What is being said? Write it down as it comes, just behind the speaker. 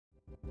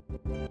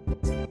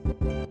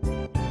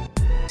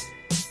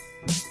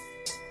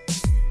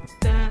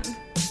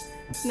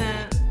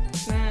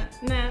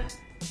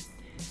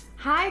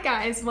Hi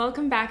guys,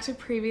 welcome back to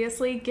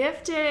Previously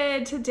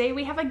Gifted. Today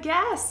we have a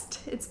guest.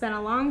 It's been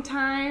a long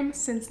time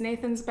since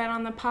Nathan's been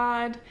on the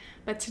pod,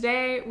 but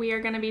today we are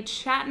going to be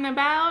chatting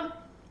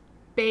about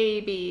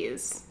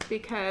babies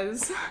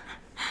because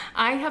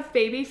I have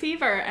baby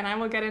fever and I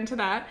will get into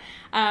that.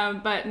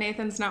 But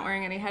Nathan's not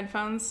wearing any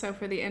headphones, so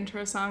for the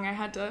intro song I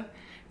had to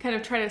kind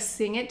of try to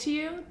sing it to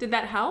you. Did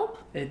that help?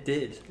 It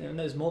did. It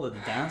was more the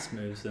dance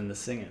moves than the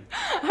singing.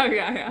 Oh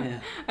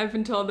yeah. I've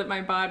been told that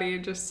my body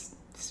just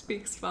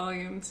speaks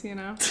volumes, you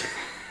know?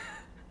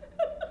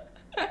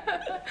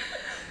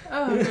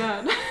 Oh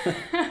god.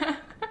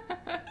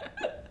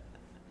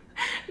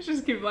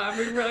 Just keep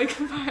laughing for like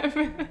 5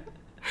 minutes.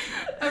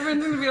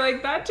 Everyone's gonna be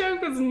like, that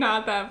joke was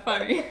not that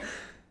funny.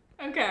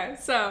 Okay,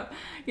 so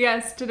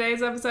yes,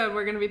 today's episode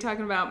we're going to be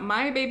talking about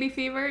my baby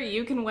fever.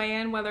 You can weigh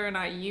in whether or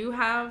not you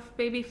have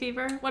baby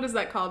fever. What is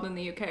that called in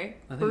the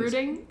UK?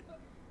 Brooding?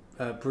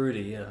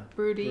 Broody, yeah.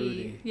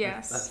 Broody,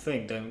 yes. I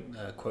think,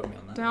 don't quote me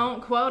on that.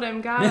 Don't quote him,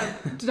 God.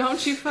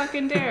 Don't you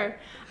fucking dare.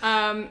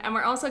 And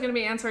we're also going to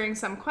be answering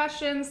some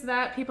questions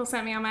that people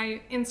sent me on my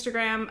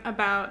Instagram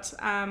about,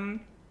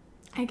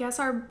 I guess,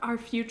 our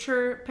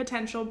future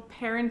potential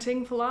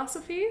parenting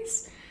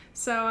philosophies.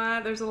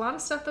 So there's a lot of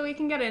stuff that we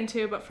can get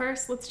into, but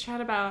first let's chat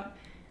about...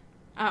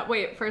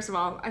 first of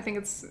all, I think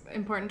it's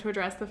important to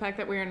address the fact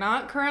that we are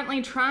not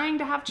currently trying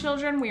to have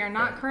children. We are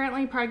not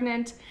currently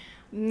pregnant.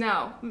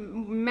 No,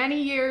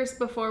 many years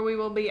before we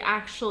will be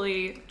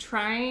actually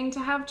trying to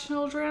have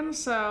children.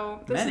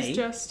 So this is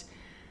just,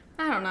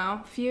 I don't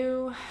know,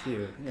 few,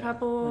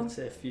 couple. I'd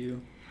say a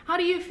few. How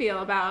do you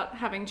feel about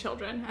having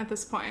children at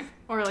this point,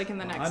 or like in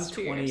the next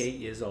 2 years? I'm 28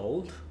 years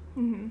old.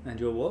 Mm-hmm. And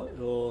you're what?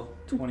 You're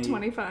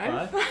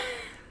 25.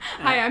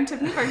 Hi, I'm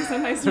Tiffany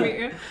Ferguson. Nice to meet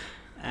you.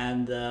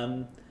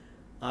 And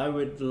I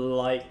would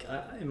like,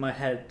 in my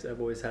head, I've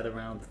always had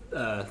around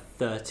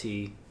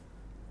 30.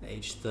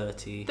 Age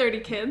 30. 30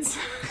 kids.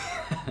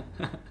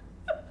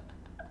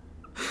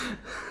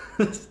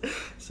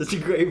 Such a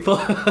great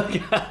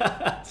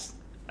podcast.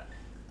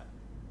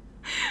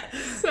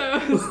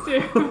 So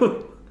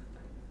stupid.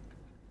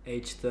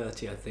 Age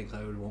 30, I think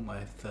I would want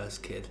my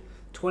first kid.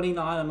 29,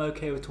 I'm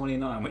okay with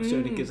 29, which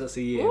only gives us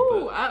a year.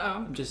 Ooh, but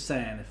I'm just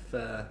saying,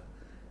 if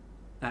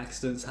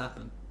accidents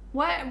happen.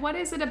 What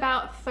is it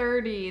about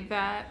 30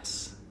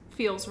 that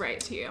feels right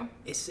to you?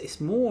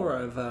 It's more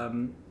of,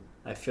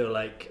 I feel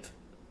like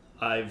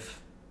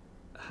I've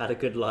had a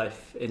good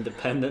life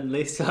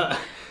independently, so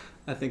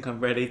I think I'm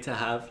ready to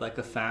have like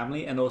a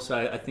family. And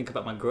also I think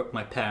about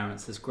my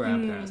parents as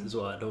grandparents as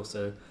well. I'd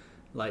also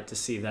like to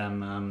see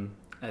them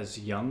as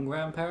young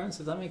grandparents,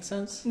 if that makes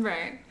sense.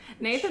 Right.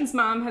 Nathan's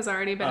mom has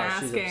already been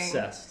asking. She's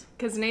obsessed.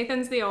 Because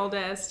Nathan's the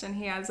oldest and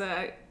he has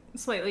a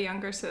slightly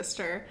younger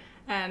sister.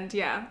 And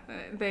yeah,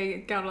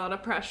 they got a lot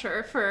of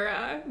pressure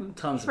for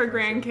tons of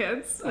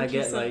grandkids. I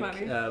get so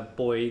like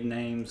boy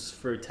names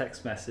through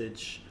text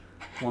message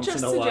once just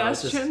in a while.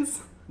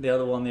 Suggestions. The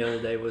other one the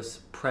other day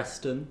was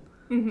Preston.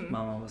 Mm-hmm. My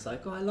mom was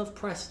like, "Oh, I love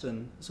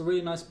Preston. It's a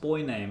really nice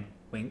boy name."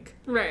 Wink.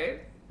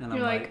 Right. And you're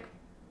I'm like,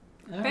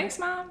 "Thanks,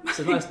 Mom." It's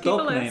a nice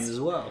dog name as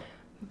well.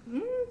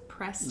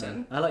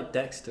 Preston. Yeah. I like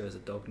Dexter as a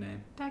dog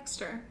name.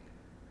 Dexter.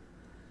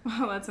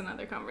 Well, that's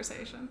another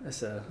conversation.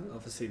 It's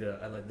obviously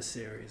I like the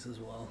series as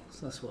well,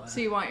 so that's why.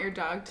 So you want your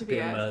dog to be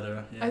a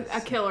murderer, yes.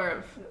 a killer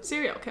of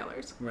serial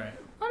killers. Right.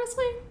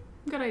 Honestly,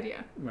 good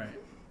idea. Right.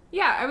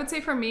 Yeah, I would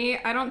say for me,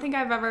 I don't think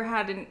I've ever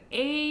had an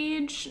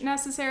age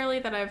necessarily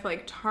that I've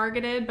like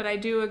targeted, but I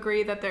do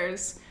agree that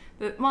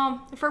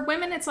for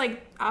women, it's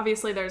like,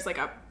 obviously there's like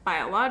a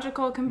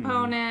biological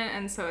component,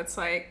 and so it's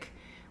like,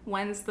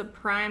 when's the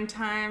prime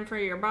time for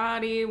your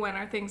body? When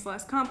are things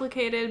less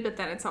complicated? But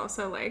then it's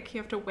also like, you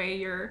have to weigh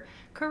your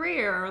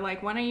career, or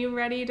like, when are you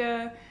ready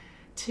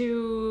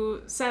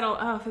to settle?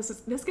 Oh,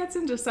 this gets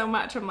into so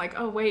much. I'm like,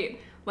 oh wait,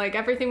 like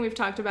everything we've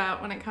talked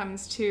about when it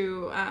comes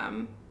to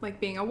like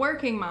being a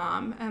working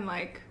mom, and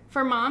like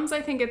for moms,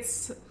 I think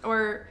it's,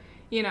 or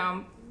you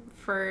know,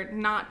 for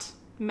not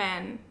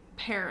men,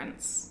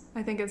 parents,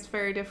 I think it's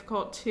very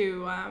difficult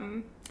to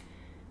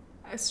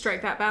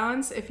strike that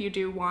balance if you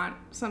do want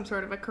some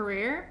sort of a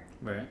career.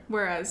 Right.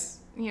 Whereas,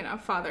 you know,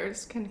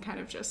 fathers can kind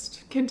of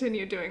just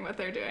continue doing what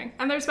they're doing.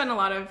 And there's been a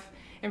lot of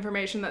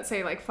information that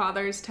say like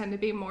fathers tend to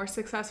be more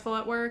successful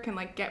at work and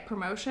like get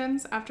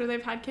promotions after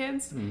they've had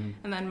kids. And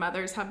then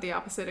mothers have the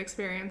opposite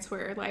experience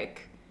where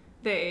like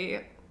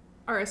they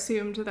are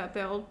assumed that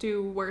they'll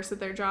do worse at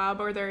their job,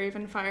 or they're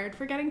even fired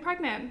for getting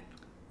pregnant.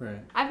 Right.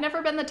 I've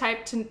never been the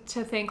type to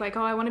think like,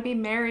 oh, I want to be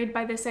married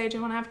by this age, I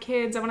want to have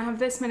kids, I want to have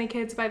this many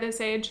kids by this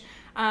age.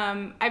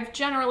 I've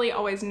generally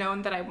always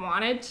known that I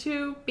wanted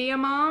to be a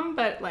mom,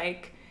 but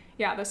like,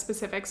 yeah, the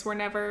specifics were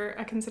never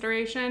a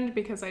consideration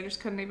because I just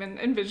couldn't even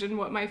envision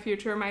what my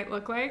future might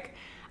look like.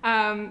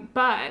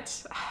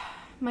 But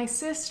my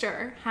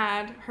sister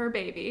had her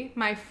baby,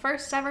 my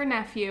first ever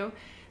nephew,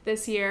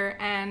 this year,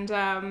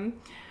 and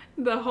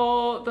the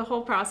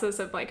whole process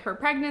of like her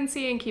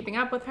pregnancy and keeping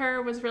up with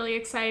her was really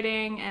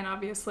exciting. And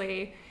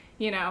obviously,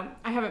 you know,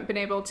 I haven't been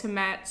able to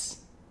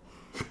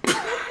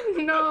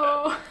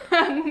No.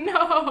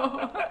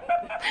 No.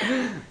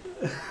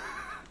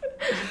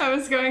 I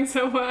was going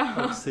so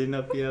well. I've seen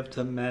up you have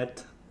to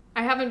met.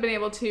 I haven't been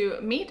able to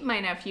meet my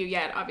nephew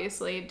yet,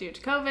 obviously, due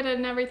to COVID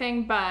and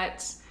everything,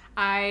 but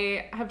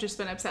I have just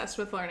been obsessed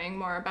with learning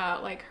more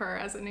about like her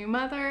as a new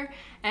mother.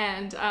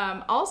 And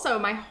also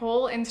my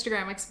whole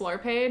Instagram Explore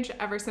page,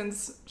 ever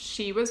since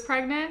she was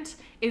pregnant,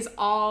 is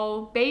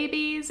all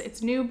babies,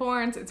 it's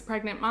newborns, it's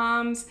pregnant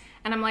moms.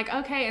 And I'm like,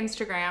 okay,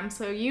 Instagram,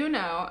 so you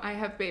know I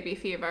have baby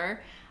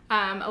fever.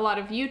 A lot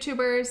of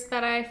YouTubers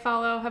that I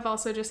follow have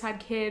also just had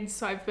kids,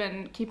 so I've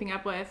been keeping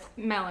up with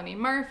Melanie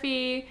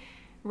Murphy,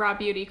 Raw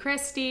Beauty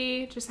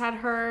Christie just had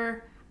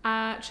her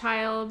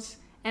child,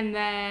 and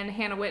then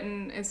Hannah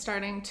Witten is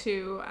starting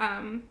to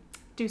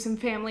do some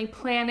family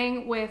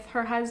planning with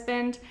her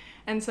husband.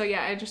 And so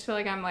yeah, I just feel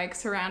like I'm like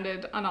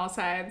surrounded on all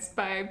sides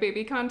by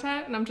baby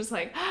content, and I'm just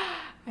like,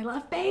 I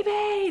love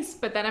babies!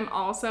 But then I'm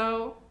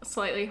also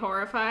slightly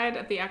horrified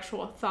at the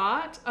actual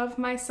thought of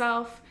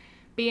myself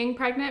being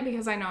pregnant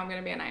because I know I'm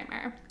gonna be a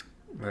nightmare.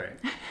 Right.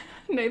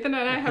 Nathan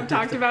and I have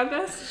talked about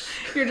this.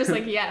 You're just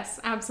like, yes,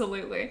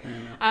 absolutely.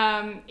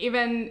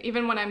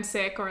 Even when I'm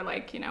sick or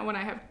like, you know, when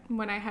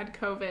I had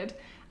COVID,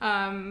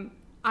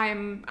 I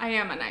am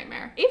a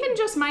nightmare. Even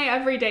just my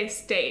everyday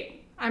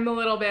state, I'm a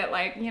little bit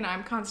like, you know,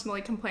 I'm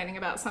constantly complaining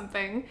about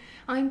something.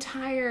 I'm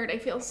tired. I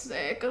feel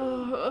sick.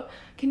 Oh,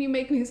 can you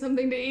make me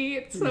something to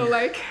eat? So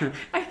like,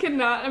 I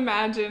cannot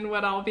imagine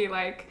what I'll be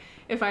like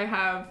if I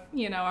have,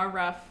 you know, a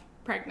rough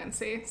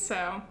pregnancy.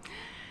 So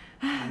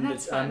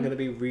that's fun. I'm going to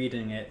be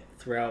reading it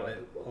throughout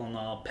it on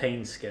our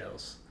pain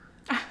scales.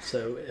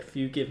 So if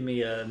you give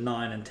me a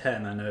 9 and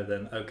 10, I know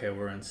then, okay,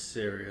 we're in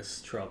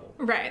serious trouble.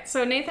 Right.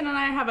 So Nathan and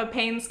I have a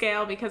pain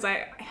scale because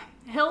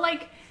he'll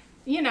like,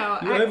 you know.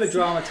 You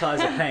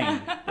over-dramatize a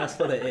pain. That's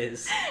what it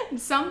is.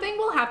 Something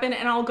will happen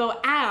and I'll go,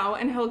 ow,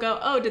 and he'll go,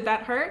 oh, did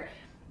that hurt?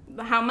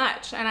 How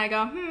much? And I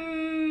go,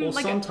 Or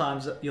like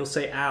sometimes you'll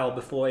say ow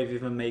before I've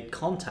even made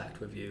contact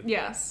with you.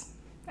 Yes.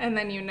 And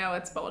then you know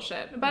it's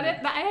bullshit. But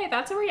hey,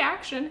 that's a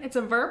reaction. It's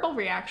a verbal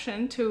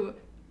reaction to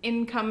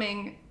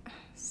incoming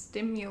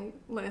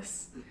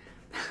stimulus.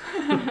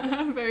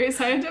 Very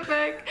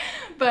scientific.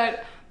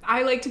 But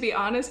I like to be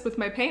honest with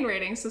my pain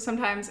rating. So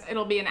sometimes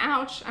it'll be an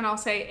ouch and I'll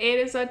say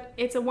it's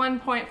a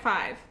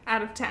 1.5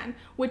 out of 10,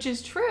 which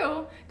is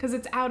true because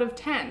it's out of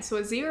 10. So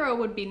a 0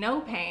 would be no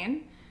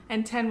pain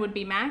and 10 would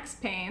be max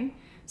pain.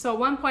 So a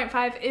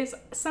 1.5 is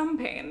some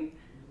pain.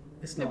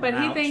 It's not but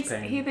an he ouch thinks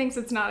pain. he thinks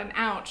it's not an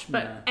ouch,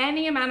 but No.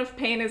 any amount of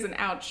pain is an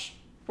ouch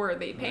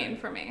worthy pain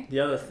for me. The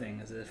other thing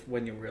is if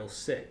when you're real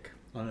sick,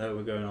 I know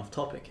we're going off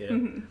topic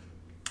here,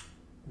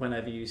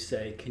 whenever you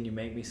say, can you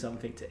make me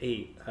something to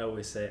eat? I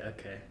always say,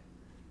 okay,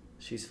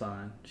 she's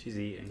fine, she's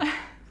eating.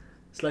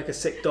 It's like a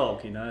sick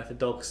dog, you know, if a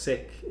dog's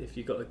sick, if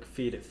you got to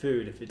feed it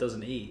food, if it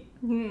doesn't eat,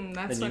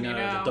 That's then when you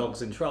know the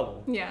dog's in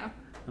trouble. Yeah.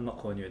 I'm not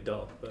calling you a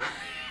dog, but...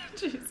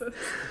 Jesus.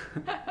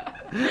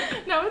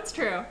 No, it's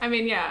true. I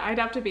mean, yeah, I'd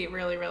have to be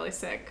really, really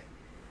sick.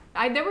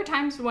 There were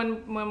times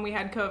when we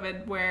had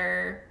COVID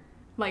where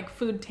like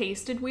food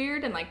tasted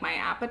weird and like my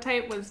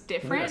appetite was I think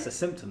different. that's a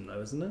symptom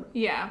though, isn't it?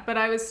 Yeah, but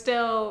I was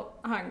still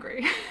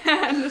hungry.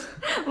 And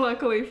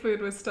luckily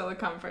food was still a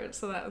comfort,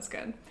 so that was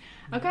good.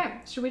 Okay,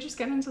 should we just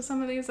get into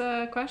some of these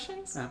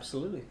questions?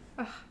 Absolutely.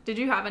 Did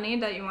you have any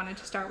that you wanted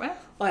to start with?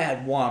 I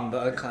had one,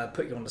 but I kind of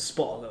put you on the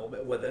spot a little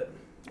bit with it.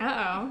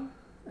 Uh-oh.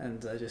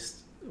 And I just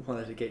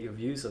wanted to get your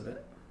views on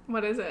it.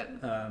 What is it?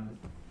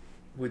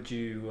 Would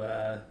you,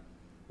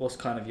 what's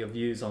kind of your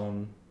views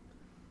on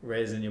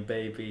raising your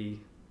baby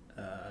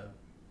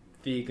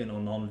vegan or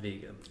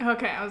non-vegan?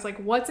 Okay, I was like,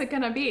 what's it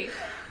gonna be?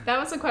 That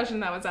was a question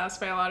that was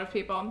asked by a lot of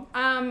people.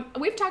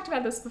 We've talked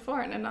about this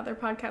before in another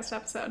podcast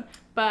episode,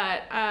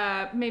 but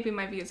maybe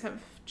my views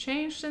have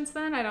changed since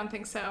then. I don't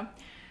think so.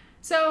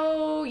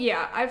 So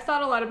yeah, I've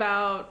thought a lot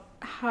about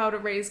how to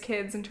raise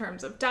kids in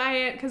terms of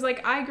diet, because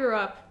like I grew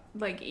up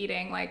like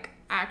eating like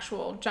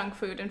actual junk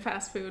food and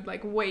fast food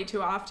like way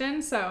too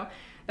often, so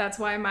that's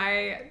why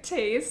my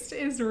taste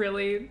is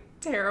really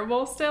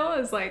terrible still.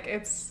 Is like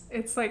it's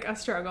like a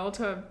struggle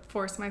to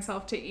force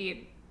myself to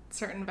eat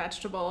certain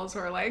vegetables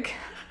or like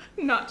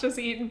not just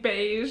eat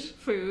beige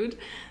food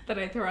that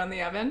I throw in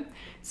the oven.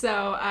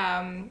 So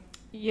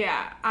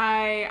yeah,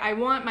 I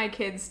want my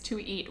kids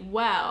to eat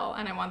well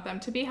and I want them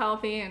to be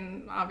healthy,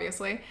 and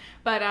obviously,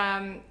 but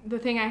the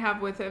thing I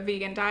have with a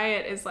vegan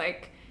diet is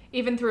like,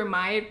 even through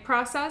my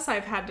process,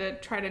 I've had to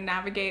try to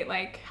navigate,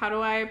 like, how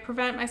do I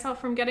prevent myself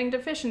from getting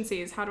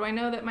deficiencies? How do I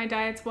know that my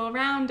diet's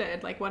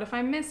well-rounded? Like, what if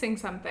I'm missing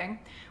something?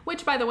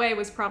 Which, by the way,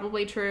 was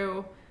probably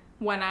true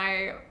when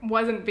I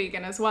wasn't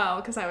vegan as well,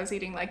 because I was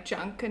eating, like,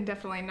 junk and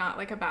definitely not,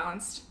 like, a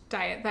balanced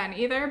diet then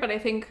either. But I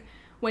think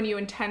when you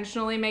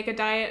intentionally make a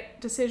diet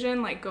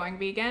decision, like going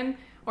vegan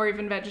or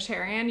even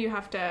vegetarian, you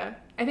have to,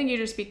 I think you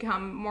just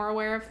become more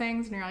aware of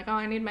things, and you're like, oh,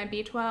 I need my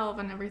B12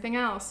 and everything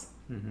else.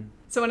 Mm-hmm.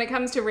 So when it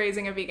comes to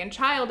raising a vegan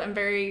child, I'm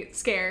very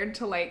scared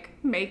to like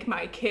make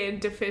my kid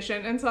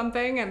deficient in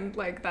something, and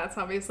like that's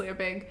obviously a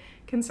big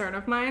concern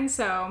of mine.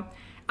 So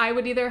I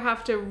would either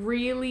have to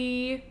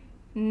really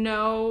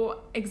know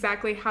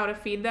exactly how to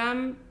feed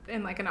them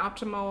in like an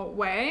optimal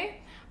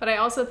way. But I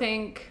also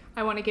think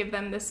I want to give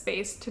them the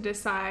space to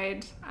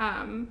decide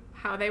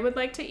how they would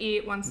like to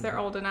eat once they're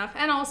old enough.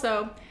 And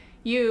also,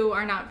 you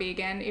are not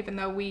vegan, even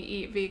though we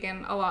eat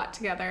vegan a lot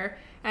together.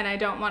 And I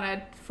don't want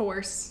to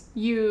force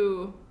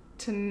you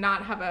to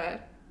not have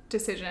a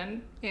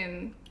decision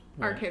in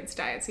our kids'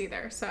 diets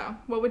either. So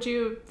what would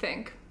you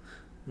think?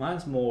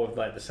 Mine's more of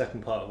like the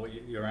second part of what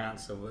your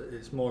answer was.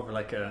 It's more of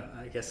like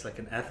I guess like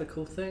an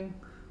ethical thing,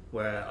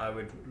 where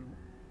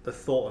the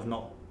thought of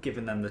not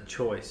giving them the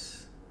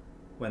choice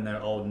when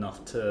they're old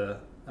enough to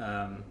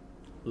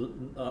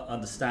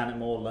understand it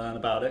more, learn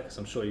about it, because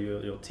I'm sure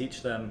you'll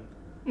teach them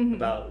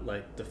about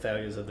like the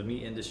failures of the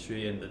meat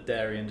industry and the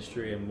dairy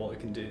industry and what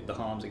it can do, the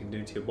harms it can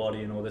do to your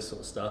body and all this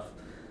sort of stuff.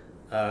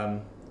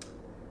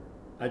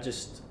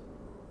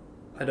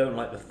 I don't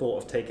like the thought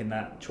of taking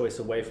that choice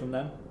away from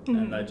them,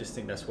 and I just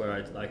think that's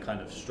where I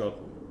kind of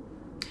struggle.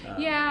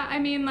 Yeah, I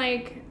mean,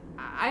 like,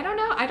 I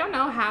don't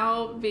know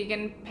how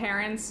vegan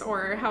parents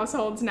or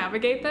households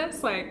navigate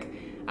this. Like,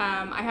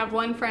 I have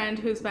one friend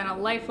who's been a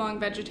lifelong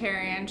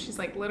vegetarian. She's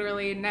like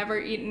literally never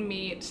eaten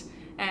meat,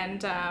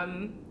 and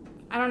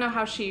I don't know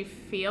how she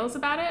feels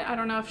about it. I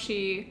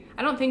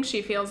don't think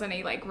she feels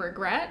any like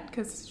regret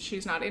because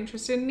she's not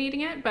interested in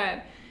eating it,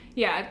 but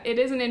yeah, it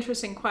is an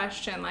interesting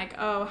question, like,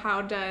 oh,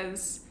 how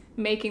does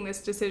making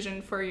this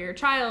decision for your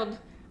child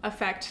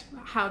affect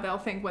how they'll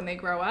think when they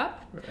grow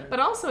up? Right. But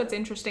also it's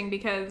interesting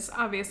because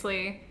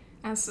obviously,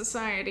 as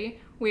society,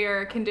 we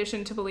are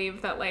conditioned to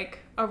believe that, like,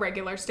 a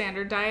regular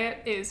standard diet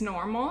is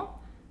normal.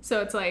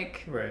 So it's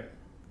like, right.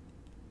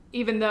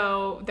 Even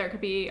though there could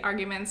be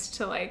arguments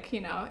to, like,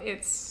 you know,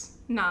 it's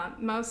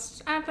not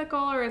most ethical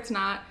or it's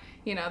not,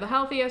 you know, the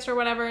healthiest or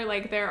whatever,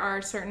 like, there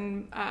are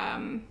certain...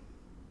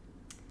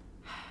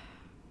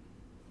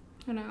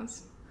 who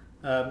knows?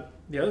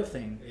 The other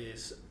thing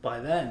is, by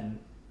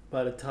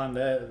the time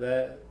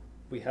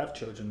we have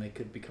children, they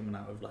could be coming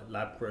out with like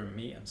lab-grown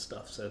meat and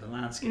stuff, so the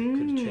landscape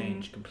could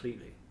change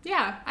completely.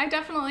 Yeah, I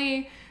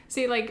definitely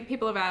see, like,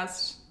 people have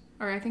asked,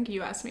 or I think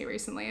you asked me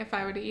recently if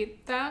I would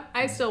eat that.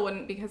 I still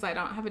wouldn't because I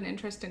don't have an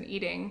interest in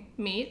eating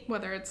meat,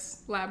 whether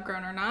it's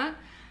lab-grown or not,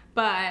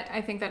 but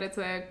I think that it's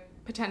a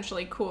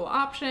potentially cool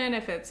option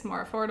if it's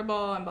more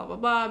affordable and blah, blah,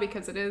 blah,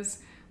 because it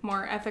is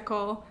more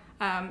ethical.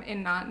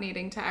 In not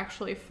needing to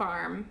actually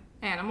farm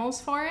animals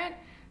for it.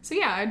 So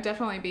yeah, I'd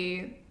definitely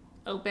be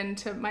open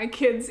to my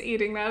kids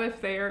eating that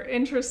if they are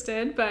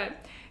interested.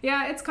 But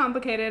yeah, it's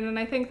complicated. And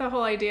I think the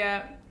whole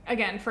idea,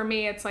 again, for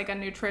me, it's like a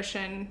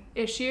nutrition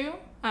issue.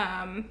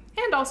 And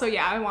also,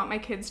 yeah, I want my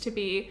kids to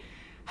be,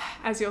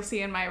 as you'll see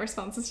in my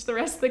responses to the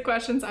rest of the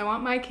questions, I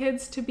want my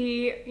kids to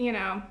be, you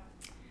know,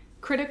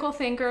 critical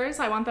thinkers.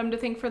 I want them to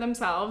think for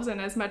themselves.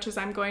 And as much as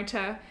I'm going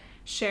to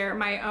share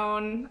my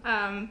own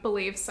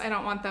beliefs, I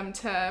don't want them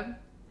to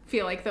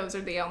feel like those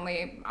are the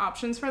only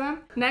options for them.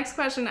 Next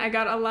question, I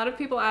got a lot of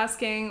people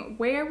asking,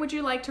 where would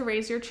you like to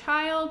raise your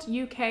child,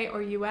 UK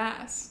or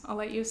US? I'll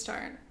let you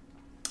start.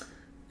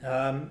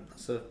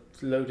 That's a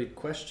loaded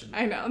question.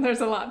 I know, there's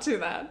a lot to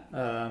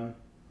that.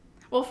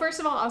 Well, first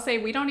of all, I'll say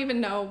we don't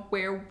even know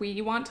where we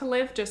want to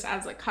live just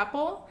as a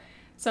couple.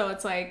 So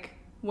it's like,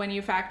 when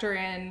you factor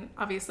in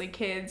obviously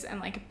kids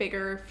and like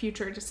bigger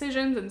future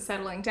decisions and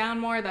settling down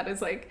more, that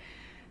is like,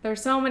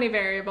 there's so many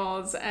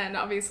variables, and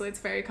obviously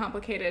it's very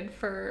complicated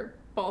for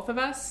both of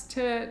us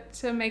to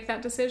make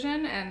that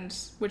decision, and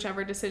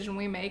whichever decision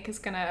we make is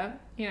gonna,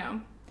 you know,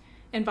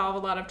 involve a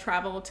lot of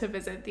travel to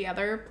visit the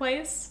other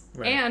place.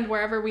 Right. And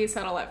wherever we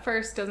settle at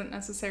first doesn't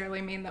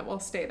necessarily mean that we'll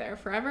stay there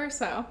forever.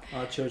 So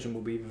our children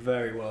will be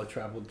very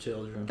well-traveled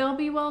children. They'll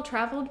be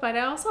well-traveled, but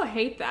I also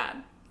hate that.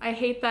 I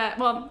hate that.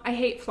 Well, I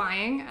hate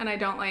flying, and I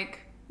don't like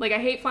I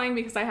hate flying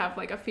because I have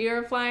like a fear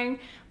of flying,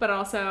 but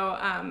also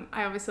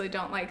I obviously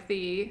don't like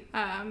the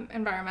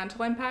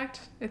environmental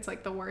impact. It's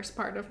like the worst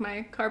part of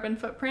my carbon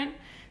footprint.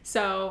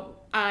 So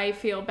I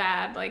feel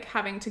bad like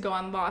having to go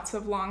on lots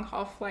of long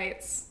haul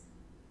flights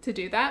to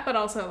do that, but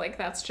also like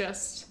that's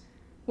just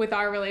with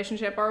our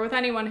relationship or with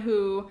anyone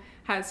who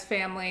has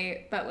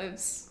family that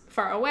lives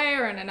far away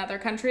or in another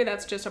country,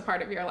 that's just a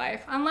part of your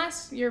life,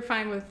 unless you're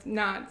fine with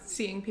not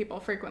seeing people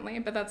frequently,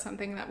 but that's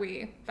something that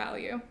we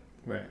value.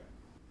 Right.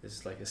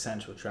 It's like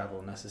essential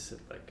travel necessary.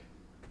 Like,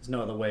 there's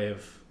no other way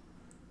of.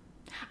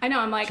 I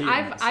know. I'm like,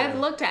 I've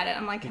looked at it.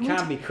 I'm like,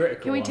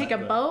 can we take a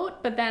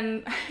boat? But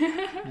then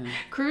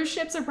cruise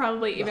ships are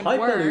probably even worse.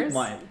 Hyperloop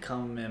might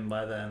come in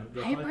by then.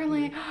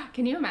 Hyperloop.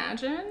 Can you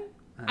imagine?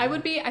 I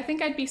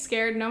think I'd be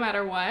scared no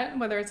matter what,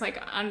 whether it's like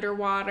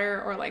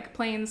underwater or like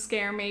planes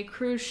scare me,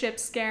 cruise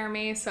ships scare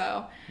me.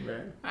 So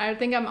right. I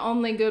think I'm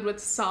only good with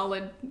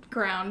solid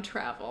ground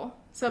travel.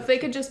 So if they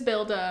could just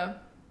build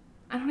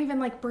I don't even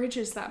like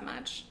bridges that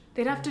much.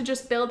 They'd have to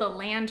just build a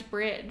land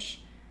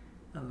bridge.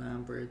 A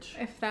land bridge.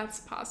 If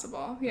that's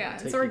possible. Yeah,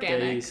 it's organic.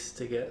 Days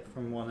to get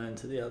from one end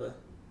to the other.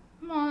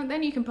 Well,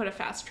 then you can put a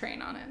fast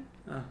train on it.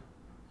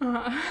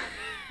 Oh.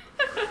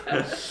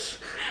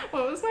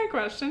 What was my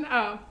question?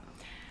 Oh.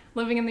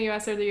 Living in the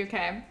US or the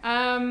UK?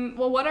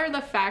 Well, what are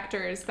the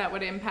factors that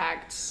would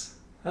impact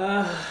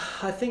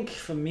I think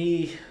for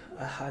me,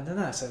 I don't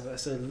know.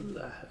 That's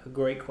a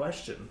great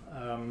question.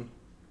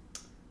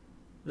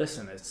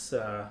 Listen, it's.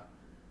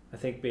 I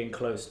think being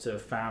close to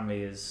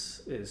family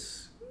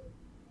is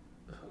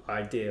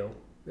ideal,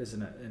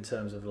 isn't it? In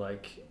terms of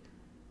like,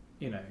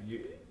 you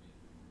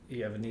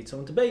ever need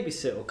someone to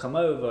babysit or come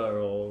over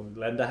or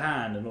lend a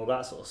hand and all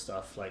that sort of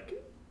stuff. Like,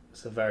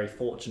 it's a very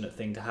fortunate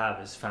thing to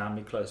have is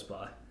family close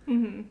by.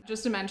 Mm-hmm.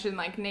 Just to mention,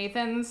 like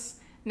Nathan's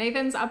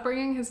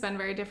upbringing has been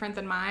very different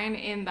than mine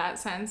in that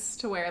sense,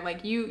 to where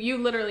like you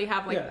literally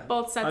have like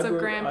both sets of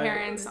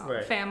grandparents,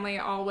 family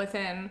all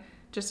within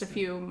just a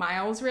few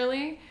miles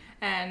really.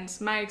 And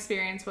my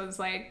experience was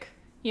like,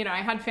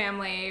 I had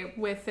family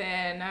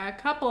within a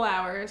couple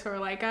hours or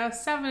like a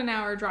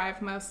 7-hour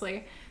drive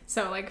mostly.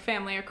 So like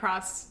family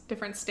across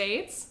different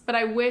states. But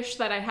I wish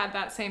that I had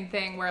that same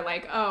thing where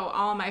like,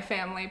 all my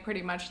family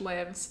pretty much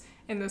lives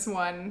in this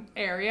one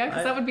area,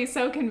 because that would be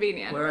so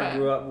convenient. I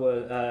grew up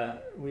was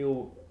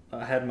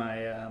I had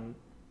my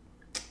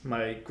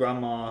my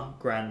grandma,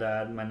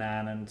 granddad, my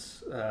nan, and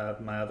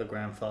my other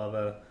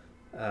grandfather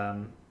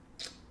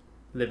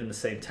live in the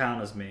same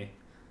town as me,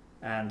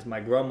 and my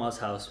grandma's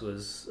house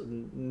was,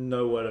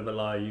 no word of a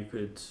lie, you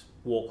could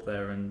walk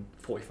there in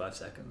 45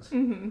 seconds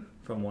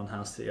from one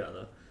house to the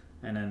other.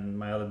 And then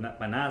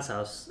my nan's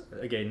house,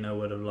 again, no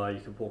word of a lie,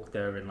 you could walk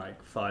there in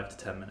like 5 to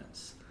 10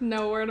 minutes.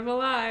 No word of a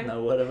lie.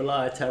 No word of a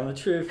lie. Tell the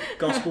truth.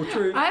 Gospel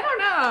truth. I don't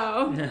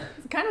know. Yeah.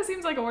 It kind of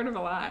seems like a word of a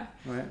lie.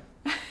 Right.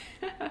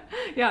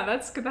 Yeah,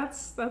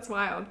 that's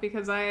wild,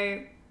 because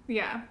I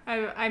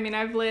mean,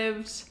 I've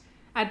lived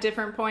at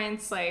different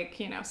points, like,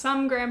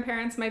 some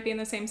grandparents might be in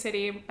the same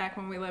city back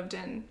when we lived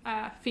in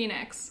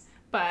Phoenix.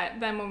 But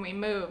then when we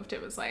moved, it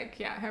was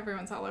like,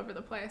 everyone's all over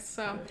the place.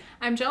 So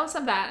I'm jealous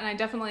of that. And I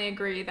definitely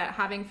agree that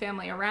having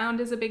family around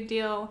is a big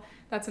deal.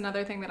 That's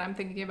another thing that I'm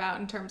thinking about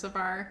in terms of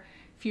our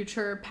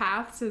future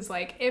paths, is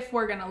like, if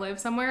we're going to live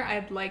somewhere,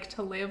 I'd like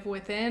to live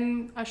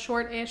within a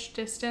short-ish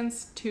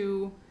distance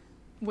to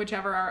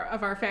whichever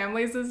of our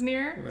families is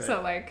near. Right.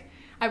 So like,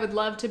 I would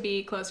love to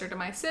be closer to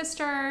my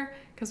sister,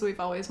 because we've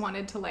always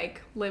wanted to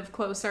like live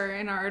closer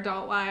in our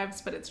adult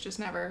lives, but it's just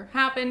never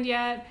happened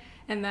yet.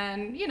 And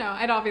then,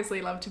 I'd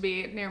obviously love to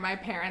be near my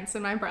parents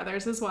and my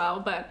brothers as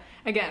well. But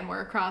again, we're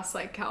across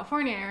like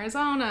California,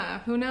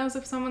 Arizona. Who knows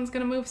if someone's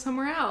going to move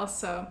somewhere else?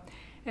 So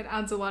it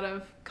adds a lot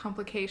of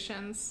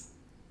complications.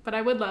 But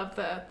I would love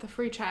the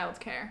free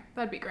childcare.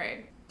 That'd be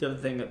great. The other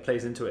thing that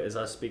plays into it is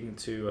I was speaking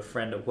to a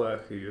friend at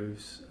work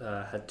who's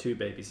had 2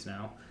 babies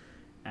now.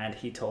 And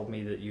he told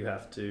me that you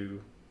have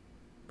to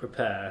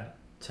prepare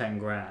 10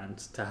 grand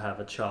to have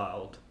a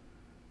child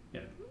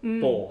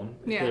born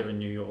here in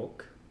New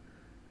York.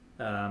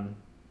 I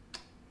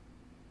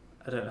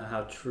don't know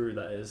how true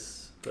that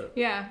is, but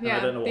I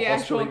don't know what the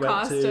hospital actual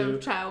cost to,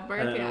 of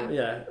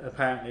childbirth.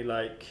 Apparently,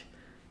 like,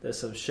 there's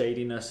some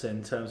shadiness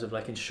in terms of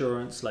like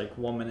insurance. Like,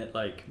 1 minute,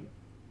 like,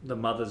 the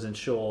mother's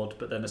insured,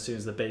 but then as soon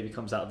as the baby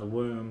comes out of the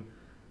womb,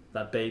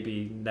 that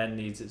baby then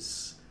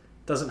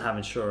doesn't have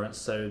insurance,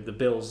 so the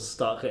bills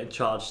start getting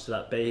charged to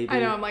that baby.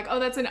 I know, I'm like,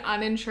 that's an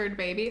uninsured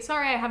baby.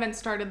 Sorry, I haven't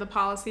started the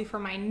policy for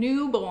my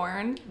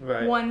newborn.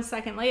 Right. 1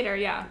 second later,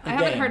 Again, I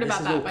haven't heard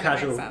about that, but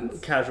it makes sense.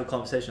 Casual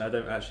conversation. I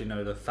don't actually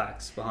know the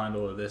facts behind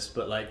all of this,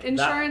 but like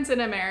insurance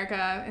in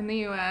America, in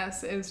the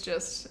US, is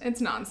just,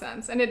 it's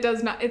nonsense, and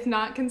it's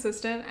not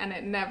consistent, and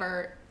it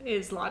never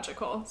is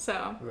logical.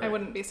 So I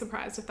wouldn't be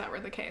surprised if that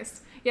were the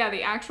case. Yeah,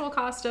 the actual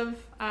cost of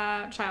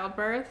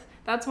childbirth.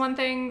 That's one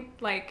thing.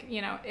 Like,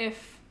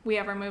 if we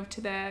ever move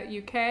to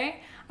the UK,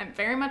 I'm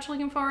very much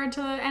looking forward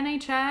to the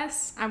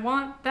NHS. I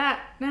want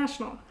that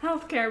national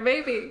healthcare,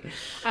 baby.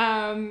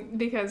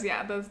 Because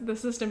the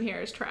system here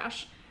is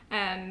trash.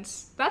 And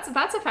that's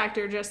a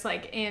factor just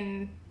like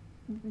in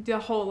the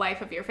whole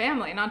life of your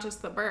family, not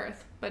just the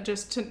birth, but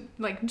just to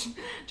like,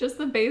 just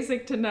the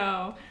basic to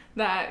know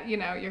that,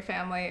 your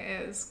family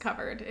is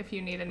covered if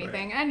you need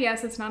anything. Right. And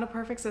yes, it's not a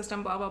perfect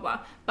system, blah, blah,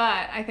 blah.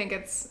 But I think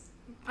it's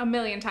a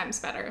million times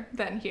better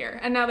than here.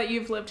 And now that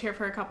you've lived here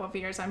for a couple of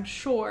years, I'm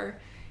sure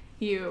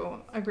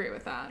you agree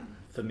with that.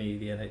 For me,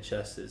 the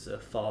NHS is a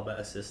far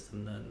better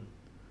system than...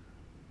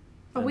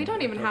 But we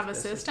don't even have a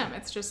system.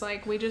 It's just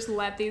like, we just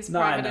let these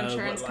private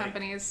insurance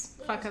companies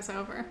fuck us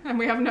over. And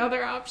we have no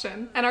other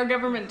option. And our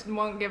government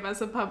won't give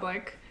us a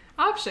public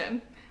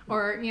option.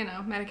 Or,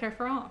 Medicare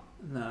for all.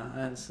 No,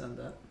 I understand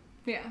that.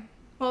 Yeah.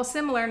 Well,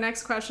 similar,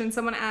 next question.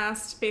 Someone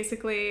asked,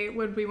 basically,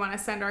 would we want to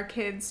send our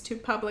kids to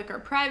public or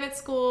private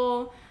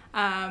school?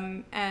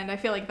 And I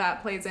feel like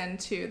that plays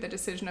into the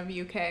decision of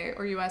UK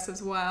or US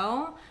as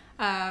well.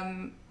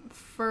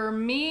 For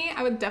me,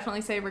 I would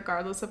definitely say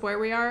regardless of where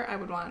we are, I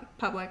would want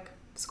public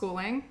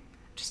schooling.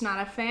 Just not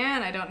a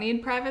fan. I don't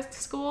need private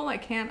school. I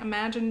can't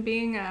imagine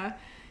being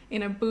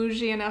in a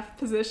bougie enough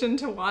position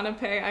to want to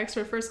pay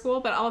extra for school.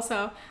 But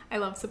also, I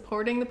love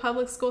supporting the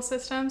public school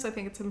systems. I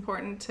think it's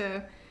important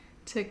to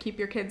keep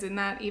your kids in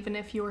that, even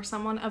if you are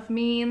someone of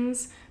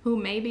means who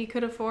maybe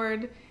could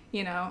afford,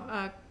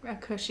 a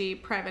cushy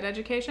private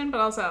education. But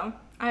also,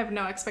 I have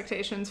no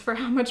expectations for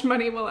how much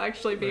money we'll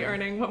actually be Right.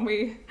 earning when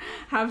we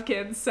have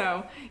kids.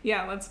 So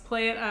yeah, let's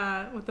play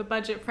it with the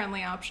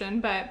budget-friendly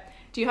option. But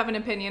do you have an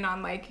opinion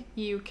on like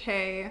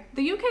UK?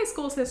 The UK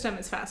school system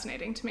is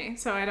fascinating to me.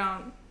 So I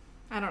don't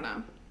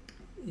know.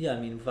 Yeah, I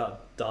mean,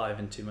 without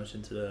diving too much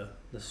into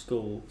the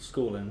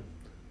schooling,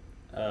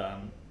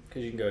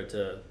 because you can go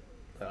to,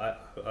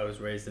 I was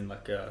raised in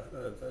like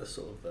a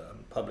sort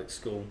of public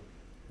school,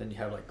 then you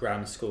have like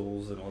grammar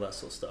schools and all that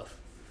sort of stuff.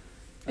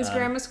 Is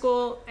grammar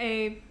school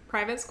a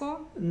private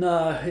school?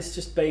 No, it's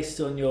just based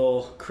on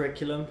your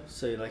curriculum.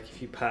 So like if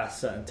you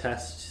pass certain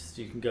tests,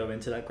 you can go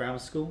into that grammar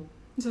school.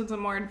 So it's a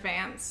more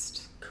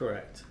advanced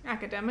Correct.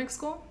 academic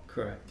school?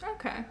 Correct.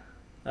 Okay.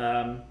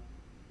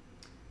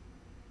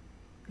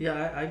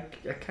 Yeah,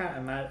 I can't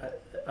imagine.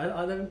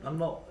 I'm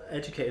not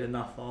educated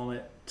enough on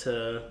it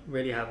to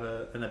really have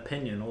an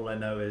opinion. All I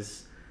know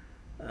is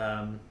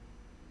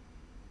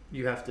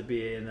you have to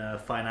be in a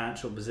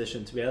financial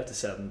position to be able to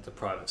send them to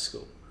private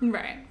school.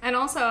 Right. And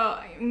also,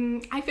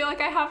 I feel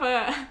like I have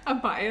a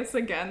bias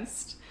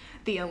against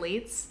the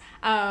elites.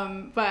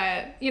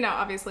 But, you know,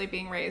 obviously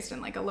being raised in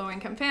like a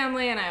low-income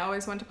family, and I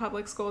always went to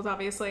public schools,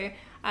 obviously.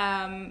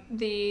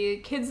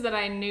 The kids that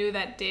I knew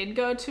that did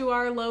go to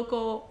our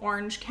local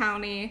Orange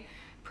County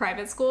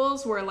private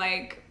schools were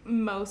like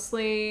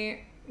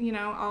mostly, you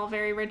know, all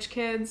very rich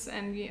kids.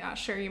 And yeah,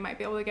 sure, you might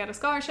be able to get a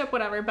scholarship,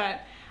 whatever.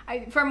 But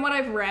from what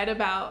I've read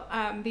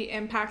about the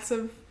impacts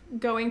of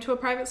going to a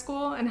private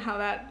school and how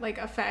that like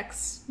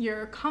affects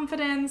your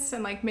confidence,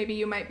 and like maybe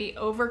you might be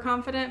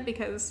overconfident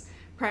because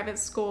private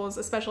schools,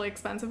 especially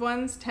expensive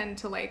ones, tend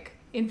to like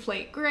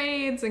inflate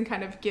grades and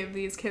kind of give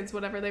these kids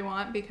whatever they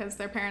want because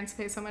their parents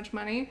pay so much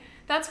money.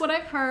 That's what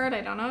I've heard.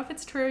 I don't know if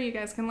it's true. You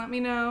guys can let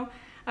me know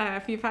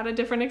if you've had a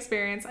different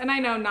experience. And I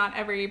know not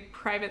every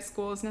private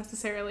school is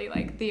necessarily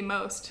like the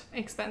most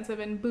expensive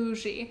and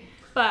bougie,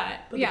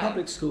 but yeah. The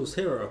public schools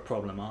here are a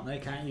problem, aren't they?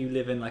 Can't you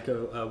live in like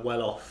a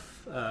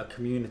well-off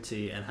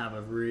community and have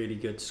a really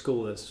good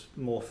school that's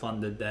more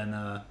funded than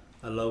a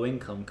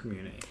low-income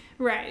community?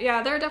 Right,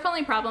 yeah, there are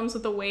definitely problems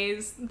with the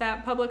ways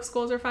that public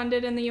schools are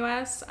funded in the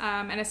US,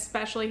 and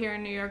especially here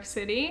in New York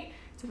City.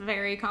 It's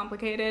very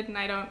complicated, and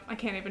I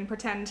can't even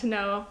pretend to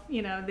know,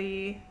 you know,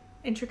 the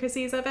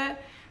intricacies of it.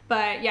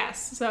 But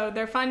yes, so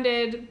they're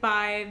funded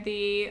by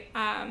the,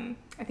 I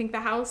think the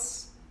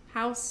house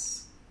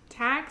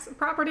tax,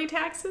 property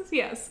taxes,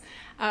 yes,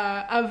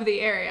 of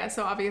the area.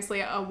 So obviously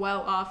a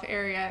well-off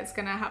area is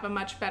going to have a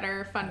much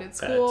better funded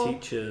school.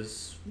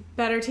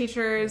 Better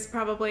teachers,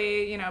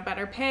 probably, you know,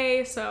 better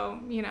pay. So,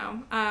 you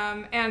know,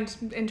 and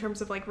in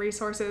terms of like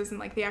resources and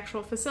like the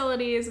actual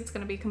facilities, it's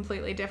going to be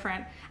completely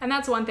different. And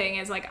that's one thing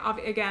is like,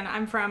 again,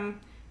 I'm from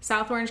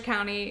South Orange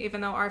County,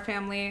 even though our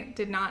family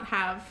did not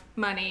have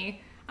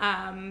money.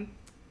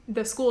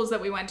 The schools that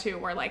we went to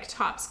were like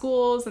top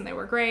schools and they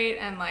were great.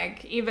 And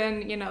like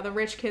even, you know, the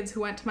rich kids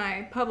who went to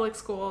my public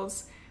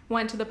schools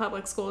went to the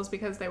public schools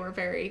because they were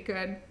very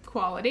good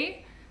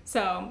quality.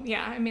 So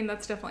yeah, I mean,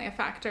 that's definitely a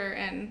factor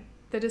in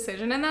the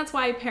decision. And that's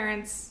why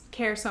parents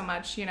care so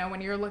much, you know, when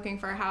you're looking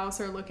for a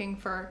house or looking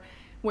for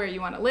where you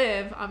want to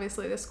live.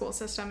 Obviously the school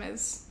system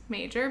is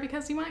major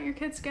because you want your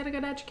kids to get a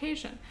good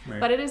education. Right.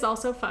 But it is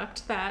also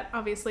fucked that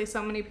obviously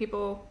so many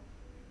people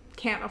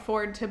can't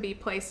afford to be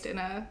placed in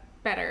a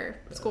better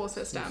school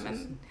system.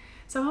 And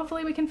so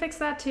hopefully we can fix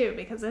that too,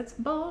 because it's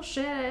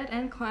bullshit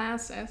and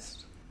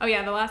classist. Oh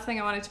yeah, the last thing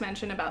I wanted to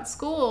mention about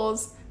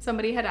schools,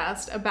 somebody had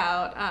asked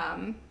about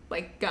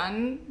like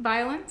gun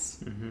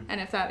violence, and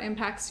if that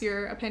impacts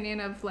your opinion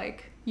of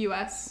like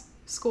US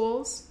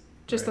schools,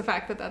 just the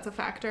fact that that's a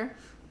factor.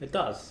 It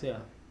does, yeah.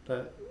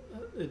 But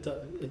it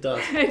does.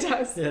 It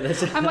does.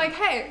 Yeah, I'm like,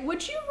 hey,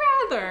 would you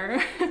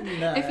rather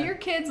if your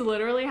kids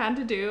literally had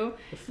to do,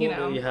 before, you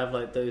know, you have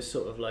like those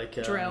sort of like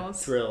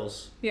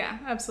drills. Yeah,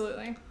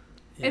 absolutely.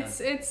 Yeah.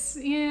 It's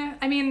yeah.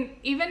 I mean,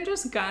 even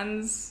just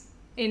guns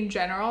in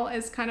general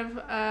is kind of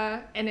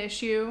an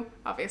issue,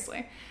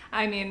 obviously.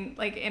 I mean,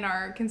 like in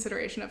our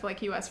consideration of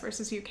like US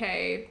versus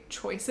UK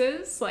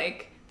choices,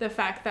 like the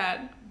fact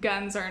that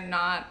guns are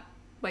not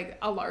like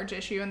a large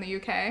issue in the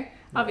UK. Right.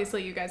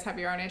 Obviously you guys have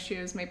your own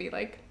issues, maybe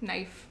like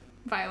knife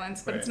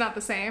violence, but it's not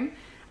the same.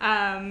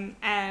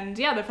 And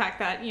yeah, the fact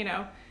that, you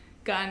know,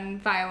 gun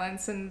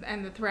violence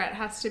and the threat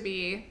has to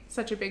be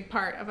such a big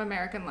part of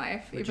American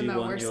life, even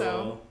though we're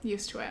so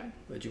used to it.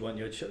 Would you want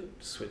your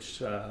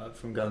switch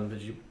from guns?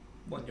 Would you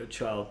want your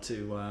child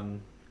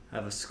to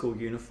have a school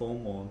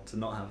uniform or to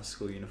not have a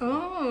school uniform?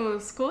 Oh,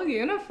 school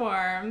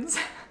uniforms.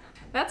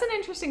 That's an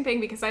interesting thing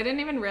because I didn't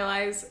even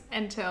realize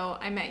until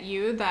I met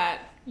you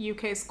that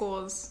UK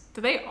schools,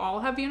 do they all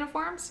have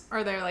uniforms? Or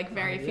are there like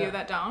very few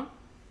that don't?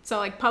 So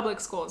like public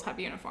schools have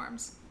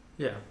uniforms.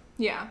 Yeah.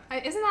 Yeah.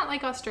 Isn't that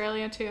like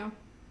Australia too?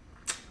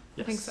 Yes.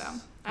 I think so.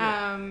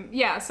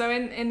 Yeah. So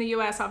in the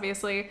US,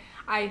 obviously,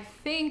 I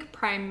think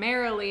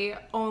primarily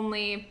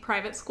only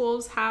private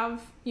schools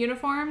have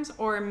uniforms,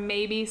 or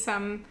maybe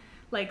some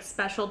like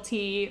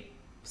specialty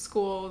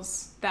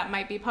schools that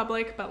might be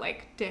public, but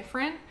like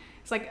different.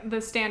 It's like the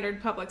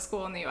standard public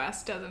school in the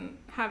US doesn't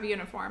have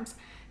uniforms.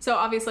 So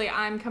obviously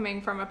I'm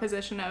coming from a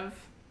position of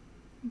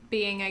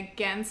being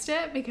against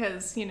it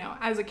because, you know,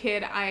 as a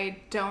kid, I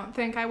don't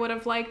think I would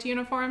have liked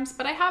uniforms,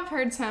 but I have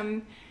heard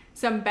some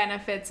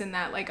benefits in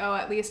that, like, oh,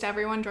 at least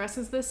everyone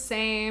dresses the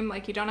same.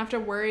 Like, you don't have to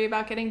worry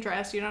about getting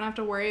dressed. You don't have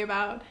to worry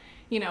about,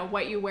 you know,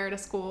 what you wear to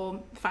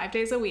school 5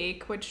 days a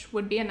week, which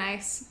would be a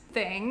nice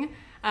thing.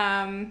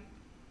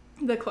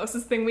 The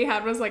closest thing we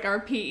had was like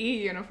our PE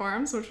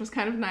uniforms, which was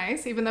kind of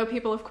nice, even though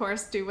people, of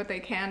course, do what they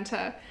can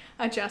to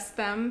adjust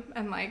them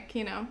and, like,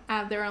 you know,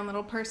 add their own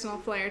little personal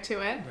flair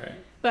to it. Right.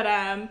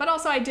 But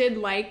also I did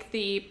like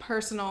the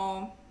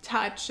personal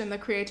touch and the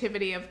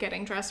creativity of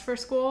getting dressed for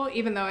school,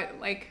 even though it,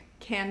 like,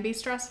 can be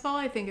stressful.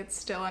 I think it's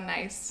still a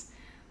nice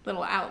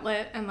little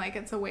outlet, and, like,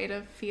 it's a way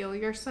to feel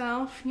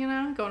yourself, you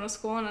know, going to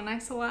school in a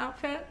nice little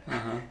outfit.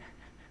 Uh-huh.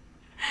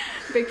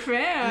 Big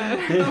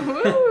fan.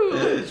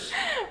 Woo!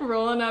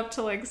 Rolling up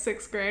to, like,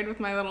 6th grade with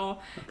my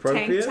little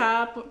tank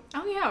top.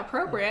 Oh yeah,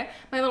 appropriate.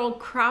 My little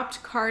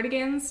cropped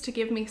cardigans to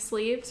give me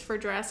sleeves for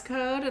dress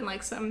code, and,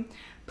 like, some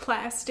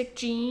plastic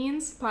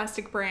jeans,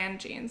 plastic brand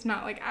jeans,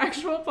 not like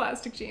actual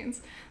plastic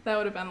jeans. That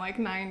would have been like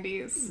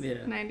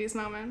 90s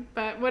moment.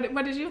 But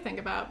what did you think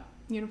about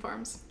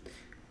uniforms?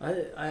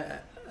 I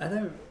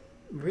don't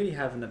really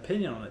have an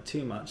opinion on it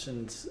too much,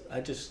 and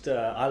I just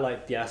I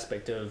like the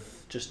aspect of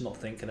just not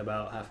thinking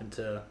about having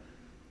to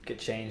get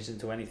changed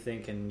into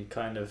anything, and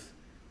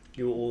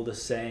you're all the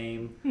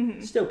same.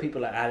 Mm-hmm. Still,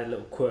 people that added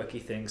little quirky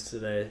things to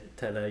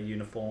their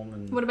uniform.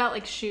 And what about,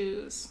 like,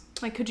 shoes?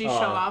 Like, could you show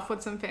off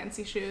with some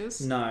fancy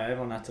shoes? No,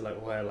 everyone had to,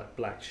 like, wear, like,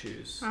 black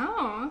shoes.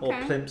 Oh, okay.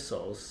 Or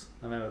plimsolls.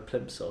 I remember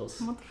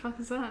plimsolls. What the fuck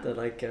is that? They're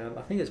like,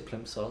 I think it's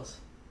plimsolls.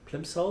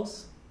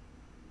 Plimsolls?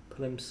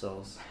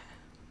 Plimsolls.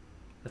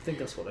 I think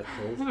that's what they're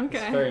called. Okay.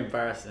 It's very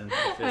embarrassing.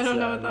 I don't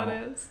know what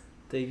that is.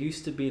 They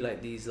used to be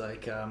like these,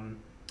 like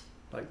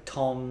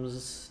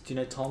Toms. Do you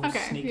know Toms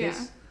sneakers?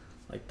 Yeah.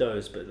 Like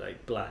those, but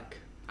like black.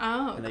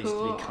 Oh, and they cool.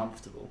 used to be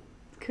comfortable.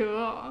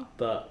 Cool.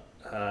 But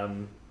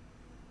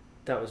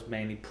that was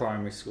mainly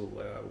primary school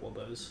where I wore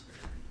those,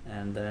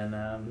 and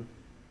then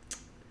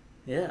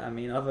yeah, I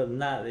mean, other than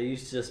that, there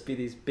used to just be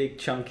these big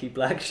chunky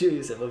black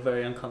shoes that were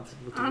very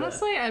uncomfortable to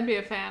Honestly, wear. I'd be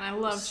a fan. I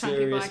love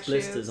chunky black shoes.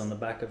 Serious blisters on the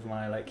back of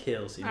my, like,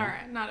 heels, you know?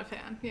 Alright, not a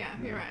fan. Yeah,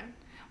 you're right.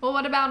 Well,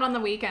 what about on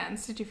the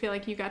weekends? Did you feel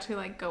like you got to,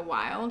 like, go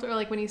wild? Or,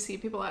 like, when you see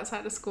people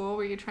outside of school,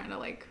 were you trying to,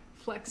 like,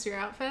 flex your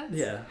outfits?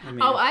 Yeah. I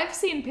mean, I've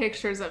seen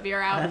pictures of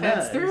your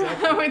outfits through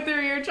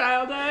your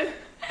childhood.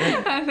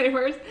 And they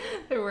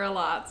were a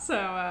lot.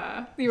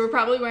 So you were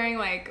probably wearing,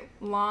 like,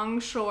 long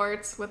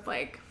shorts with,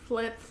 like,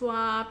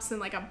 flip-flops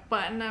and, like, a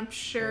button-up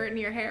shirt and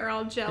your hair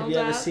all gelled up. Have you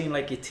ever seen,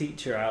 like, your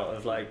teacher out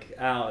of, like,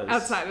 hours?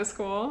 Outside of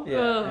school? Yeah,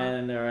 ugh.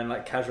 And they're in,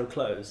 like, casual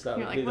clothes. That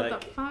would be,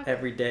 like,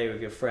 every day with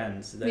your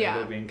friends. They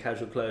would be in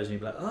casual clothes and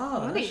you'd be like,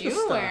 oh, what that's are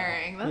you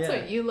wearing? That's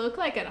what you look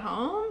like at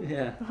home?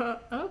 Yeah.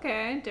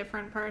 Okay,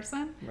 different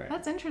person. Right.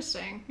 That's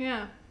interesting.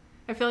 Yeah.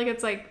 I feel like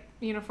it's, like,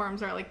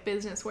 uniforms are, like,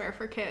 business wear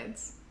for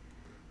kids.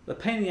 The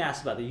pain in the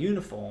ass about the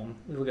uniform,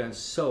 we were going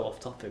so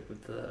off topic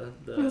with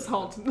this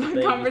whole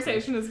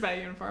conversation is about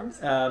uniforms.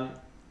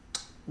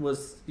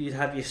 Was you'd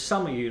have your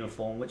summer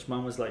uniform, which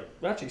mine was like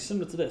actually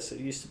similar to this. It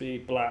used to be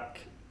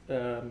black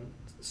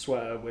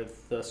sweater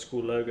with the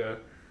school logo,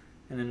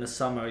 and in the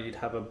summer you'd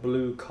have a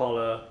blue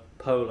collar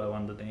polo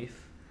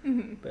underneath.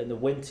 Mm-hmm. But in the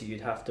winter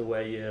you'd have to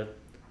wear your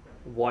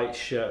white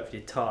shirt with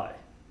your tie.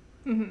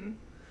 Mm-hmm.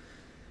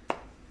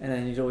 And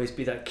then you'd always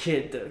be that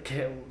kid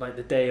that, like,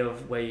 the day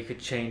of where you could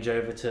change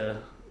over to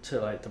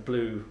like the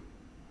blue.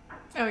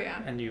 Oh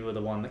yeah. And you were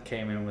the one that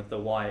came in with the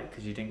white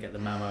because you didn't get the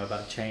memo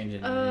about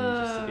changing, and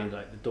you just to be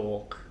like the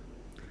dork.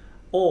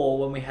 Or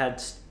when we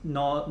had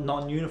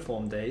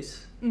non-uniform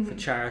days for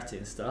charity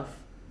and stuff,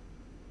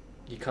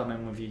 you come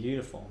in with your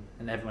uniform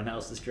and everyone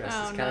else is dressed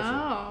as casual.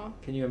 No.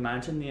 Can you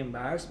imagine the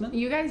embarrassment?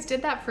 You guys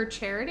did that for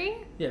charity?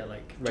 Yeah,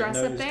 like Red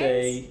Nose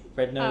Day.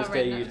 Red Nose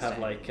Day, you'd have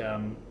like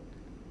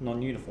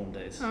non-uniform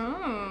days.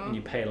 Oh. And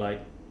you pay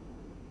like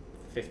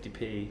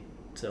 50p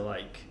to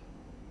like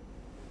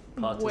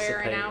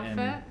participate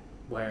in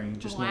wearing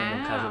just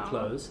normal casual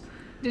clothes.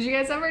 Did you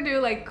guys ever do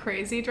like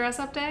crazy dress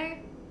up day?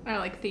 Or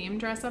like themed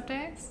dress up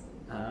days?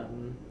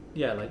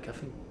 Yeah, like I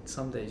think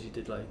some days you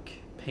did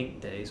like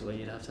pink days where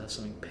you'd have to have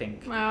something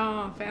pink.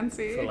 Oh,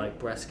 fancy. For like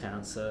breast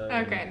cancer.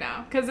 Okay,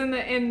 no. Because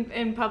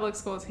in public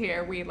schools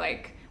here, we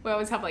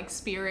always have like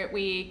Spirit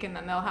Week, and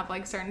then they'll have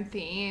like certain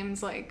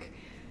themes, like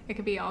it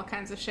could be all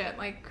kinds of shit,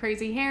 like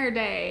crazy hair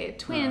day,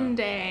 twin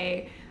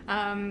day,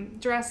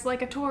 dress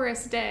like a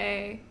tourist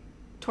day.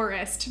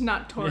 Tourist,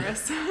 not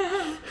tourist.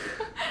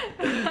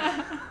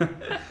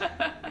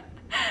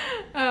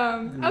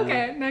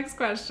 Okay, next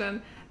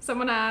question.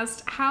 Someone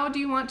asked, how do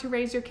you want to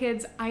raise your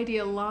kids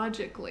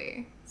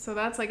ideologically? So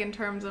that's like in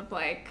terms of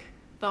like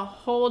the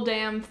whole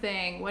damn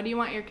thing. What do you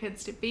want your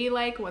kids to be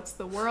like? What's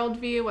the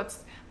worldview?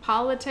 What's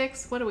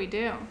politics? What do we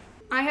do?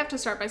 I have to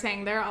start by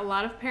saying there are a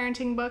lot of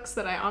parenting books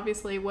that I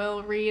obviously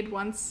will read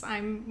once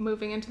I'm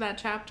moving into that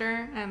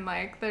chapter. And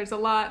like, there's a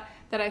lot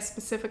that I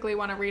specifically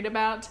want to read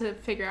about to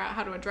figure out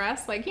how to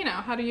address. Like, you know,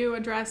 how do you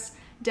address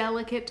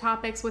delicate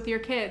topics with your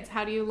kids?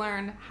 How do you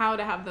learn how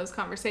to have those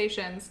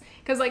conversations?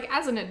 Because like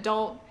as an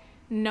adult,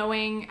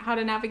 knowing how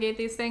to navigate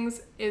these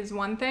things is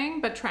one thing,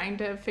 but trying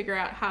to figure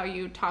out how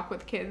you talk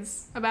with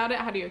kids about it,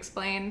 how do you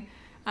explain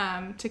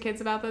to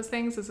kids about those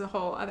things is a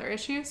whole other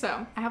issue.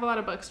 So I have a lot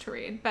of books to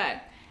read,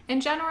 but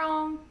in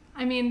general,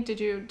 I mean, did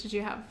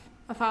you have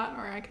a thought,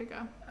 or I could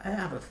go? I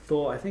have a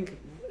thought. I think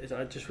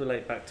I just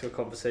relate back to a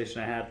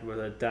conversation I had with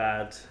a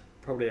dad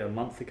probably a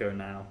month ago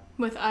now.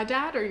 With a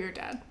dad or your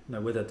dad? No,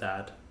 with a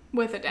dad.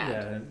 With a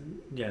dad?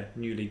 Yeah,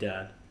 newly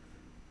dad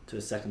to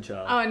a second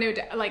child. Oh, a new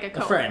dad, like a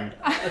coworker. A friend,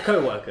 a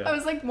co-worker. I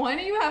was like, when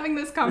are you having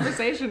this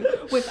conversation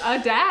with a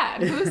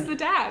dad? Who's the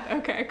dad?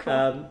 Okay,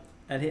 cool.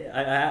 And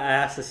I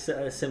asked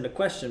a similar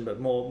question, but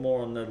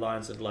more on the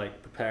lines of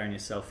like preparing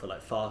yourself for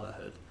like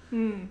fatherhood.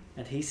 And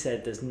he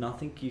said, "There's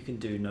nothing you can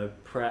do, no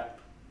prep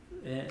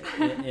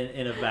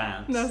in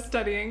advance, No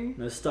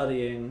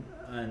studying,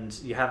 and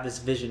you have this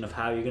vision of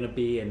how you're going to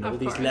be and all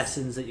these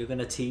lessons that you're going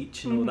to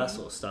teach and all that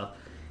sort of stuff."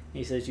 And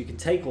he says you can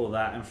take all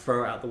that and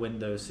throw it out the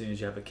window as soon as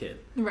you have a kid.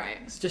 Right.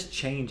 It just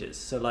changes.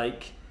 So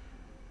like,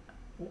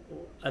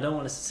 I don't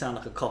want to sound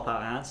like a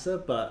cop-out answer,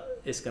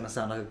 but it's going to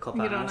sound like a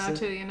cop-out answer. You don't know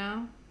till you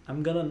know?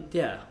 I'm going to,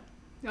 yeah.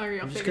 Or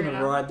you'll I'm just figure going it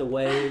to out. ride the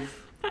wave.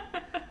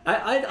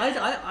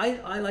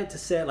 I like to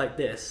say it like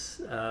this.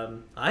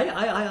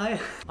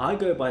 I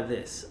go by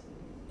this.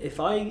 If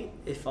I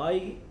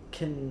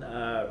can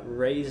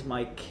raise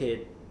my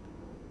kid,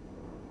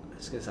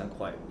 it's going to sound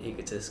quite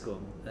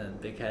egotistical and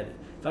big-headed.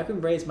 If I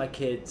can raise my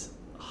kids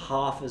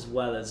half as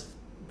well as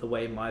the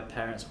way my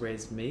parents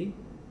raised me,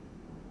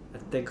 I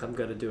think I'm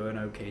going to do an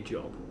okay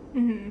job.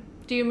 Mm-hmm.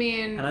 Do you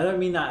mean... And I don't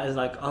mean that as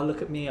like, oh,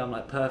 look at me, I'm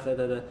like perfect.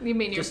 You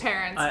mean your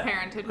parents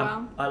parented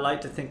well? I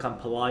like to think I'm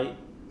polite.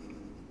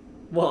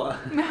 What?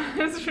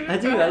 That's true. I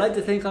do. I like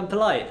to think I'm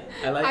polite.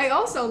 I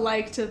also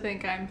like to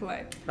think I'm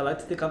polite. I like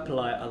to think I'm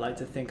polite. I like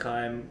to think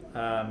I'm...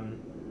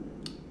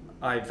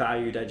 I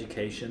valued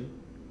education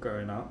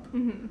growing up.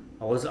 Mm-hmm.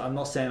 I'm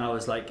not saying I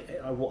was like...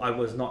 I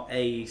was not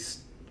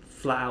A's,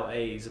 flat out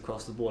A's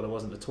across the board. I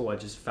wasn't at all. I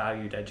just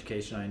valued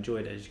education. I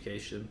enjoyed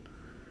education.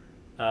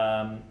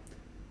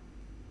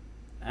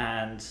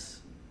 And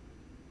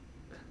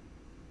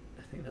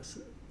I think that's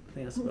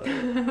about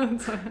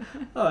it.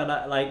 Oh, and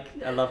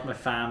I love my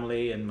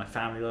family, and my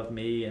family loved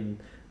me, and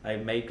I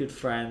made good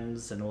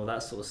friends and all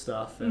that sort of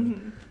stuff.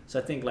 And so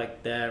I think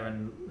like there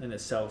in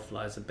itself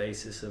lies the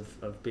basis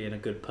of being a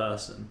good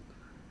person.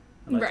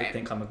 I like to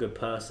think I'm a good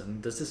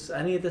person. Does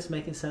any of this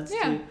making sense to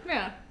you?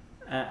 Yeah.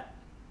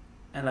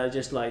 And I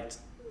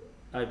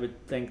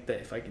would think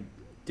that if I could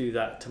do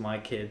that to my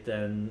kid,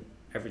 then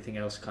everything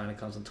else kind of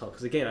comes on top.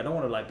 Because again, I don't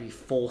want to like be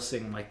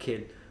forcing my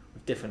kid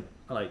with different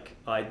like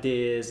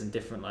ideas and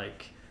different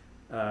like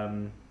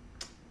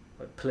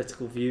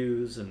political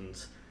views,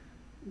 and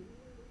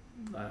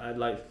I'd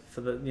like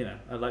for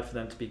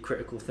them to be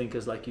critical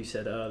thinkers, like you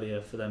said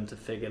earlier, for them to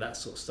figure that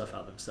sort of stuff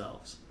out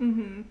themselves.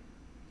 Mm-hmm.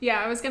 Yeah,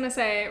 I was gonna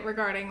say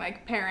regarding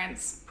like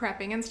parents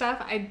prepping and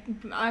stuff,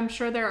 I'm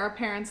sure there are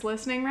parents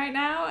listening right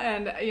now,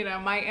 and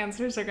my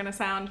answers are gonna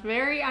sound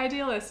very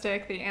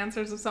idealistic, the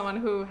answers of someone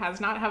who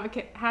has not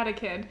had a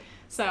kid.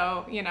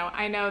 So,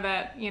 I know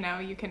that,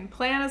 you can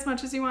plan as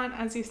much as you want,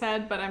 as you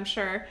said, but I'm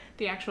sure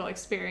the actual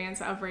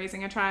experience of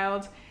raising a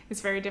child is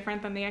very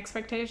different than the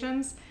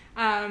expectations.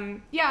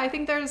 I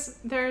think there's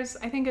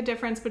a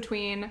difference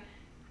between,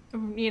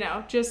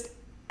 just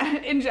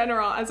in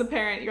general, as a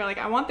parent, you're like,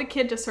 I want the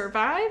kid to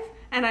survive,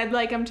 and I'd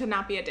like him to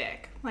not be a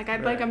dick. Like,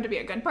 I'd like him to be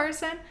a good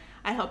person.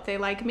 I hope they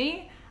like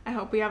me. I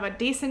hope we have a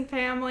decent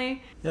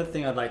family. The other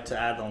thing I'd like to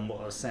add on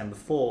what I was saying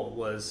before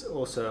was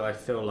also I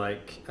feel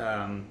like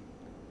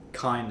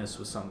kindness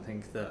was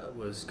something that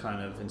was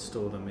kind of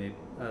installed in me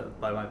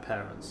by my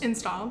parents.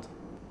 Instilled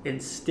in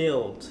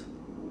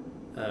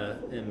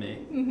me.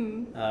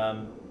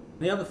 Mm-hmm.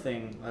 The other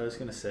thing I was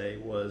going to say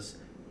was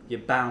you're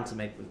bound to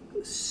make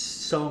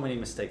so many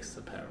mistakes as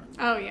a parent.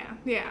 Oh,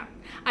 yeah.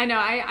 I know.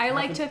 I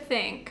like to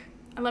think,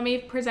 let me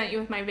present you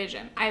with my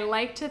vision. I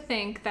like to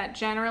think that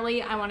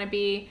generally I want to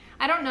be,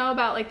 I don't know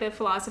about like the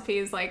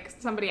philosophies, like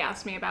somebody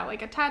asked me about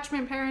like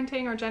attachment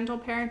parenting or gentle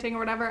parenting or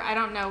whatever. I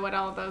don't know what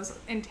all of those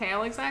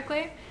entail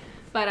exactly.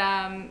 But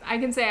I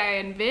can say I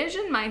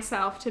envision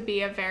myself to be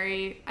a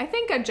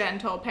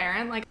gentle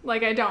parent.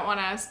 Like I don't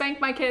want to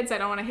spank my kids. I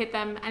don't want to hit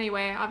them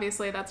anyway.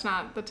 Obviously, that's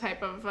not the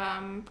type of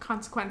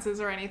consequences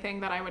or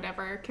anything that I would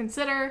ever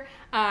consider.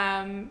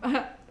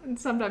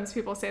 Sometimes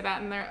people say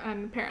that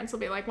and parents will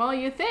be like, well,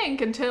 you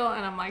think until...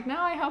 And I'm like, no,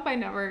 I hope I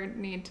never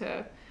need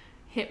to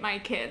hit my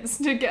kids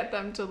to get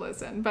them to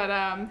listen. But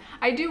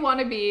I do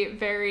want to be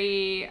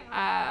very...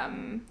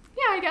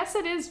 I guess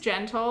it is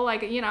gentle.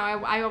 Like,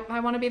 I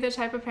want to be the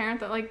type of parent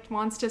that like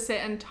wants to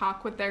sit and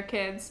talk with their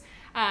kids.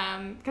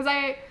 Because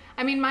I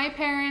mean, my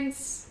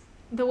parents,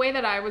 the way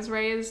that I was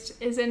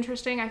raised is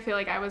interesting. I feel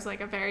like I was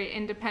like a very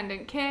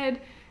independent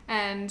kid.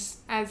 And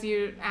as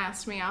you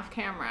asked me off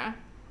camera,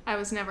 I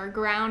was never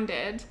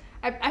grounded.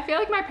 I feel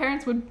like my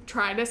parents would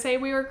try to say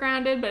we were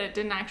grounded, but it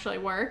didn't actually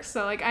work.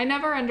 So like, I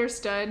never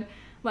understood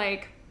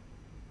like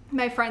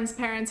my friends'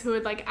 parents who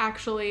would like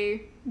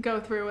actually go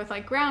through with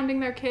like grounding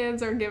their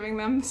kids or giving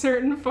them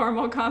certain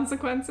formal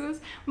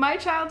consequences. My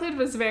childhood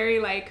was very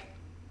like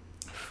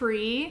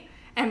free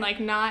and like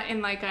not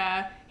in like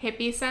a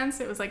hippie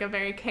sense. It was like a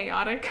very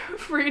chaotic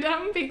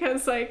freedom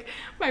because like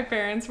my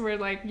parents were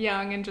like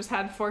young and just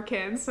had 4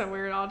 kids, so we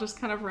were all just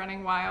kind of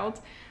running wild.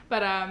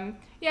 But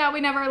yeah, we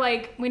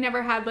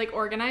never had like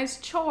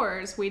organized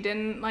chores. We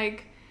didn't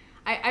like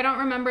I don't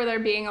remember there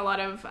being a lot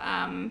of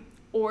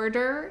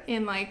order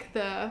in like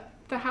the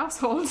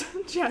household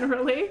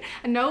generally.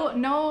 And no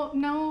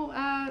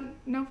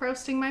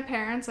roasting my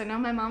parents. I know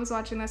my mom's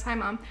watching this. Hi,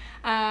 Mom.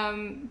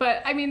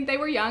 But I mean, they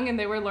were young and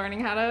they were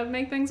learning how to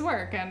make things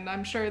work, and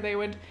I'm sure they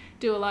would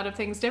do a lot of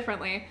things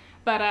differently.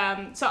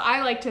 But so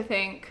I like to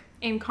think,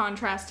 in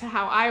contrast to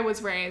how I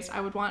was raised,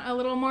 I would want a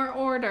little more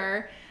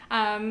order.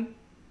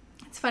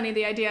 It's funny,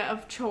 the idea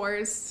of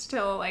chores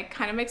still like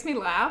kind of makes me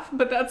laugh,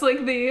 but that's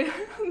like the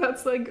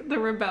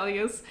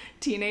rebellious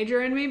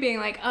teenager in me being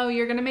like, oh,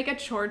 you're gonna make a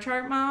chore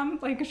chart, Mom?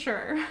 Like,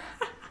 sure.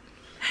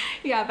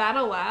 Yeah,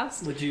 that'll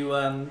last. Would you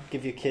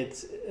give your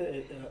kids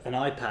an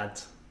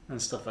iPad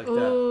and stuff like that?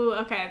 Ooh,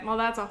 okay. Well,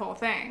 that's a whole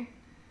thing.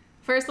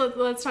 First,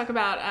 let's talk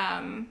about,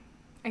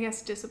 I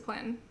guess,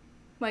 discipline.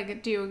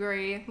 Like, do you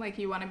agree, like,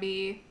 you want to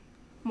be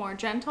more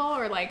gentle?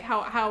 Or, like,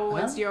 how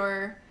was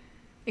your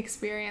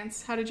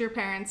experience? How did your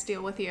parents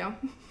deal with you?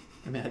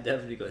 I mean, I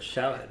definitely got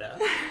shouted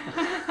at.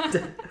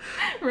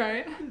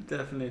 Right.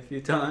 Definitely a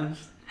few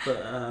times.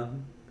 But,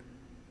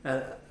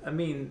 I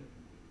mean...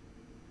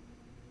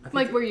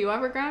 Like, were you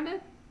ever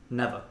grounded?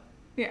 Never.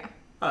 Yeah.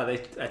 Oh, they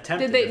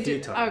attempted a few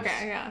times.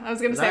 Okay, yeah. I was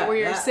going to say, were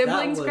your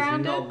siblings that was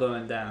grounded? Not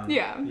going down.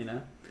 Yeah. You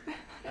know?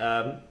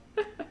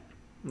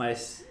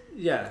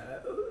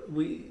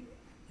 We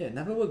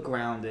never were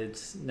grounded,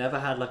 never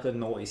had like a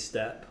naughty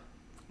step.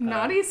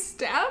 Naughty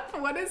step?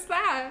 What is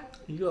that?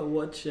 You gotta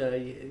watch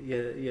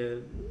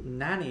your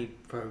nanny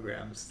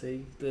programs.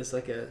 There's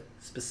like a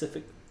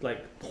specific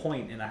like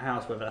point in a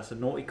house, whether that's a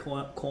naughty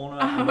corner,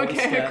 a naughty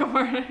step, a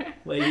corner.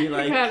 where you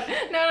like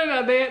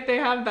no. They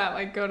have that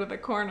like go to the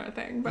corner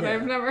thing, but yeah.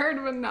 I've never heard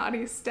of a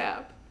naughty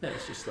step. Yeah,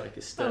 it's just like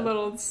a step. A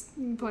little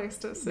place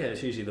to sit. Yeah,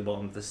 it's usually the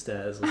bottom of the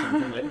stairs or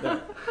something like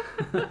that.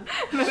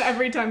 And then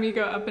every time you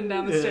go up and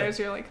down the stairs,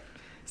 you're like,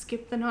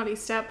 skip the naughty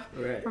step.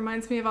 Right.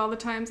 Reminds me of all the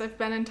times I've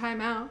been in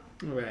timeout.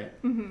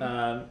 Right.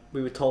 Mm-hmm.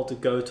 We were told to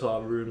go to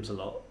our rooms a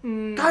lot.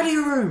 Go to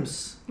your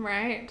rooms.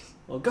 Right.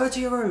 Or go to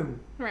your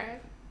room.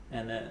 Right.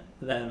 And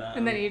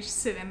then you just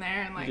sit in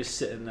there and like just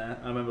sitting there.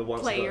 I remember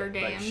once play I got your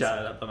games. like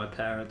shouted up by my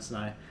parents, and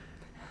I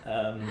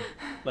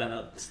went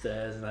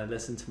upstairs and I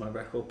listened to my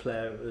record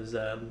player. It was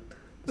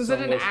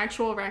it an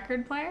actual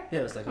record player?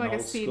 Yeah, it was like an a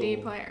old CD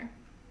school player.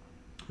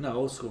 No,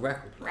 old school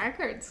record player.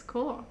 Records,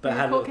 cool. But it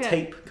had a cool little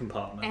tape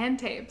compartment. And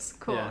tapes,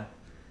 cool. Yeah.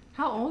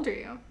 How old are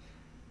you?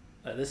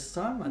 At this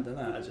time, I don't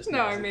know. I just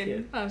no, I mean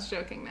kid. I was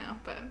joking now,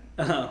 but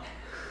Oh.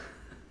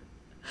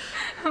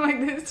 I'm like,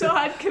 they still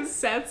had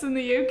cassettes in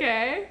the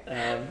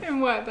UK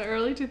in what, the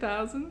early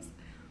 2000s?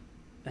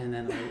 And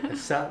then I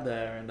sat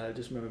there and I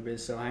just remember being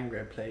so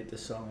angry. I played the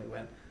song. It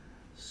went,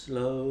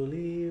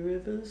 slowly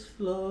rivers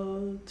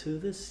flow to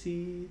the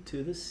sea,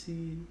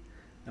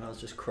 and I was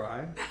just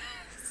crying.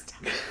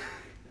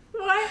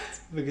 What?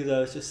 Because I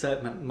was just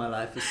saying my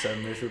life is so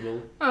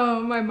miserable.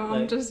 Oh, my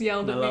mom just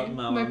yelled at me.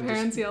 My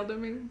parents yelled at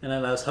me. And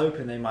then I was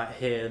hoping they might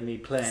hear me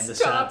playing the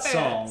Stop sad it.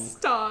 song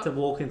Stop. to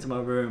walk into my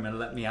room and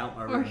let me out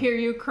my room. Or hear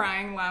you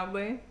crying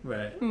loudly.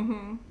 Right.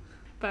 Mm-hmm.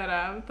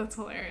 But that's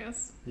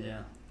hilarious.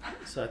 Yeah.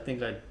 So I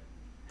think I'd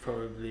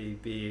probably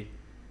be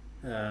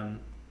a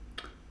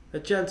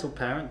gentle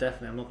parent,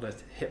 definitely. I'm not going to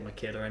hit my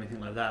kid or anything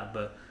like that,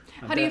 but...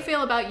 How do you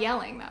feel about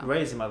yelling, though?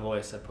 Raising my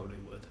voice, I probably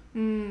would.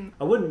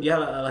 I wouldn't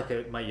yell at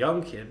like my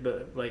young kid,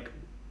 but like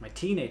my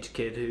teenage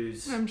kid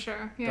who's I'm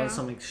sure, yeah. done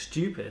something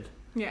stupid.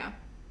 Yeah.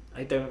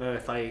 I don't know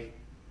if I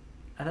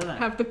don't know.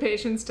 Have the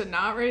patience to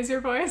not raise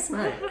your voice.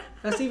 Right.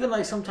 That's even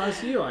like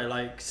sometimes I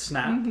like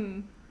snap.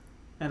 Mm-hmm.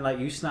 And like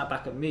you snap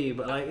back at me,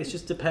 but like it's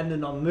just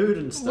dependent on mood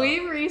and stuff.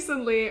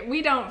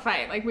 We don't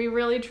fight. Like we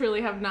really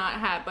truly have not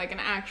had like an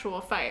actual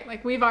fight.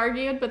 Like we've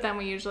argued, but then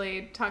we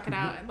usually talk it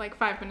out like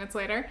 5 minutes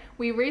later.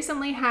 We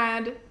recently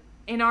had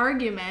an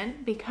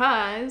argument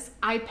because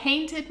I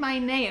painted my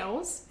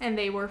nails and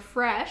they were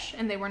fresh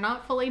and they were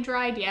not fully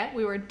dried yet.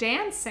 We were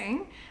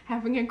dancing,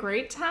 having a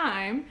great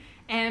time,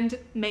 and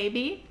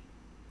maybe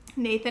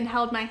Nathan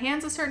held my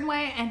hands a certain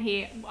way and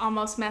he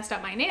almost messed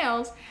up my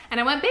nails,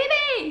 and I went,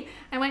 baby!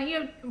 I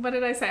went, what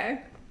did I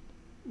say?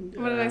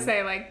 What did I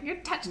say? Like,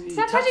 stop touching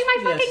my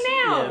fucking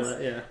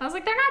nails! Yeah. I was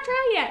like, they're not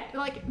dry yet.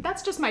 Like,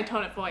 that's just my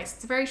tone of voice.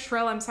 It's very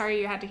shrill. I'm sorry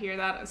you had to hear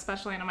that,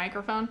 especially in a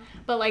microphone.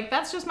 But like,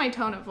 that's just my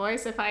tone of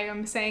voice if I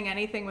am saying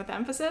anything with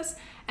emphasis.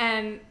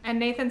 And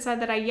Nathan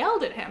said that I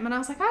yelled at him, and I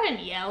was like, I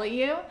didn't yell at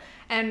you.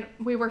 And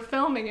we were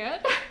filming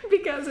it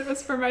because it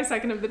was for my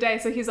second of the day.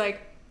 So he's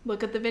like,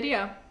 look at the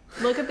video.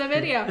 Look at the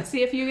video.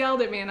 See if you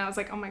yelled at me. And I was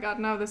like, oh my God,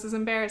 no, this is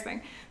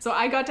embarrassing. So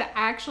I got to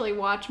actually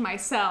watch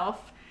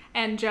myself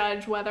and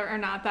judge whether or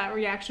not that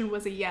reaction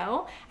was a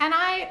yell. And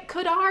I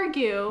could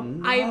argue,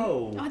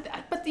 No.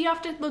 but you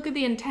have to look at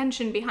the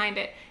intention behind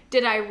it.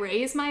 Did I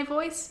raise my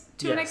voice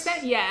to an Yes.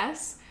 extent?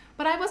 Yes.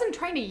 But I wasn't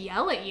trying to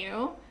yell at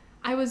you.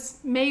 I was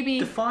maybe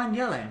Define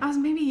yelling.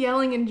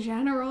 yelling in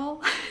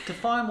general.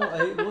 Define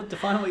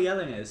what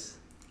yelling is.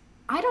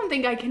 I don't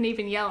think I can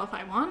even yell if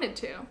I wanted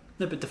to.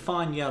 No, but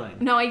define yelling.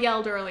 No, I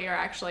yelled earlier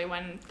actually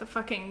when the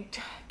fucking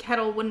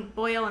kettle wouldn't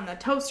boil and the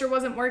toaster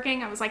wasn't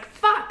working. I was like,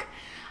 fuck!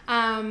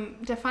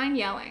 Define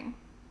yelling.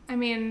 I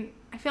mean,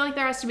 I feel like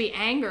there has to be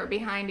anger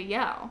behind a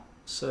yell.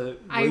 So,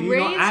 I were you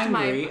raised not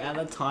angry my- at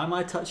the time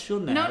I touched your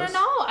nails? No.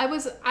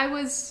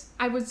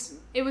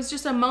 It was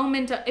just a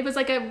moment. It was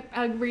like a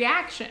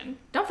reaction.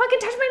 Don't fucking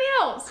touch my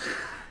nails!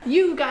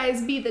 You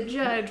guys be the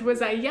judge.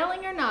 Was I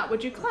yelling or not?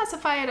 Would you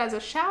classify it as a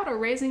shout or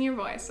raising your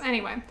voice?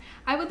 Anyway,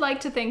 I would like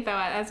to think, though,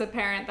 as a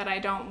parent, that I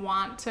don't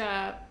want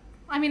to...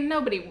 I mean,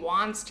 nobody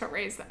wants to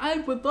raise them. I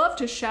would love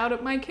to shout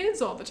at my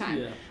kids all the time.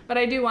 Yeah. But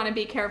I do want to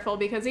be careful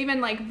because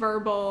even, like,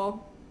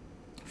 verbal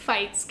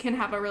fights can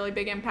have a really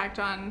big impact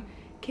on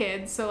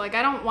kids. So, like,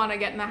 I don't want to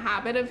get in the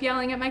habit of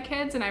yelling at my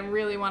kids, and I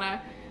really want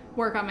to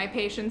work on my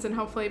patience and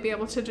hopefully be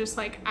able to just,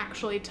 like,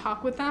 actually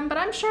talk with them. But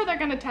I'm sure they're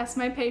going to test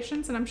my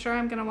patience, and I'm sure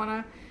I'm going to want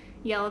to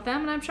yell at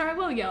them, and I'm sure I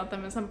will yell at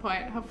them at some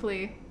point,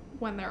 hopefully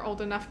when they're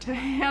old enough to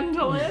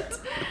handle it.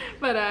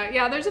 But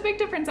yeah, there's a big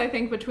difference, I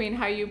think, between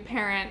how you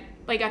parent,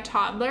 like, a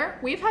toddler.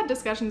 We've had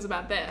discussions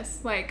about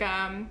this, like,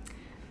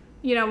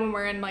 you know, when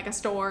we're in, like, a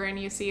store and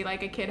you see,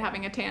 like, a kid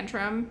having a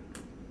tantrum,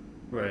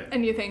 Right.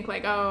 and you think,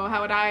 like, oh,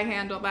 how would I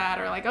handle that?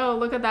 Or, like, oh,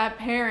 look at that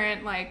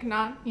parent, like,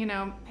 not, you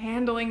know,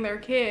 handling their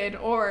kid.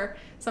 Or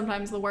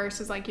sometimes the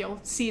worst is, like, you'll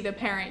see the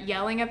parent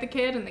yelling at the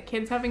kid and the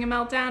kid's having a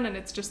meltdown, and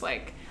it's just,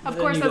 like, of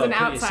Then course, you as gotta an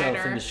put yourself in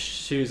outsider, the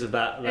shoes of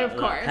that Of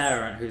course.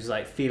 parent who's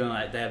like feeling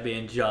like they're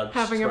being judged,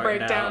 Having a right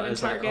breakdown now. in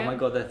It's like, oh Target. my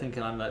god, they're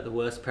thinking I'm like the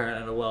worst parent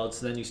in the world.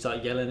 So then you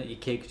start yelling at your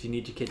kid because you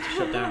need your kid to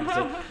shut down.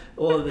 So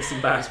all of this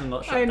embarrassment,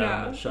 not shut I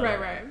down, know, but shut right, up.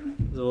 right.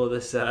 There's all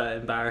this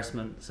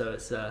embarrassment. So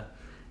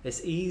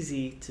it's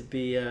easy to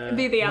be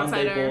Be the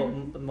outsider.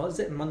 What is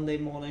it? Monday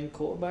morning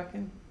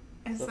quarterbacking.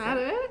 Is that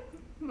it?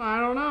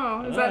 I don't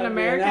know. Is I that don't an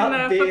know,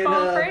 American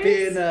football phrase?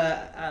 Being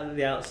out of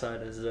the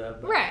outsiders.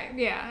 Right,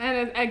 yeah.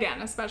 And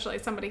again, especially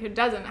somebody who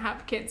doesn't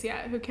have kids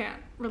yet, who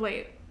can't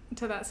relate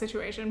to that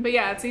situation. But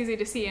yeah, it's easy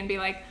to see and be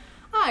like,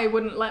 I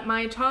wouldn't let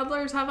my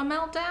toddlers have a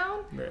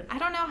meltdown. Right. I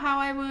don't know how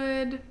I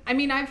would. I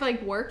mean, I've,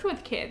 like, worked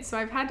with kids, so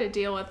I've had to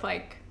deal with,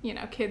 like, you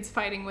know, kids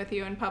fighting with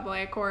you in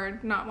public or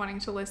not wanting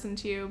to listen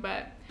to you.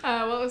 But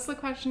what was the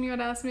question you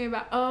had asked me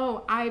about?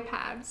 Oh,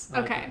 iPads.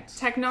 Okay. iPads.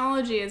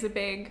 Technology is a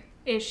big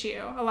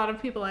issue. A lot of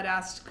people had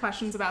asked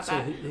questions about So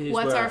that. here's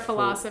What's where I our thought-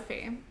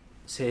 philosophy?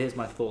 So here's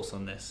my thoughts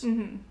on this.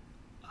 Mm-hmm.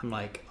 I'm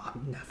like,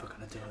 I'm never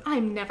gonna do it.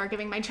 I'm never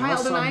giving my My child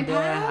an son there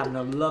iPad. having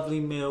a lovely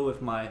meal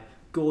with my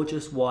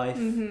gorgeous wife.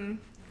 Mm-hmm.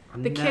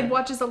 I'm The ne- kid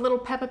watches a little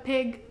Peppa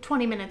Pig,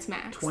 20 minutes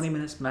max. 20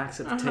 minutes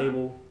max at the Uh-huh.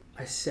 table.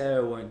 I say I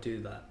won't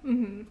do that.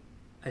 Mm-hmm.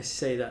 I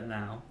say that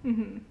now.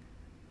 Mm-hmm.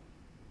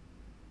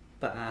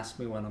 But ask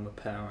me when I'm a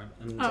parent,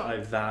 and Oh. I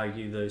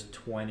value those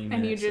 20 minutes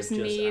And you just of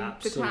just need the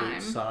absolute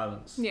time.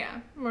 silence. Yeah,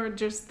 or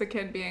just the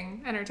kid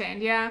being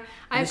entertained. Yeah,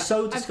 And it's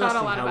so I've thought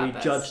disgusting a lot how about we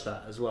this. judge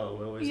that as well.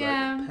 We're always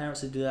Yeah. like,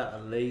 parents who do that are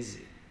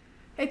lazy.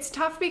 It's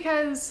tough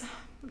because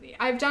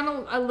I've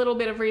done a little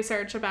bit of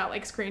research about,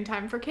 like, screen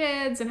time for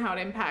kids and how it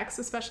impacts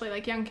especially,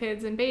 like, young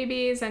kids and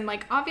babies. And,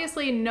 like,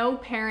 obviously no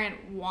parent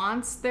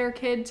wants their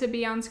kid to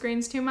be on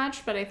screens too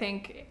much, but I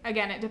think,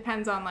 again, it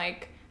depends on,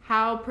 like,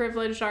 how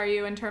privileged are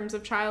you in terms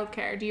of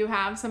childcare? Do you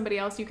have somebody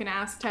else you can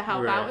ask to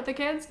help Right. out with the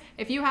kids?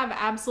 If you have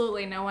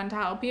absolutely no one to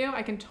help you,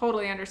 I can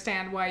totally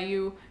understand why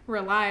you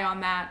rely on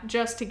that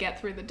just to get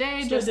through the day,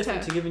 It's no just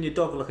different to giving your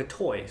dog like a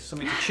toy,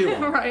 something to chew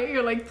on. right?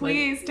 You're like,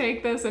 please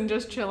take this and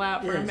just chill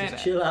out for Yeah, a minute.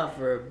 just chill out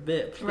for a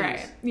bit, please.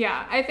 Right.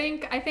 Yeah.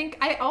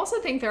 I also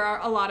think there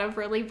are a lot of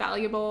really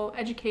valuable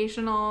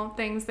educational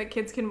things that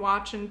kids can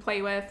watch and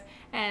play with.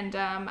 And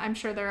I'm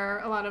sure there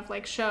are a lot of,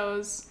 like,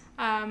 shows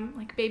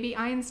like Baby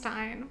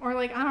Einstein, or,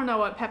 like, I don't know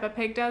what Peppa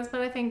Pig does,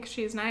 but I think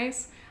she's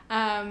nice.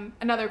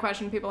 Another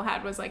question people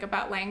had was, like,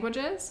 about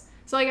languages.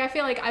 So, like, I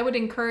feel like I would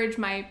encourage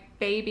my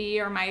baby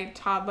or my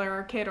toddler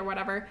or kid or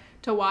whatever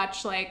to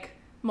watch, like,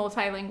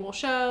 multilingual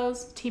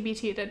shows,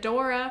 TBT to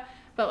Dora.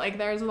 But, like,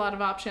 there's a lot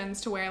of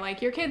options to where,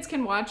 like, your kids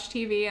can watch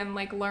TV and,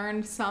 like,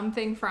 learn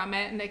something from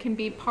it, and it can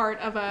be part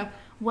of a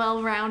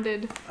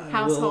well-rounded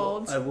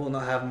household. I will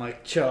not have my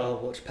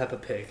child watch Peppa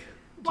Pig.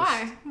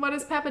 Why? What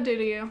does Peppa do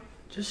to you?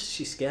 Just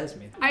she scares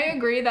me. I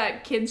agree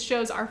that kids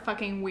shows are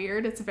fucking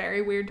weird. It's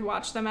very weird to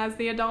watch them as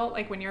the adult.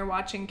 Like, when you're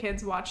watching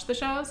kids watch the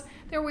shows,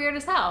 they're weird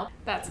as hell.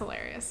 That's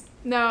hilarious.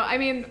 No, I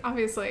mean,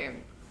 obviously,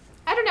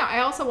 I don't know. I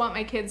also want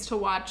my kids to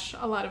watch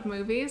a lot of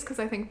movies because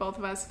I think both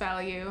of us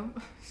value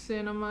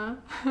cinema,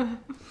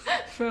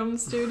 film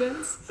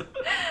students.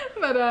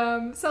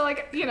 But, so,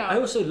 like, you know. I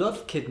also love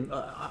to Kid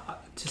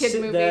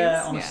sit there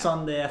movies, on a yeah.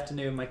 Sunday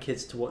afternoon with my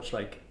kids to watch,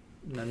 like,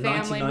 family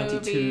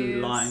 1992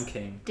 movies, Lion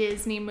King.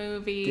 Disney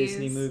movies.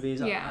 Disney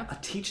movies. Yeah. I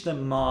teach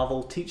them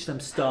Marvel, teach them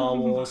Star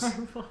Wars.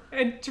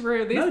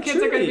 True. These No, kids are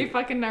going to truly. be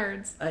fucking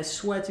nerds. I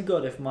swear to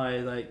God, if my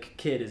like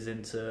kid is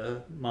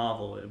into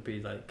Marvel, it would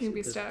be like You'd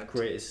be the stoked.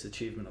 greatest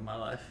achievement of my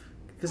life.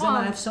 Because Well,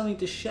 then I have something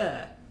to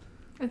share.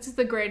 It's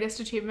the greatest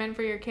achievement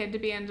for your kid to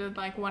be into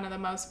like one of the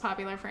most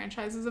popular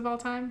franchises of all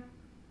time.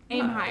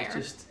 Aim No, higher.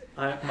 it's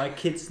my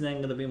kid's then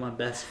going to be my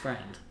best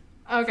friend.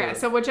 Okay, for-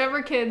 so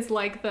whichever kids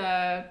like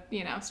the,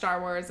 Star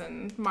Wars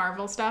and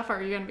Marvel stuff are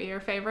going to be your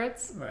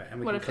favorites. Right, and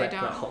we What can if they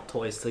collect like, don't? hot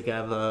toys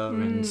together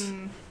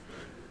and.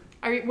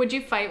 Would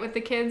you fight with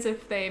the kids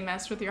if they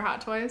messed with your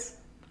hot toys?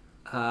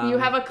 You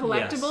have a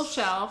collectible yes.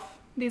 shelf.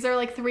 These are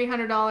like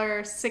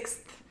 $300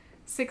 sixth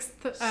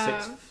Sixth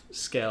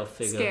scale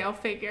figure. scale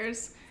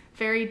figures.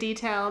 Very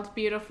detailed,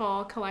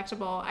 beautiful,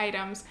 collectible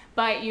items.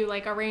 But you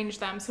like arrange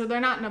them so they're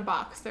not in a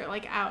box. They're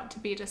like out to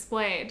be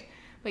displayed.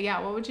 But yeah,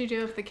 what would you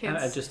do if the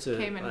kids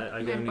came in I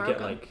and only broke get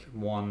them? like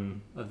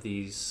one of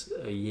these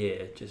a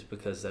year just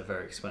because they're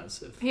very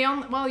expensive. You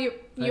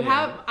yeah.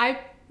 have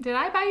did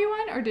I buy you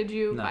one or did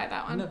you No, buy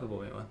that one? You never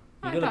bought me one.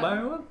 I You gonna thought-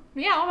 buy me one?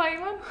 Yeah, I'll buy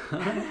you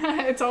one.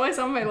 It's always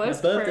on my My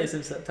list birthday's for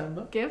in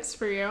September. gifts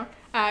for you.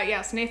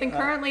 Yes, Nathan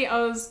currently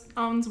owns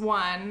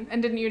one,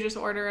 and didn't you just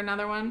order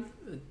another one?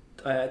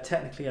 I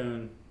technically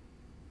own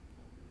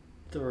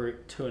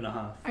two and a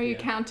half. Are you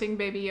counting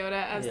Baby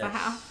Yoda as the Yes.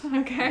 half?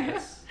 Okay.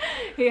 Yes.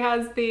 He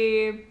has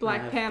the I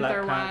Black have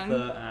Panther Black one.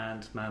 Panther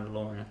and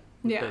Mandalorian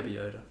with Yeah. Baby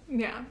Yoda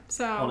Yeah,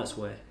 so on its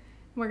way.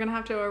 we're gonna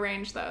have to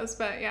arrange those,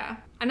 but yeah.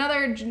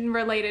 Another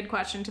related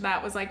question to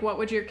that was like, what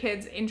would your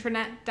kid's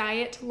internet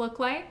diet look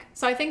like?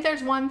 So I think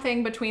there's one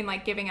thing between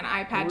like giving an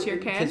iPad to your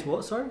kid. Kids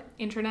what? Sorry.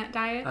 Internet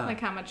diet, Ah. like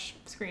how much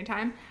screen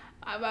time.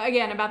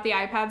 Again, about the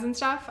iPads and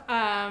stuff.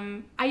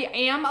 I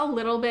am a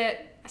little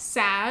bit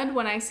sad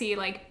when I see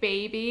like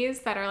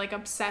babies that are like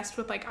obsessed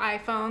with like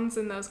iPhones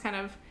and those kind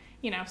of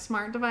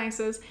smart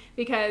devices,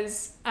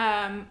 because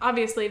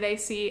obviously they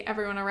see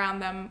everyone around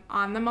them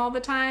on them all the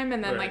time,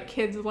 and then Right. like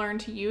kids learn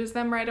to use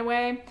them right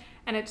away,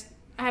 and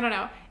I don't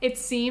know, it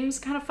seems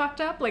kind of fucked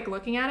up like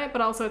looking at it,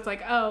 but also it's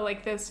like, oh,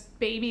 like this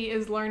baby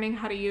is learning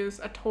how to use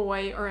a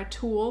toy or a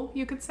tool,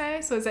 you could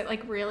say. So is it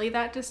like really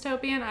that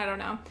dystopian? I don't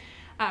know.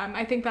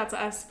 I think that's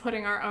us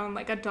putting our own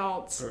like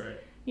adults, Right.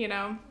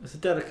 It's a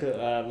delicate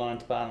line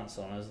to balance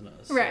on, isn't it?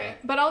 So, right.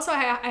 But also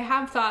I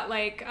have thought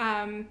like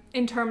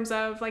in terms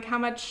of like how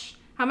much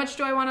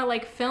do I want to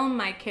like film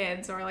my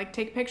kids or like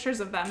take pictures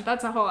of them?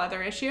 That's a whole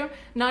other issue.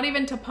 Not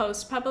even to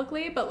post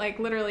publicly, but like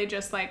literally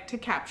just like to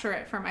capture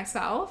it for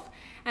myself.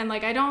 And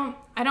like I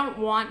don't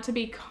want to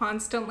be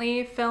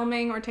constantly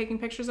filming or taking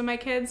pictures of my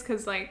kids,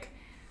 because like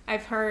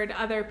I've heard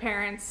other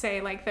parents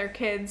say like their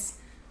kids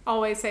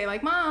always say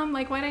like, Mom,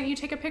 like why don't you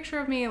take a picture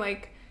of me?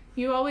 Like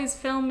you always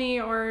film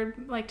me or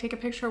like take a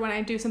picture when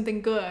I do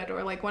something good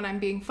or like when I'm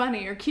being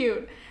funny or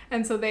cute.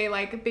 And so they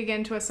like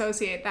begin to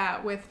associate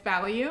that with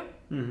value.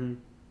 Mm-hmm.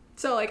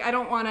 So like I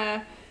don't want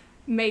to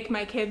make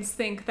my kids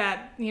think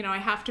that, I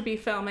have to be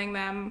filming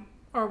them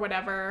or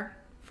whatever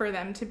for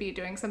them to be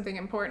doing something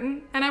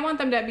important. And I want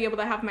them to be able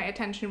to have my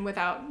attention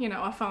without,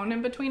 a phone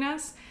in between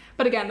us.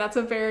 But again, that's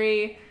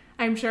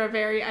I'm sure a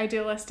very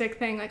idealistic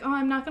thing. Like, oh,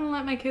 I'm not going to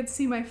let my kids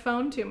see my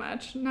phone too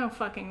much. No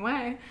fucking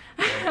way.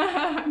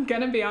 I'm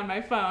going to be on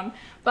my phone.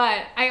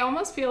 But I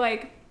almost feel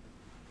like,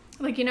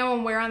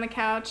 when we're on the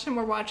couch and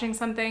we're watching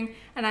something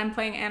and I'm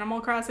playing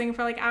Animal Crossing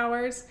for like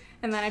hours,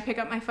 and then I pick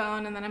up my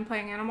phone and then I'm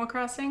playing Animal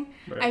Crossing,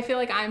 Right. I feel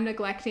like I'm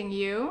neglecting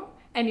you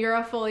and you're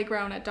a fully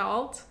grown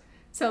adult.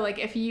 So like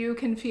if you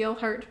can feel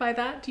hurt by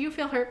that, do you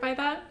feel hurt by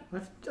that?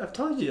 I've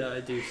told you that I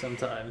do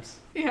sometimes.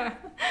 Yeah.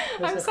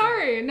 That's I'm okay.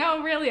 sorry.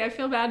 No, really, I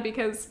feel bad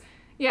because,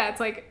 yeah, it's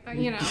like,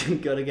 You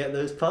gotta get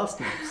those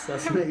parsnips.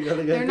 That's what you gotta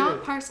go they're do.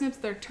 not parsnips,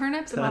 they're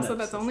turnips, and also Turnips,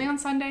 that's that's only it. on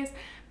Sundays,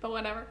 but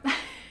whatever.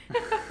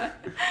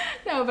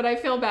 No, but I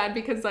feel bad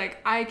because like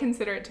I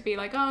consider it to be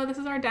like, oh, this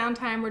is our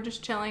downtime, we're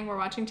just chilling, we're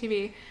watching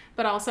TV,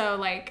 but also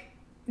like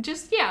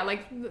just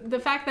like the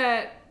fact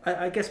that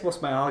I guess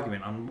what's my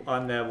argument?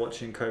 I'm there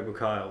watching Cobra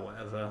Kai or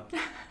whatever,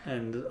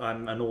 and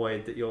I'm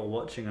annoyed that you're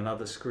watching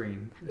another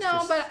screen. It's no,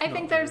 just but I not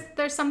think really-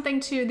 there's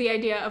something to the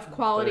idea of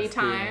quality Both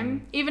time.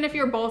 being- Even if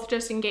you're both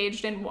just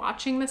engaged in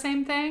watching the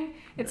same thing,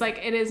 it's like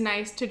it is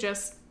nice to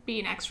just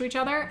be next to each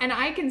other. And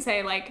I can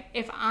say like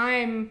if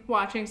I'm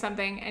watching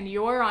something and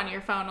you're on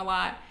your phone a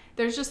lot,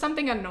 there's just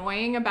something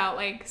annoying about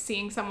like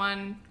seeing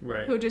someone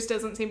Right. who just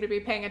doesn't seem to be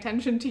paying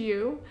attention to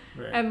you.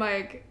 Right. And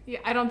like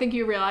I don't think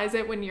you realize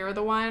it when you're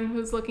the one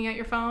who's looking at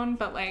your phone,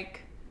 but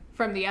like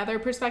from the other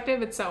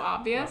perspective, it's so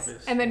obvious.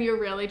 Obvious. And then you're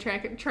really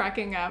tracking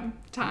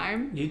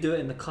time. You do it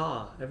in the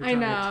car every I time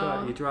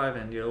know. you're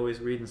driving. You're always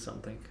reading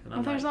something, and Well,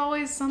 I'm there's like,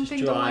 always something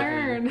to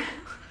driving. learn.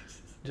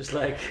 just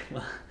like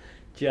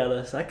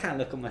jealous. I can't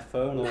look at my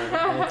phone or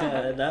anything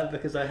like that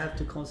because I have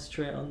to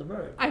concentrate on the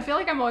road. I feel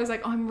like I'm always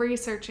like, oh, I'm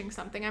researching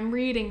something, I'm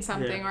reading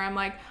something, Yeah. or I'm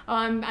like, oh,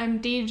 I'm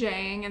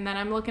DJing, and then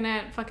I'm looking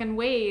at fucking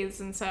Waze,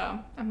 and so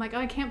I'm like, oh,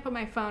 I can't put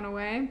my phone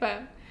away,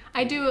 but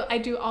I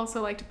do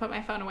also like to put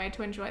my phone away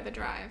to enjoy the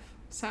drive.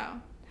 So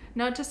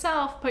note to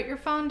self, put your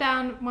phone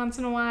down once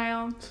in a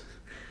while.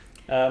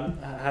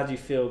 How do you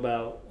feel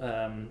about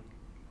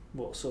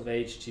what sort of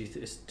age do you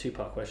it's a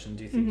two-part question.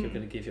 Do you think you're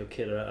going to give your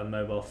kid a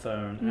mobile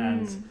phone,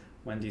 and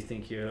when do you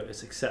think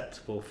it's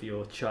acceptable for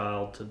your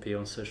child to be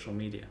on social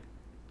media?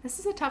 This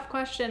is a tough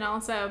question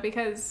also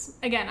because,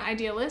 again,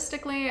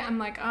 idealistically, I'm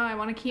like, oh, I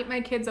want to keep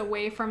my kids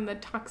away from the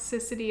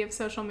toxicity of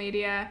social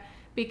media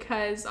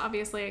because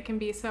obviously it can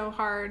be so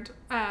hard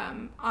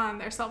on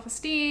their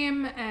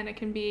self-esteem, and it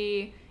can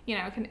be,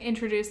 it can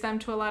introduce them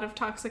to a lot of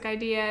toxic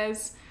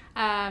ideas,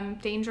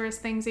 dangerous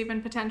things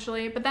even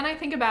potentially. But then I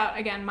think about,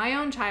 again, my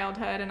own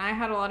childhood, and I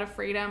had a lot of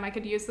freedom. I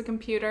could use the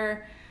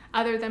computer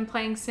other than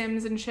playing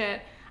Sims and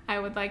shit. I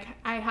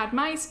had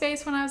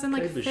MySpace when I was in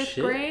fifth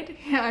grade.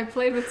 Yeah, I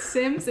played with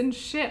Sims and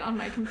shit on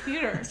my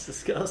computer. It's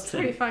disgusting. It's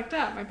pretty fucked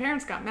up. My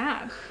parents got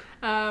mad.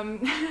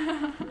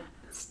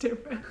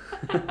 Stupid.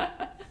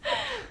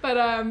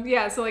 But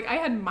yeah, so I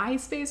had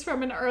MySpace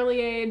from an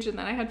early age, and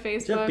then I had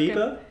Facebook. Did you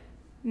have Bebo?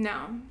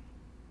 No.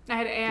 I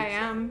had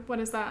AIM. What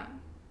is that?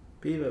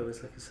 Bebo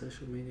was like a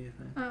social media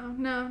thing. Oh,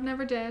 no,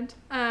 never did.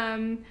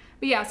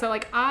 But yeah, so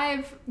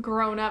I've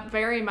grown up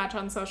very much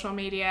on social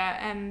media,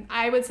 and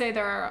I would say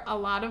there are a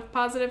lot of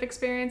positive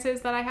experiences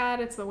that I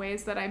had. It's the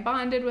ways that I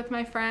bonded with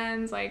my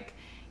friends,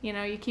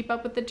 you keep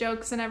up with the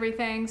jokes and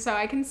everything. So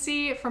I can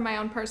see from my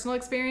own personal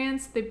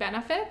experience the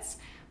benefits,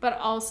 but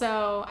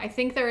also I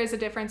think there is a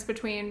difference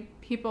between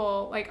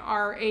people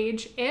our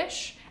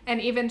age-ish and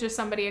even just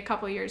somebody a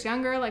couple years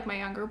younger, like my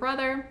younger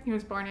brother. He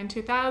was born in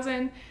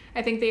 2000.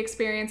 I think the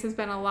experience has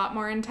been a lot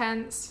more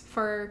intense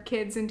for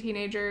kids and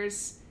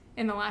teenagers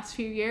in the last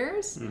few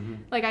years.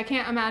 I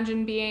can't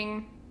imagine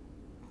being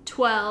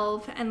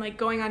 12 and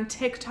going on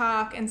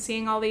TikTok and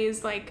seeing all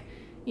these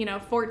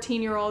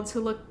 14-year-olds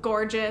who look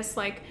gorgeous.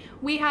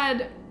 We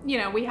had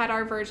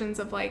our versions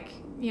of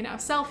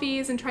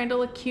selfies and trying to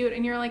look cute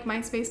and your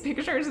MySpace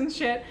pictures and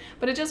shit,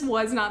 but it just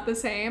was not the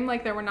same.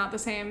 There were not the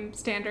same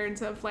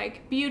standards of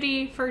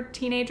beauty for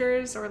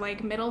teenagers or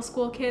middle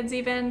school kids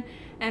even.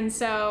 And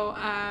so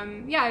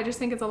yeah, I just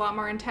think it's a lot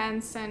more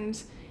intense.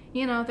 And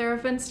there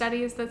have been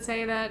studies that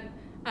say that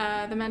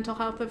the mental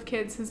health of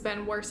kids has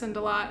been worsened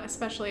a lot,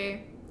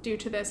 especially due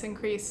to this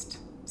increased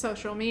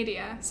social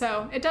media.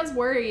 So it does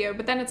worry you,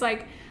 but then it's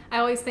I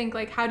always think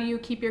how do you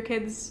keep your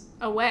kids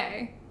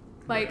away?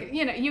 Right.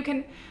 You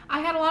can.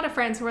 I had a lot of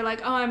friends who were oh,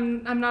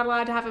 I'm not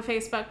allowed to have a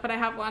Facebook, but I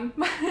have one,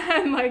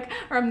 and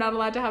or I'm not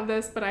allowed to have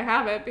this, but I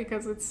have it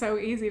because it's so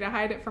easy to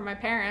hide it from my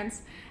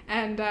parents.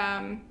 And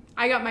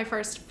I got my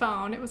first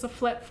phone. It was a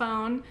flip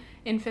phone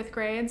in 5th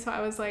grade, so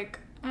I was 10,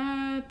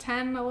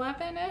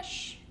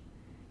 11-ish.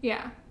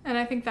 Yeah, and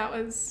I think it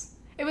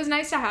was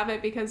nice to have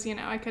it because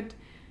I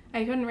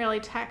couldn't really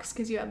text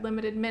because you had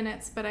limited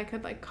minutes, but I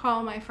could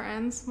call my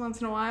friends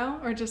once in a while,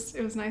 or it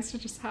was nice to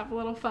just have a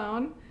little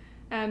phone.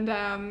 And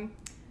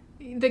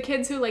the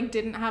kids who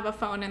didn't have a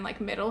phone in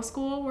middle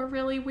school were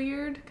really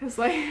weird because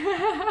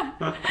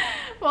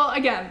well,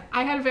 again,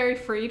 I had a very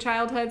free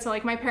childhood, so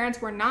my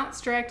parents were not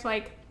strict.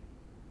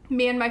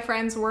 Me and my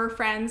friends were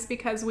friends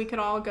because we could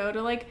all go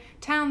to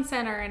town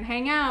center and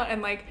hang out,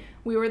 and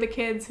we were the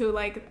kids who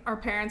our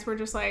parents were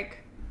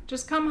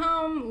just come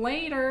home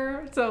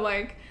later. So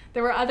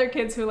there were other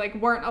kids who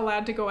weren't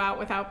allowed to go out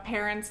without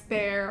parents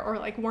there, or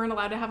weren't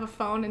allowed to have a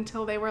phone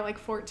until they were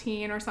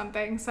 14 or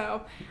something.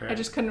 So right. I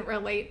just couldn't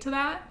relate to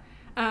that.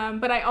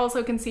 But I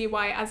also can see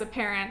why, as a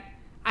parent,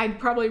 I'd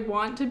probably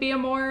want to be a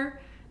more,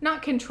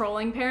 not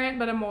controlling parent,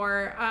 but a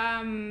more,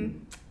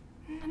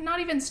 not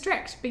even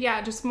strict, but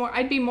yeah, just more,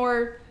 I'd be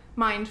more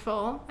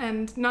mindful.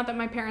 And not that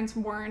my parents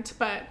weren't,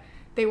 but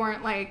they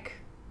weren't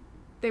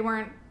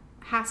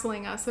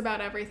hassling us about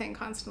everything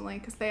constantly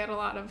because they had a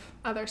lot of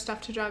other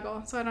stuff to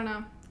juggle. So I don't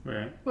know.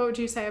 Right. What would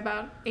you say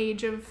about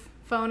age of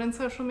phone and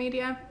social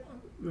media?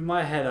 In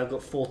my head, I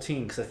got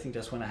 14 because I think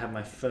that's when I had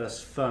my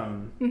first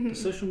phone. The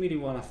social media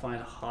one I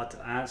find hard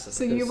to answer.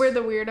 So you were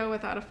the weirdo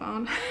without a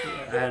phone?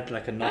 I had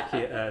a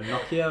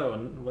Nokia, or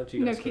what do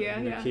you guys call it?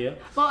 Nokia, yeah.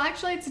 Well,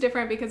 actually, it's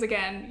different because,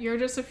 again, you're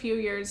just a few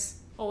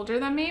years older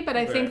than me, but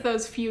I think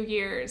those few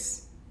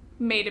years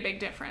made a big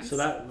difference. So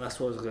that's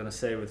what I was going to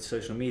say with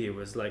social media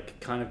was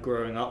kind of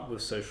growing up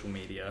with social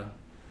media.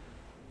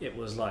 It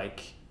was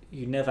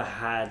you never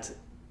had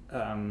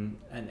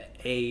an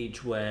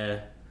age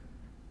where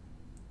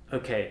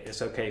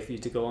it's okay for you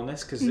to go on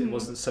this because it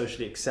wasn't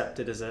socially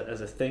accepted as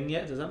a thing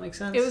yet. Does that make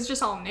sense? It was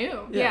just all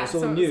new. Yeah, it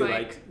was all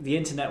new. The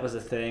internet was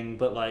a thing,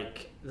 but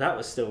that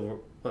was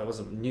still, well, it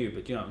wasn't new,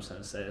 but you know what I'm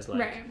trying to say. It's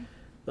right.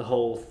 the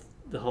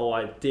whole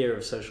idea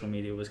of social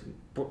media was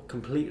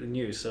completely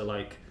new.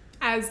 So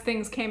as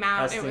things came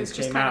out, it was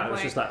just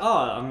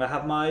I'm gonna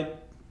have my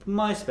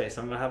MySpace,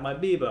 I'm gonna have my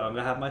Bebo, I'm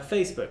gonna have my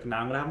Facebook, now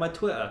I'm gonna have my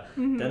Twitter,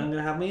 then I'm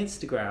gonna have my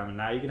Instagram, and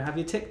now you're gonna have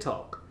your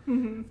TikTok.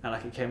 And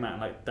it came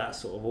out in that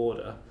sort of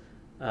order.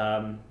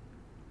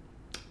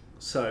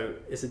 So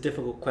it's a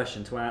difficult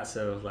question to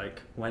answer of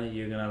when are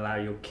you gonna allow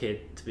your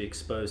kid to be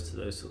exposed to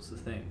those sorts of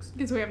things?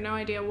 Because we have no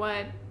idea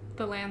what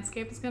the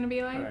landscape is gonna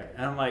be like. Right.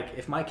 And I'm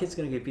if my kid's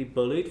gonna be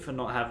bullied for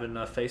not having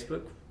a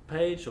Facebook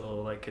page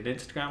or like an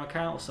Instagram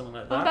account or something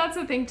like that. Well, that's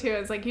the thing too,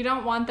 is like you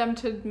don't want them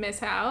to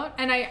miss out.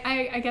 And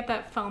I get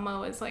that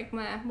FOMO is like,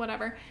 meh,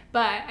 whatever.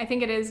 But I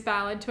think it is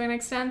valid to an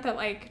extent that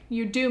like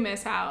you do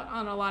miss out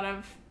on a lot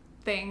of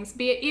things,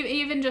 be it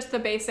even just the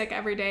basic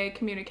everyday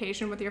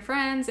communication with your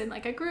friends in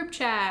like a group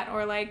chat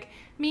or like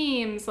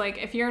memes. Like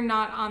if you're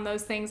not on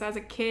those things as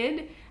a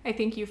kid, I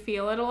think you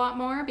feel it a lot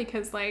more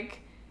because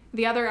like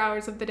the other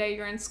hours of the day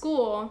you're in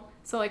school.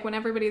 So like when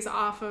everybody's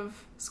off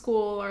of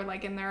school or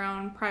like in their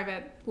own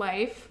private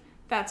life,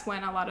 that's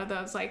when a lot of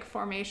those like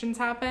formations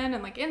happen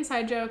and like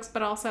inside jokes,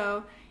 but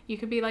also you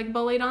could be like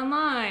bullied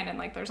online and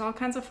like there's all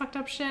kinds of fucked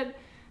up shit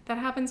that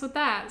happens with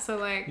that. So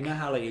like, you know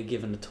how like you're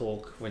given a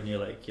talk when you're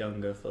like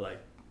younger for like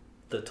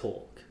the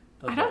talk?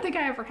 I don't think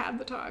I ever had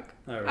the talk.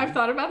 Oh, really? I've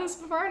thought about this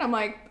before and I'm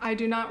like, I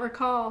do not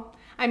recall.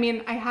 I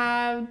mean, I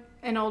have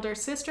an older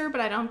sister, but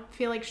I don't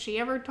feel like she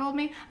ever told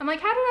me. I'm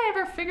like, how did I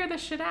ever figure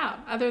this shit out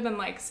other than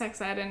like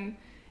sex ed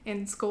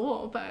in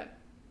school? But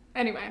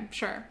anyway,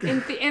 sure.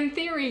 In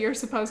theory, you're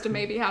supposed to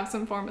maybe have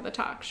some form of the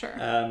talk, sure.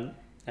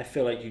 I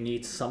feel like you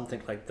need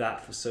something like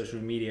that for social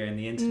media and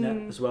the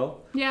internet as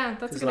well. Yeah,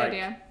 that's a good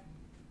idea.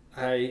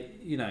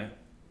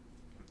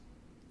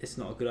 It's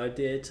not a good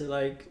idea to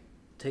like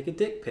take a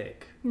dick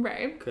pic.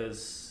 Right.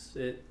 Because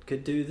it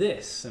could do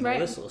this and all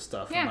this sort of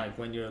stuff. Yeah. And like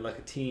when you're like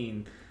a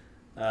teen.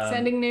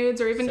 Sending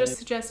nudes or even just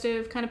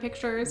suggestive kind of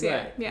pictures. Right.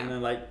 Yeah. Yeah. And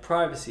then like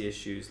privacy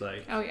issues,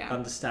 like yeah.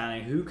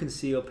 understanding who can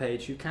see your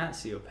page, who can't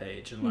see your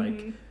page, and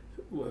like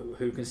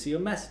who can see your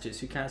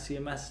messages, who can't see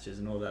your messages,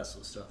 and all that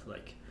sort of stuff.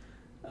 Like,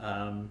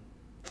 I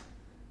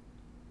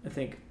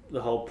think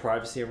the whole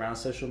privacy around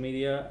social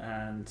media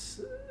and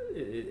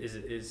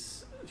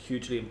is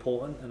hugely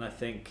important, and I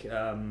think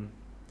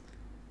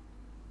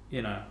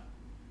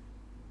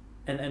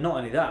and not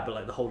only that, but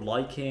like the whole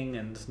liking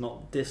and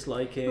not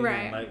disliking,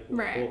 and like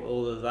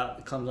all of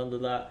that comes under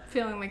that.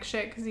 Feeling like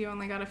shit because you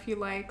only got a few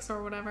likes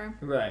or whatever.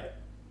 Right,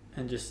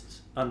 and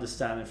just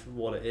understanding for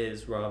what it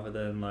is rather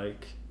than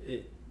like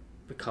it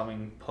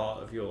becoming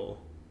part of your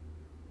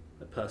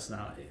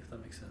personality, if that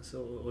makes sense,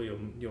 or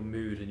your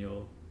mood and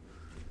your.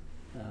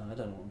 I don't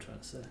know what I'm trying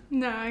to say.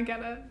 No, I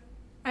get it.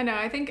 I know.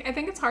 I think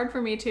it's hard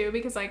for me too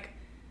because like.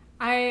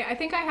 I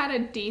think I had a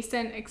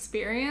decent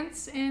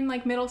experience in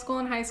like middle school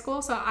and high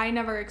school, so I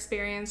never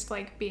experienced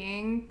like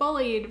being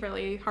bullied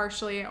really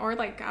harshly or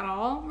like at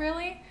all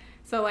really.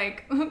 So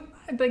like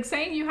like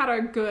saying you had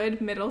a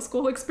good middle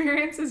school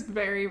experience is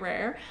very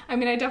rare. I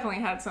mean, I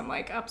definitely had some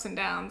like ups and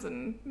downs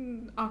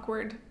and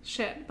awkward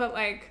shit, but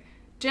like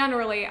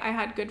generally I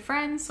had good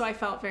friends, so I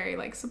felt very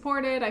like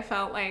supported. I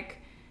felt like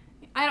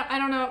I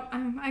don't know.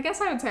 I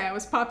guess I would say I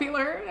was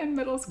popular in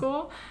middle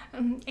school.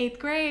 8th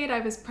grade, I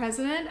was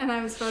president and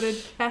I was voted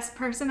best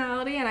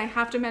personality, and I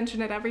have to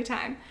mention it every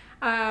time.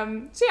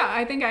 So yeah,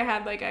 I think I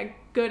had like a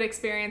good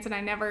experience, and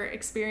I never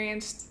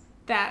experienced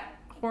that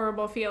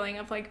horrible feeling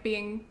of like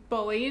being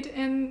bullied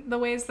in the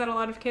ways that a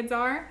lot of kids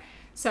are.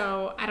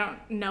 So I don't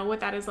know what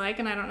that is like,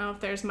 and I don't know if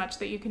there's much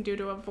that you can do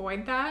to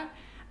avoid that.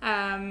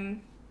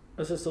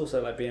 It's just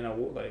also like being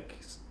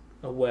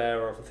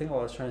aware of. I think what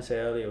I was trying to say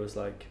earlier was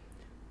like,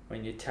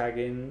 when you tag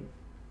in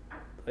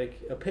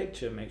like a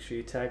picture, make sure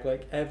you tag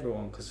like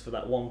everyone, because for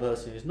that one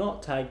person who's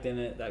not tagged in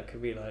it, that could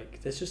be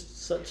like, there's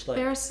just such like,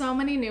 there are so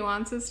many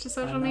nuances to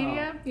social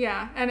media.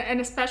 Yeah,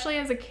 and especially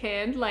as a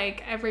kid,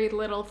 like every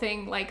little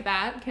thing like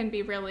that can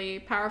be really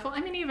powerful.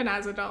 I mean, even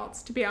as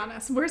adults, to be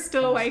honest, we're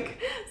still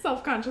like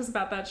self-conscious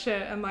about that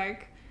shit, and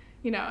like,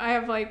 you know, I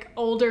have like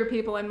older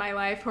people in my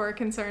life who are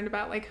concerned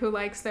about like who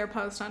likes their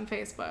post on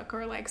Facebook,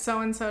 or like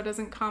so-and-so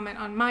doesn't comment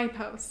on my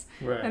posts.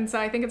 Right. And so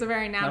I think it's a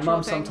very natural thing. My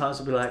mum sometimes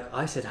will be like,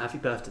 I said happy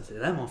birthday to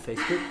them on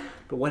Facebook,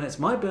 but when it's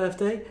my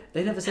birthday,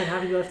 they never said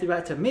happy birthday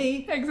back to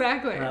me.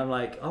 Exactly. And I'm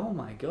like, oh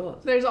my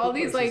God. There's all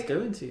these like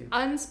doing to you?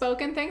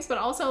 Unspoken things, but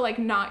also like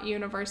not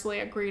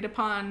universally agreed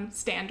upon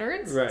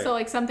standards. Right. So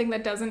like something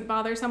that doesn't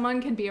bother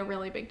someone can be a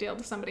really big deal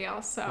to somebody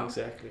else. So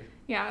exactly.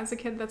 Yeah, as a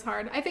kid, that's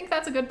hard. I think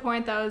that's a good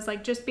point, though, is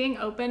like just being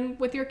open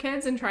with your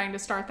kids and trying to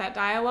start that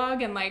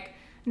dialogue, and like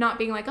not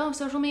being like, oh,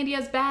 social media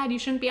is bad, you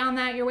shouldn't be on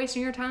that, you're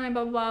wasting your time,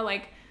 blah, blah, blah.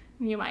 Like,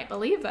 you might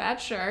believe that,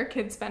 sure.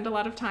 Kids spend a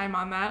lot of time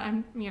on that.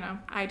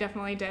 I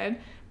definitely did.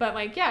 But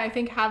like, yeah, I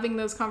think having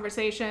those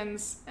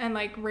conversations and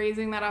like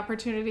raising that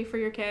opportunity for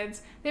your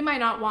kids, they might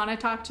not want to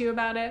talk to you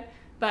about it,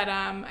 but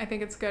I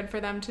think it's good for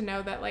them to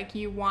know that like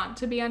you want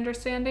to be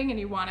understanding and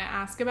you want to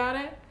ask about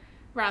it,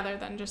 rather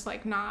than just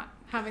like not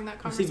having that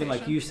conversation. It's even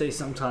like you say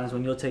sometimes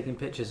when you're taking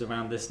pictures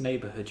around this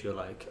neighborhood, you're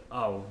like,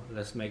 oh,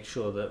 let's make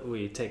sure that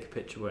we take a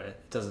picture where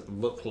it doesn't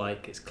look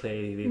like it's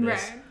clearly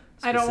this. Right.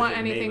 I don't want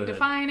anything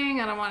defining.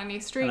 I don't want any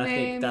street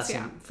names. And I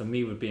think that's for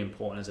me would be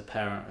important as a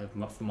parent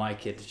for my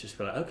kid to just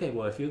be like, okay,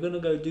 well, if you're gonna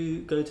go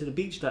to the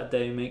beach that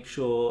day, make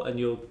sure, and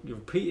you'll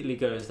repeatedly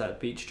go to that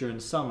beach during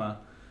summer,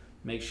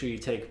 make sure you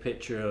take a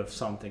picture of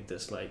something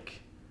that's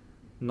like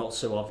not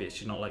so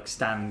obvious. You're not like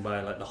standing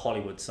by like the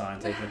Hollywood sign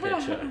taking a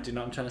picture. Do you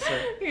know what I'm trying to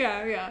say?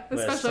 Yeah.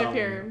 Especially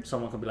if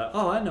someone can be like,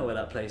 oh, I know where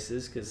that place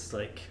is, because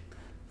like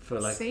for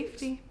like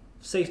safety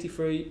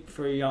for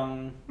a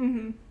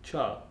young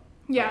child.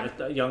 Yeah. Like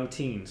a young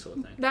teen sort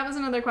of thing. That was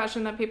another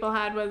question that people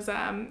had was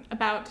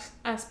about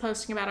us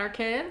posting about our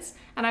kids.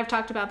 And I've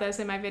talked about this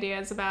in my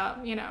videos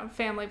about,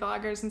 family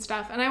vloggers and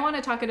stuff. And I want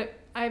to talk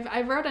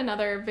I wrote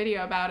another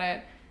video about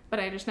it, but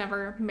I just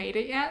never made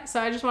it yet.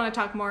 So I just want to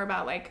talk more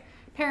about like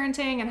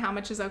parenting and how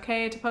much is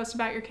okay to post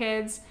about your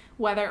kids,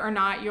 whether or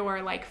not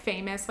you're like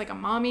famous, like a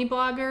mommy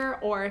blogger,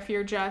 or if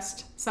you're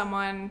just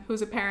someone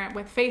who's a parent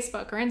with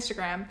Facebook or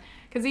Instagram.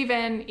 Because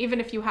even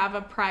if you have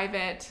a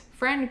private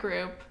friend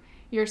group,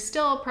 you're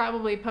still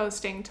probably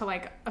posting to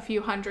like a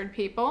few hundred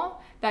people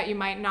that you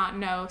might not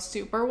know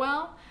super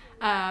well.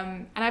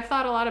 And I've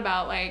thought a lot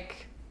about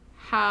like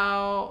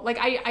how, like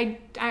I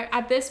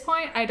at this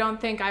point, I don't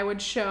think I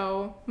would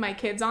show my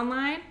kids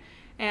online.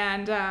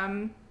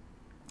 And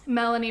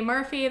Melanie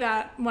Murphy,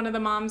 that one of the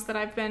moms that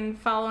I've been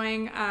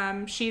following,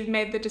 she's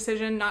made the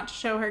decision not to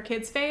show her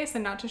kid's face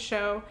and not to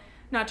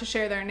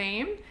share their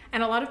name.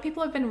 And a lot of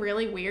people have been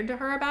really weird to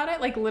her about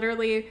it, like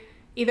literally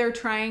either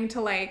trying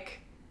to like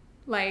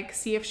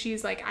see if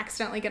she's like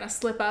accidentally gonna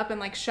slip up and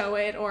like show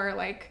it, or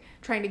like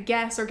trying to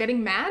guess, or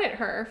getting mad at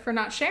her for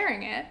not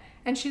sharing it.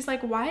 And she's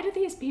like, why do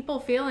these people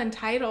feel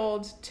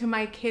entitled to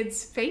my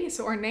kid's face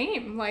or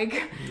name? Like,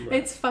 right.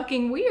 It's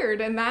fucking weird.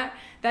 And that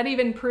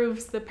even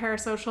proves the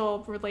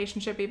parasocial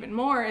relationship even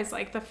more, is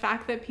like the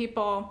fact that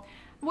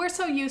we're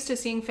so used to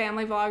seeing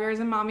family vloggers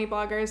and mommy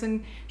bloggers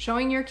and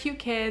showing your cute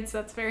kids.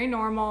 That's very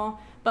normal.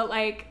 But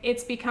like,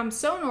 it's become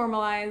so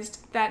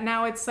normalized that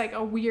now it's like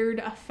a weird,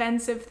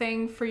 offensive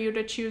thing for you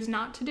to choose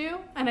not to do.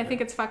 And I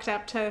think it's fucked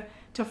up to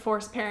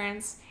force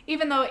parents,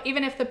 even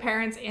if the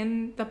parent's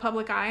in the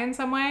public eye in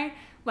some way,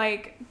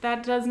 like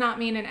that does not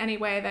mean in any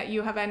way that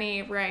you have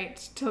any right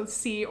to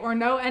see or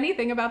know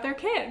anything about their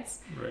kids.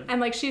 Right.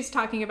 And like, she's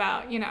talking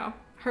about,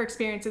 her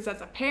experiences as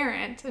a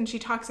parent, and she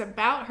talks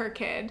about her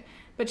kid,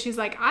 but she's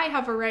like, I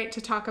have a right to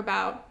talk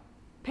about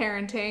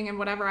parenting and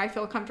whatever I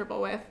feel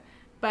comfortable with.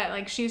 But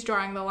like, she's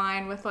drawing the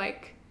line with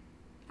like,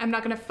 I'm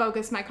not going to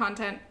focus my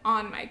content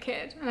on my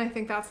kid. And I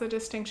think that's the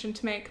distinction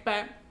to make.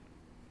 But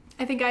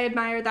I think I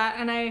admire that.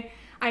 And I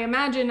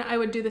imagine I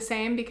would do the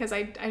same, because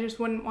I just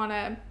wouldn't want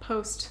to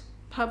post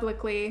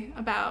publicly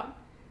about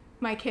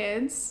my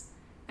kids.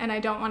 And I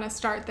don't want to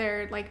start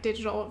their like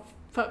digital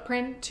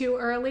footprint too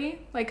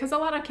early. Like, because a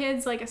lot of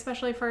kids, like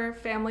especially for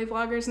family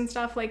vloggers and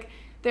stuff, like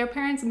their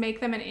parents make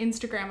them an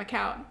Instagram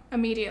account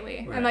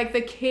immediately. Right. And like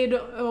the kid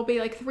will be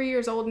like 3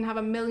 years old and have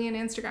 1 million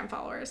Instagram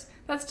followers.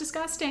 That's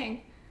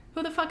disgusting.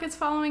 Who the fuck is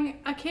following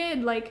a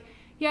kid? Like,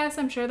 yes,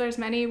 I'm sure there's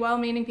many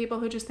well-meaning people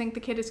who just think the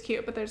kid is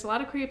cute, but there's a lot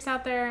of creeps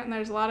out there, and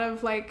there's a lot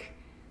of like,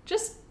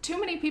 just too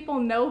many people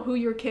know who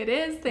your kid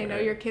is. They know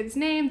your kid's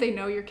name. They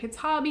know your kid's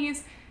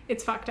hobbies.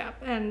 It's fucked up.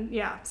 And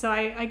yeah, so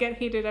I get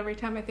heated every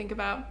time I think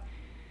about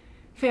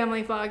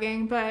family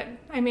vlogging. But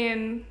I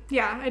mean,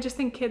 yeah, I just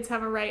think kids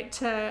have a right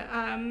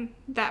to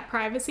that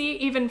privacy,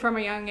 even from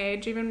a young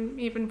age,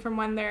 even from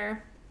when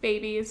they're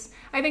babies.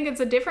 I think it's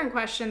a different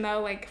question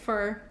though, like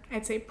for,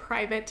 I'd say,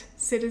 private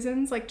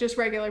citizens, like just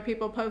regular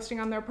people posting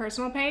on their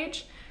personal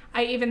page.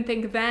 I even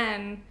think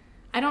then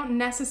I don't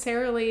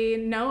necessarily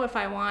know if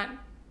I want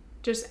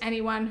just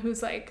anyone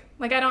who's like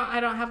I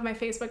don't have my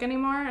Facebook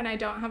anymore, and I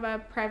don't have a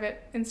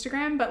private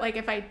Instagram, but like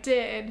if I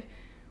did,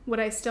 would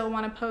I still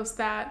want to post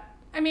that?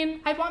 I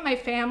mean, I'd want my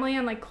family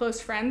and like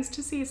close friends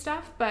to see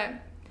stuff, but I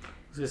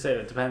was gonna say,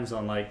 it depends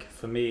on, like,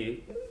 for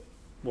me,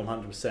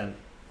 100%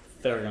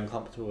 very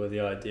uncomfortable with the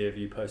idea of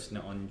you posting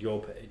it on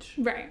your page.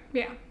 Right,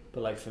 yeah.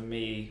 But like for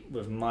me,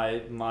 with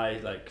my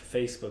like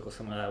Facebook or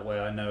something like that,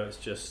 where I know it's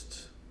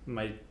just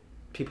my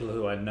people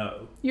who I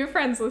know. Your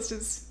friends list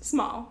is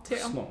small too.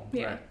 Small,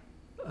 yeah.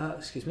 Right.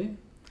 Excuse me?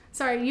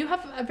 Sorry, you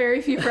have a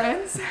very few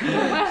friends.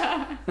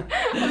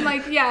 I'm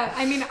like, yeah,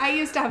 I mean, I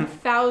used to have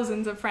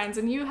thousands of friends,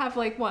 and you have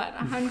like, what,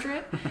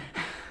 100?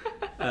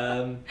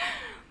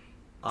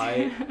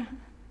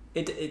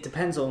 It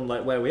depends on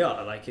like where we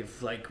are. Like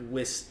if like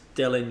we're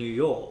still in New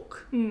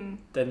York,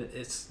 then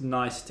it's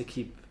nice to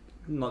keep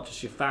not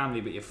just your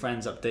family but your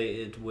friends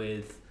updated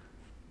with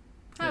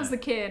how's the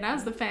kid,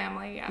 how's the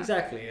family, yeah.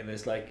 Exactly, and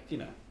it's like,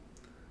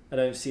 I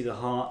don't see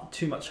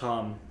too much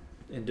harm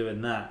in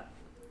doing that.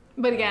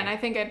 But again, I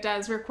think it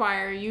does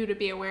require you to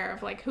be aware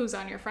of like who's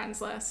on your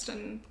friends list,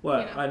 and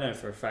well, I know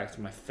for a fact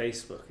my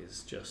Facebook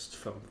is just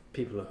from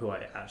people who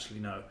I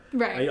actually know.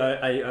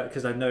 Right.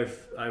 Because I know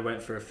I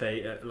went for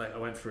I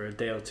went for a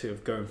day or two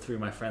of going through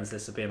my friends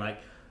list of being like,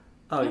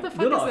 oh,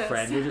 you're not a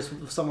friend, you're just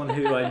someone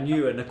who I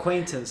knew, an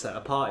acquaintance at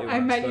a party.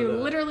 I met you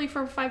literally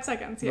for 5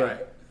 seconds. Yeah.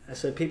 Right.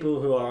 So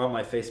people who are on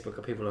my Facebook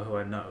are people who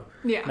I know.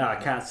 Yeah. Now I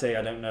can't say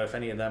I don't know if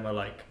any of them are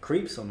like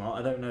creeps or not.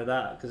 I don't know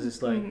that, because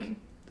it's like.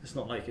 It's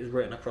not like it's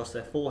written across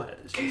their forehead.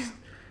 It's just,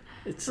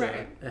 it's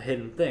right. a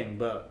hidden thing.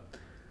 But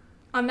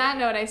on that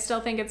note, I still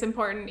think it's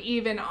important,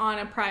 even on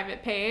a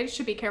private page,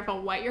 to be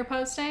careful what you're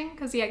posting.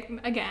 Because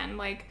again,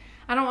 like,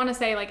 I don't want to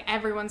say like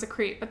everyone's a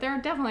creep, but there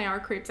definitely are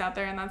creeps out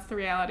there, and that's the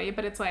reality.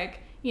 But it's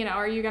like,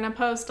 are you going to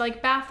post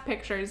like bath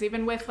pictures,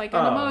 even with like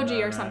an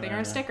emoji or something,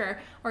 or a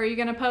sticker? Or are you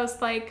going to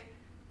post like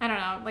I don't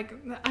know, like,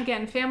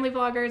 again, family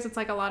vloggers, it's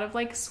like a lot of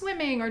like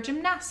swimming or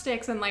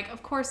gymnastics, and like,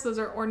 of course, those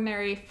are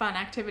ordinary fun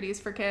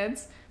activities for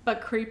kids, but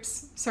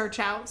creeps search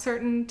out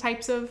certain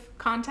types of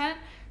content.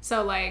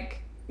 So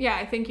like, yeah,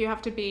 I think you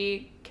have to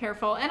be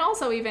careful. And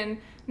also even,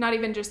 not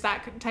even just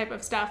that type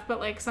of stuff,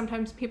 but like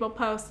sometimes people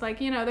post like,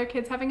 you know, their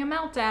kids having a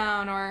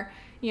meltdown, or,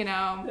 you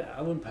know, Yeah,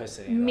 I wouldn't post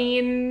any of that.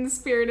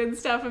 mean-spirited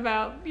stuff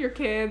about your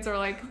kids, or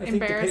like I think the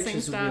embarrassing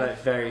pictures stuff. would be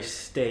like very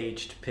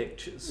staged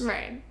pictures.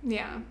 Right,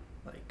 yeah.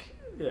 Like,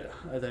 yeah,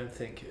 I don't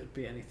think it would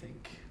be anything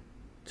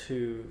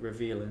too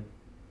revealing.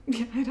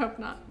 Yeah, I'd hope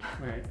not.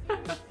 Right.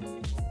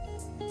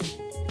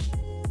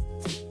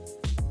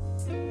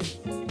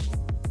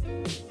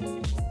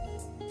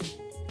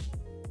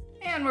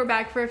 And we're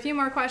back for a few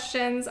more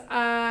questions.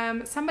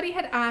 Somebody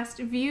had asked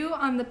view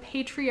on the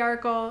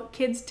patriarchal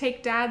kids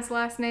take dad's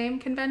last name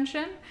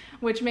convention,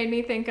 which made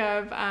me think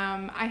of,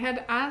 I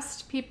had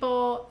asked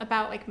people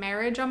about like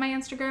marriage on my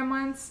Instagram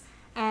once,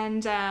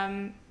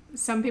 and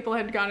some people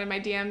had gone in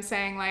my DMs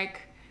saying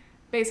like,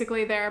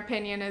 basically their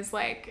opinion is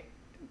like,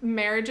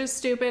 marriage is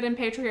stupid and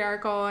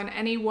patriarchal, and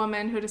any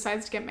woman who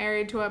decides to get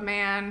married to a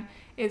man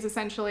is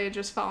essentially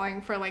just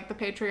falling for like the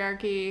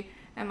patriarchy,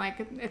 and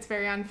like it's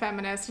very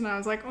unfeminist. And I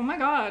was like, oh my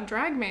god,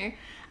 drag me.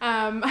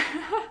 I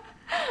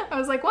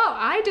was like, well,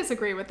 I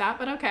disagree with that,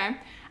 but okay.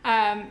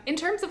 In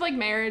terms of like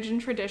marriage and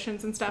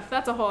traditions and stuff,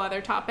 that's a whole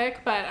other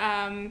topic, but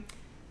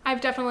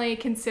I've definitely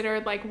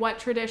considered like what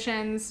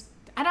traditions.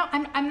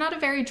 I'm not a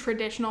very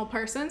traditional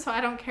person, so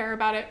I don't care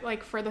about it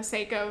like for the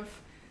sake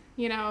of,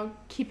 you know,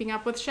 keeping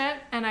up with shit,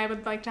 and I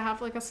would like to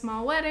have like a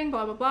small wedding,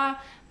 blah blah blah.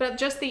 But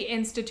just the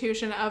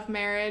institution of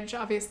marriage,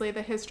 obviously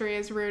the history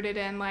is rooted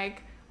in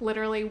like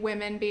literally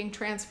women being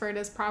transferred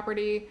as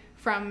property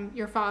from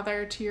your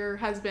father to your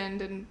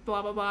husband and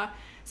blah blah blah.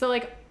 So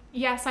like,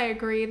 yes, I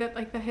agree that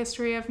like the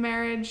history of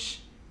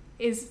marriage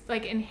is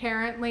like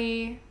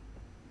inherently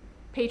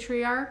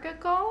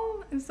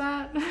patriarchal. Does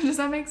that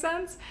make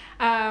sense?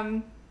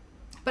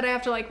 But I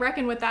have to like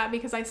reckon with that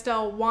because I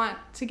still want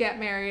to get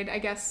married. I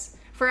guess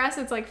for us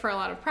it's like for a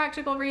lot of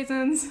practical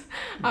reasons,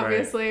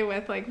 obviously,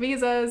 with like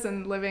visas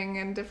and living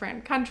in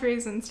different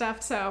countries and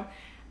stuff. So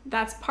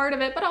that's part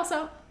of it, but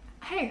also,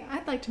 hey,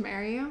 I'd like to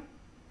marry you.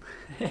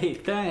 Hey,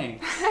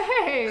 thanks.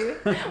 Hey,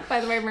 by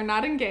the way, we're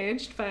not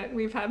engaged, but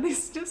we've had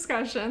these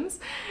discussions.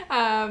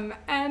 And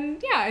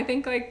yeah, I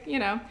think like, you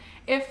know,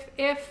 if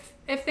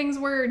things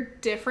were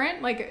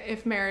different, like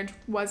if marriage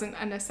wasn't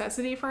a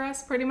necessity for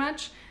us pretty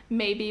much,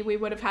 maybe we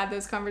would have had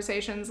those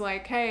conversations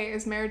like, hey,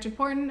 is marriage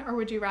important, or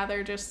would you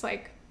rather just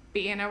like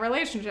be in a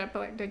relationship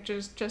like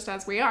just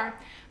as we are?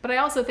 But I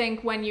also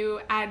think when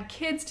you add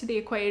kids to the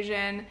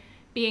equation,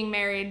 being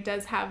married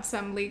does have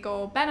some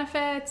legal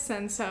benefits,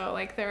 and so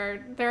like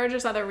there are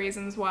just other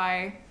reasons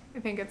why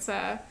I think it's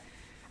a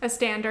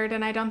standard,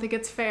 and I don't think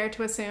it's fair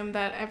to assume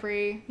that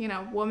every, you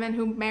know, woman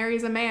who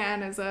marries a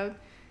man is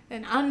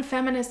an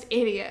unfeminist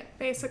idiot,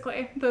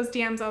 basically. Those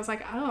DMs, I was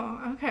like,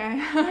 oh,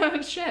 okay,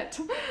 shit.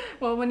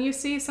 Well, when you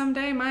see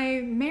someday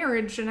my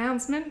marriage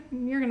announcement,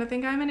 you're gonna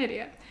think I'm an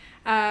idiot.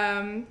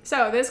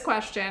 So this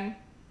question,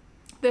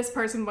 this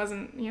person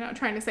wasn't, you know,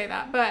 trying to say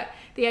that, but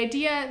the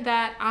idea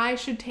that I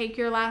should take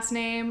your last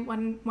name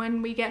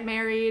when we get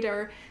married,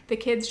 or the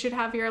kids should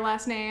have your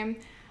last name,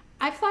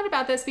 I've thought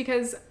about this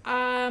because,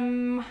 I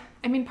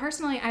mean,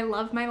 personally, I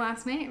love my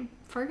last name,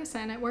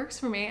 Ferguson. It works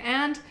for me.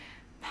 And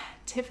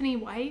Tiffany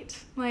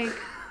White, like,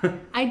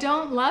 I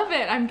don't love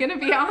it. I'm gonna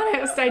be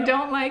honest. I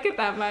don't like it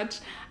that much.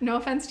 No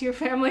offense to your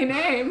family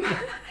name.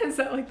 Is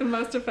that like the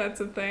most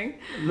offensive thing?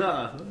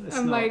 No, it's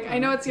I'm not. like, I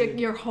know it's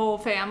your whole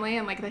family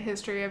and like the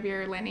history of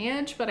your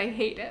lineage, but I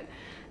hate it.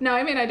 No,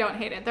 I mean, I don't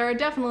hate it. There are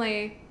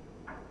definitely,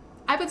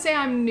 I would say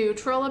I'm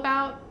neutral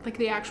about like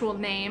the actual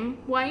name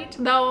White,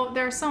 though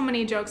there are so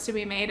many jokes to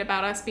be made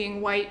about us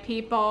being white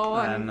people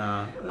and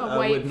a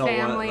white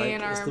family, like,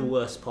 and it's our the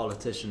worst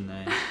politician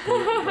name.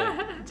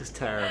 Like, just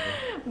terrible.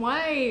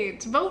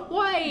 White, vote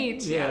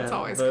white. Yeah, it's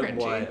always vote cringy.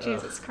 white,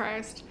 Jesus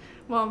Christ.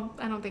 Well,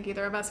 I don't think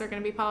either of us are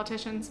going to be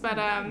politicians, but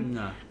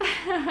No.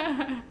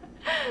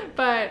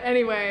 but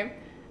anyway,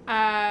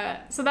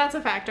 so that's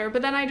a factor.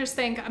 But then I just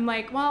think, I'm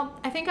like, well,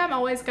 I think I'm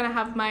always going to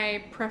have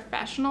my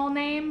professional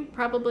name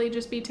probably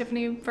just be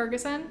Tiffany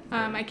Ferguson.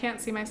 I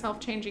can't see myself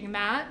changing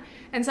that.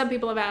 And some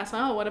people have asked,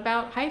 oh, what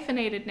about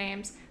hyphenated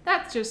names?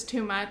 That's just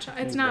too much.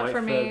 It's not White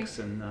for me.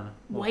 Ferguson,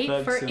 White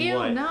Ferguson for ew,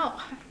 White. no.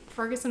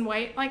 Ferguson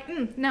White, like,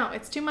 no,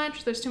 it's too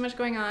much. There's too much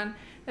going on.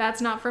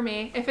 That's not for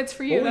me. If it's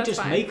for you, Or we that's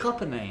just fine. make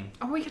up a name.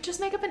 Or we could just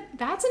make up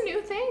that's a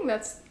new thing.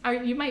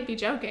 You might be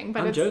joking,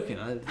 but I'm it's joking.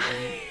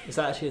 Is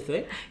that actually a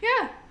thing?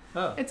 yeah.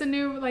 Oh. It's a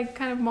new, like,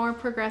 kind of more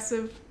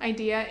progressive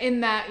idea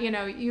in that, you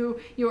know, you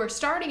are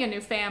starting a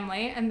new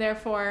family, and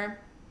therefore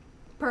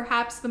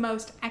perhaps the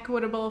most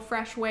equitable,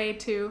 fresh way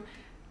to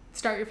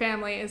start your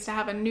family is to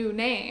have a new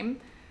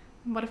name.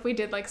 What if we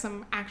did like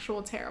some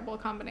actual terrible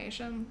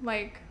combination,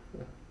 like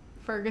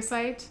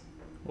Fergusite?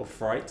 Or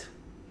Fright.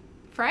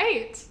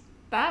 Fright.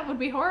 That would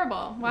be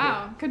horrible.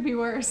 Wow, could be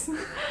worse.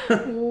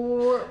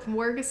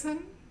 Wergeson?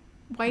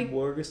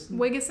 Wargison?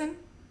 Wiggison?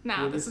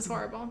 No, this is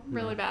horrible.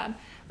 Really bad.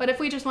 But if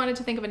we just wanted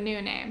to think of a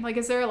new name, like,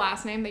 is there a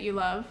last name that you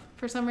love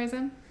for some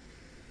reason?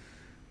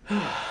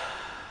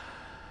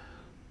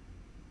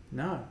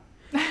 No.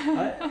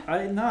 I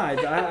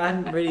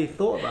hadn't really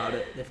thought about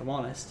it, if I'm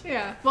honest.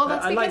 Yeah. Well,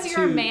 that's because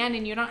you're a man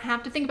and you don't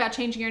have to think about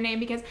changing your name,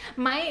 because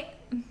my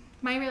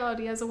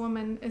reality as a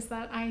woman is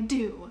that I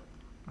do.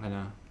 I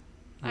know.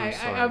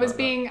 I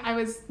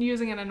was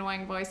using an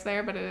annoying voice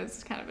there, but it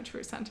is kind of a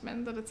true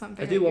sentiment that it's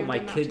something. I do want my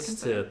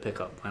kids to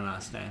pick up my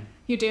last name.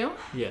 You do?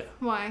 Yeah.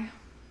 Why?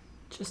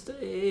 Just,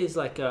 it is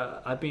like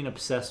I've been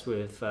obsessed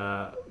with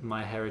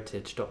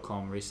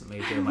myheritage.com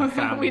recently, doing my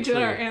family we did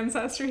our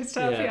ancestry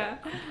stuff, yeah.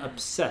 I'm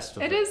obsessed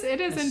with it. It is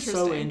it's interesting.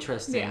 So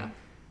interesting. Yeah.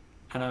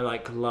 And I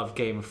like love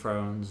Game of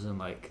Thrones and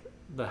like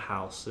the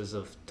houses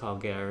of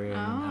Targaryen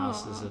and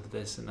houses of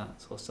this and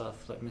that sort of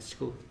stuff, like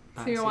mystical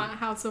fantasy. So you want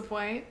House of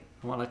White?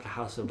 I want like a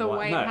House of the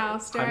White. White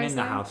House, I'm in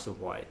the House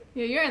of White.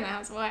 Yeah, you're in the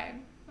House of White.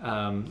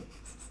 And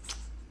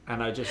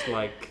I just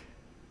like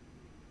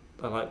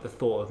the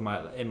thought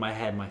of in my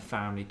head, my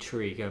family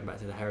tree, going back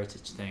to the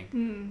heritage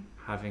thing,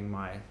 having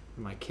my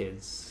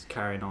kids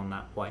carrying on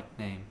that White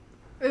name.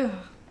 Ugh,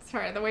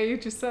 sorry, the way you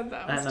just said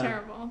that was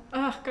terrible.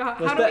 Oh God,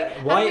 how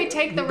do we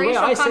take the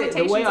racial connotations?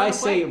 The way I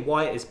say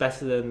white is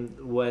better than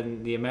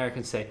when the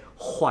Americans say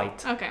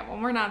white. Okay, well,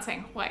 we're not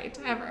saying white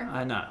ever.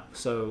 I know.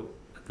 So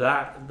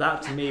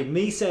that to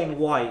me saying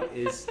white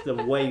is the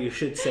way you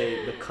should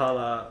say the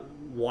color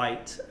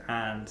white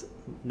and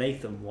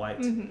Nathan White.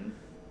 Mm-hmm.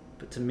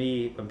 But to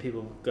me, when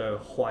people go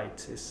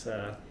white, it's...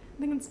 I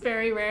think it's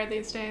very rare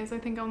these days. I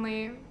think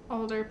only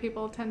older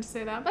people tend to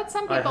say that. But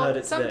some people... I heard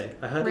it today.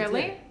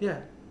 Really?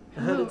 Yeah.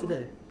 I heard it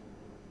today.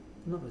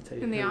 I'm not going to tell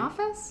you who. In the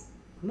office?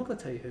 I'm not going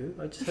to tell you who.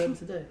 I just heard it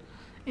today.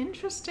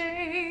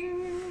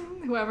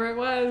 Interesting. Whoever it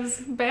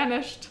was,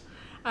 banished.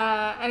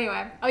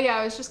 Anyway. Oh yeah,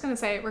 I was just going to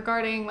say,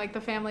 regarding like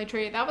the family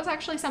tree, that was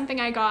actually something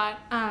I got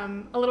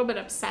a little bit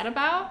upset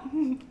about.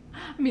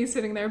 Me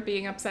sitting there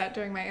being upset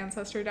doing my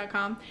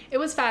Ancestry.com. It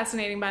was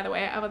fascinating, by the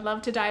way. I would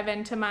love to dive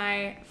into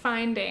my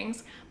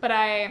findings, but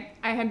I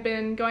had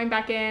been going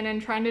back in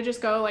and trying to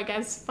just go like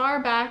as far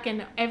back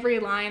in every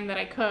line that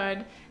I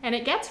could, and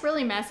it gets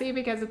really messy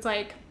because it's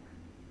like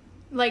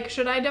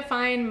should I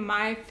define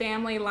my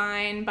family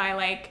line by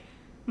like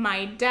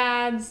my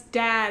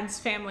dad's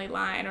family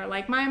line, or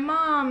like my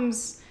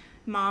mom's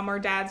mom or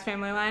dad's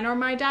family line, or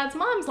my dad's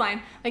mom's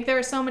line? Like, there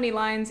are so many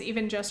lines,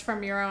 even just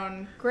from your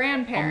own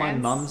grandparents. On my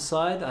mum's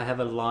side, I have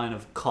a line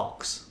of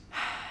Cox.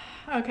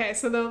 Okay,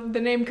 so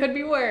the name could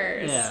be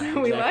worse. Yeah,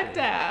 exactly. We lucked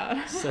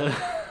out. So...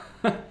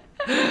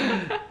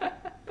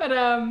 But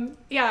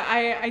yeah,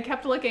 I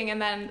kept looking,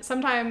 and then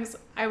sometimes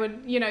I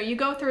would, you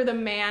go through the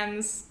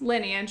man's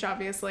lineage,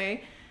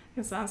 obviously,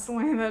 because that's the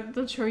way that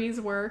the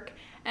trees work.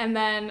 And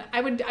then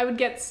I would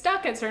get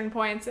stuck at certain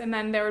points, and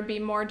then there would be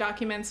more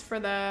documents for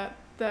the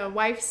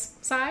wife's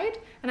side,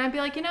 and I'd be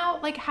like,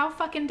 how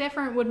fucking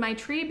different would my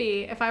tree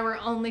be if I were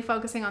only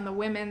focusing on the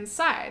women's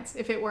sides,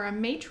 if it were a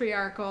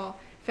matriarchal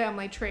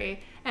family tree?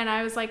 And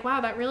I was like,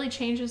 wow, that really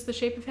changes the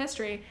shape of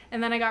history.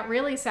 And then I got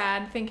really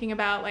sad thinking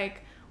about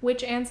like,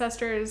 which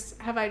ancestors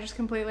have I just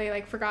completely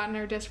like forgotten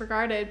or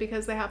disregarded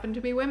because they happen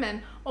to be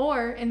women?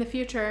 Or in the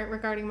future,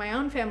 regarding my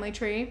own family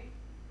tree,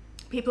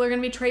 people are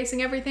going to be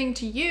tracing everything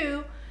to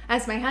you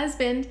as my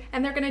husband,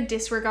 and they're going to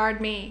disregard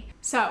me.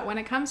 So when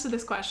it comes to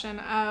this question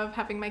of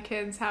having my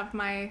kids have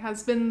my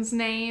husband's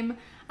name,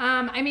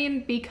 I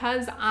mean,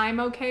 because I'm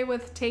okay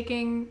with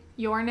taking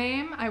your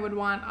name, I would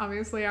want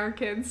obviously our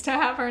kids to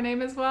have our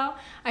name as well.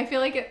 I feel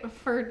like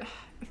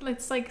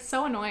it's like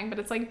so annoying, but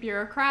it's like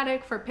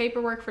bureaucratic for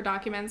paperwork, for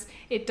documents.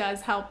 It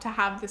does help to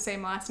have the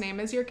same last name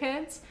as your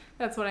kids.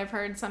 That's what I've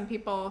heard. Some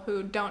people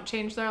who don't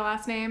change their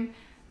last name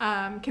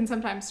can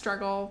sometimes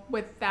struggle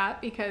with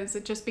that because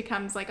it just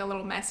becomes like a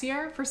little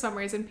messier. For some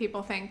reason,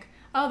 people think,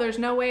 oh, there's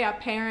no way a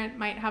parent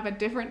might have a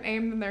different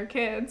name than their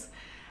kids.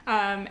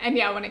 And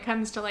yeah, when it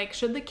comes to like,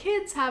 should the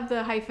kids have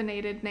the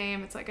hyphenated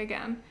name? It's like,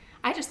 again,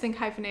 I just think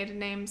hyphenated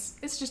names,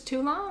 it's just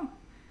too long.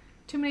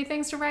 Too many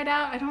things to write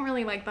out. I don't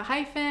really like the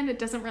hyphen. It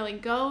doesn't really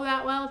go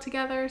that well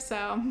together,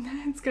 so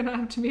it's gonna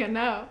have to be a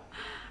no.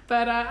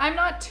 But I'm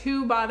not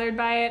too bothered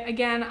by it.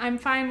 Again, I'm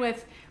fine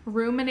with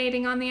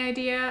ruminating on the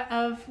idea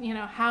of,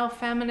 how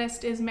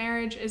feminist is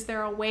marriage? Is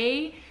there a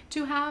way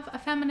to have a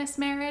feminist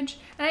marriage?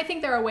 And I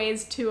think there are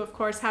ways to, of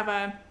course, have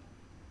a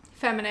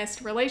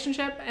feminist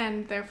relationship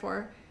and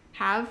therefore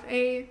have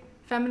a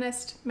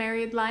feminist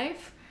married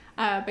life.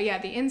 But yeah,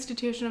 the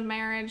institution of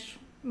marriage,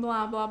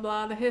 blah, blah,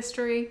 blah, the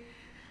history,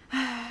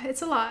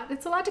 it's a lot.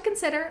 It's a lot to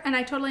consider, and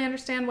I totally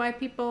understand why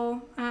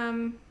people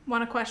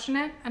want to question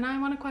it, and I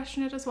want to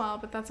question it as well,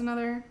 but that's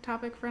another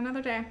topic for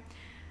another day.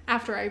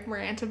 After I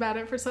rant about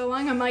it for so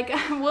long, I'm like,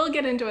 we'll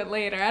get into it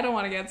later. I don't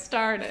want to get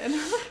started.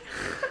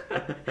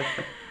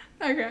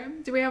 Okay,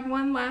 do we have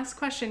one last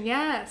question?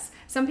 Yes.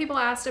 Some people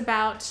asked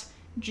about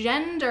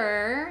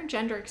gender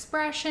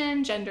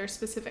expression,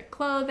 gender-specific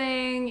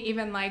clothing,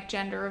 even like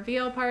gender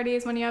reveal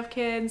parties when you have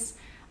kids.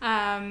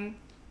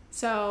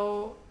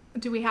 So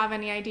do we have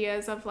any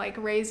ideas of like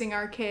raising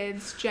our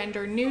kids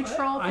gender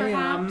neutral,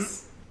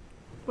 perhaps?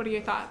 What are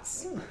your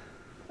thoughts?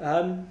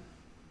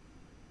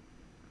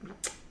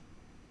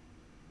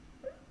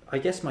 I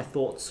guess my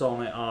thoughts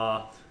on it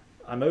are,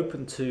 I'm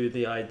open to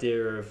the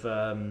idea of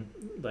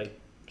like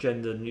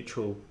gender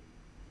neutral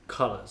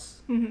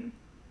colours. Mm-hmm.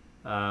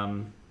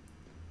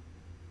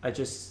 I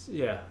just,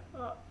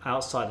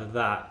 outside of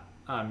that,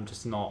 I'm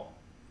just not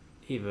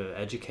either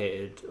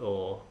educated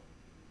or,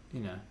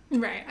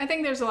 Right. I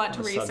think there's a lot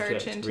to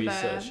research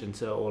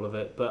into all of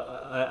it. But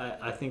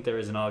I think there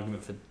is an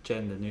argument for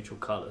gender neutral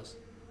colours.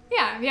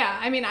 Yeah.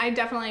 I mean, I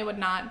definitely would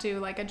not do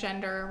like a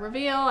gender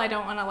reveal. I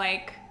don't want to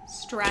like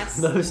stress.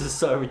 Those are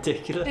so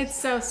ridiculous. It's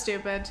so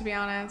stupid, to be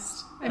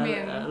honest. I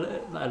mean,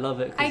 I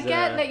love it. I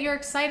get that you're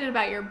excited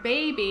about your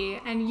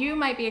baby, and you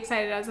might be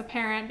excited as a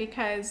parent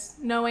because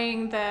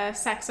knowing the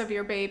sex of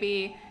your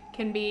baby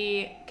can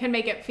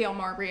make it feel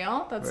more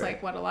real. That's right.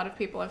 like what a lot of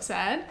people have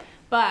said.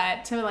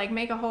 But to like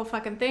make a whole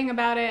fucking thing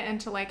about it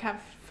and to like have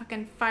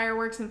fucking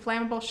fireworks and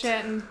flammable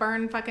shit and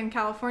burn fucking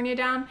California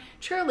down,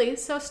 truly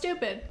so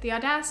stupid. The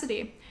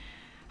audacity.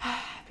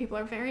 People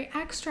are very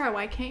extra.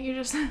 Why can't you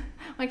just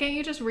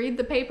read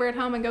the paper at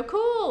home and go,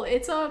 cool,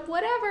 it's a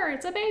whatever,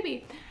 it's a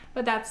baby.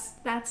 But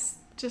that's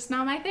just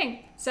not my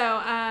thing. So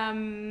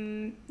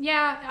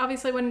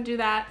obviously wouldn't do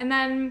that. And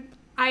then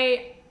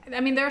I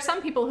mean, there are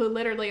some people who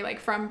literally like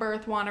from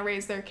birth want to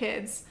raise their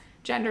kids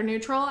gender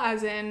neutral,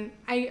 as in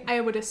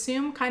I would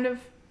assume kind of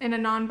in a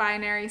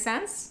non-binary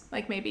sense,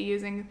 like maybe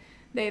using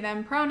they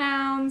them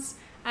pronouns.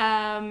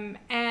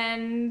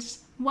 And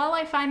while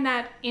I find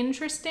that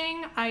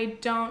interesting, I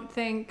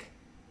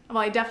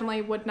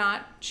definitely would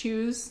not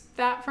choose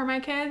that for my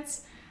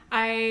kids.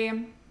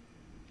 I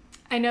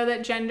know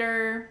that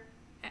gender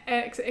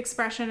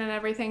expression and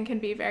everything can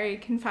be very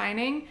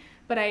confining,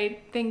 but I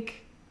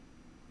think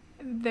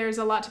there's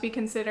a lot to be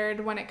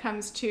considered when it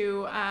comes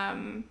to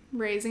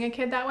raising a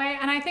kid that way.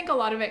 And I think a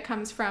lot of it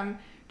comes from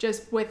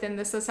just within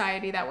the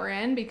society that we're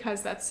in,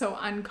 because that's so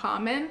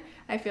uncommon.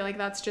 I feel like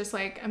that's just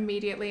like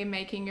immediately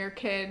making your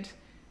kid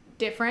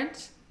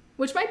different,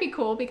 which might be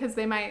cool because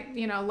they might,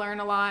 learn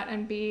a lot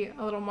and be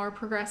a little more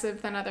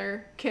progressive than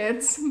other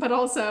kids. But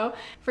also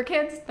for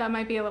kids, that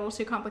might be a little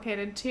too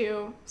complicated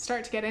to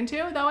start to get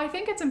into, though I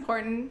think it's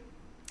important.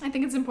 I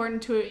think it's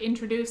important to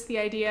introduce the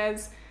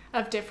ideas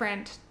of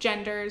different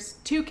genders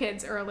to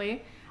kids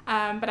early.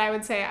 But I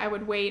would say I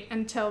would wait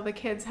until the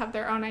kids have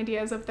their own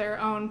ideas of their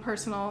own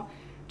personal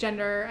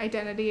gender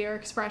identity or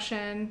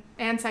expression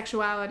and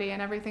sexuality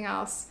and everything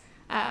else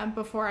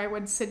before I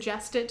would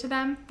suggest it to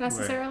them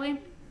necessarily.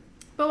 Right.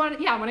 But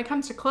when it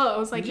comes to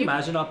clothes, like, can you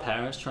imagine our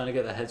parents trying to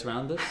get their heads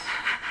around this?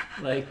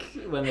 Like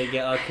when they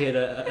get our kid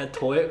a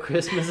toy at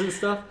Christmas and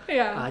stuff.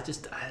 Yeah. I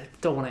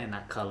don't want it in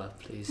that color,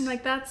 please.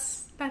 Like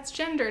that's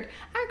gendered.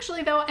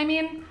 Actually, though, I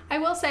mean, I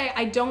will say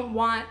I don't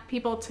want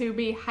people to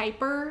be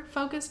hyper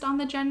focused on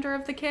the gender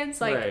of the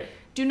kids. Like, right.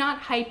 Do not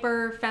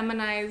hyper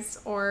feminize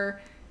or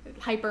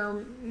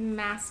hyper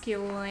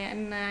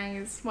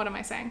masculinize. What am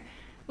I saying?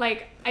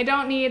 Like, I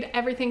don't need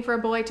everything for a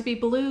boy to be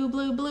blue,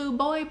 blue, blue,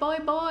 boy, boy,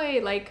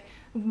 boy. Like,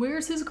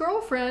 where's his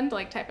girlfriend?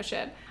 Like, type of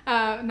shit.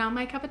 Not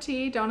my cup of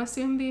tea. Don't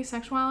assume the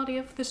sexuality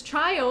of this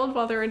child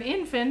while they're an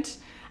infant.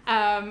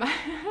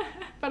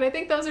 But I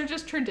think those are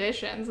just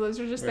traditions. Those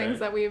are just things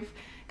that we've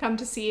come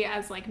to see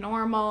as like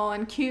normal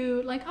and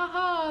cute. Like,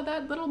 haha,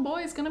 that little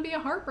boy's gonna be a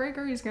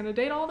heartbreaker. He's gonna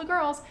date all the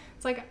girls.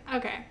 It's like,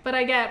 okay. But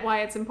I get why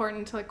it's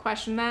important to like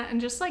question that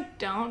and just like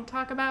don't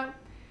talk about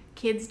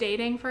kids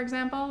dating, for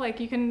example.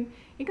 Like you can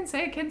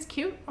say a kid's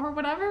cute or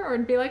whatever, or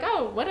be like,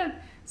 oh, what a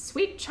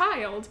sweet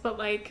child. But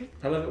like,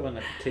 I love it when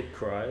a kid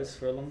cries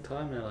for a long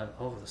time and they're like,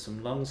 oh, there's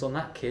some lungs on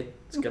that kid.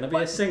 It's gonna be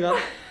a singer.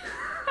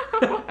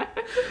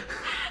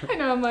 I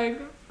know, I'm like,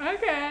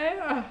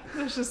 okay.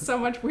 There's just so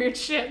much weird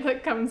shit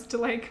that comes to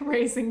like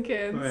raising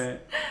kids. Right.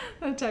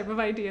 The type of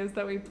ideas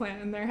that we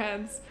plant in their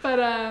heads. But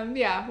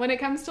when it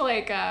comes to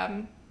like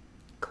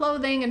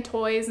clothing and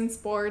toys and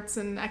sports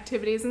and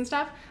activities and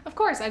stuff, of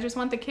course, I just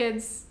want the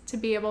kids to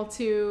be able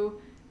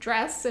to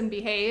dress and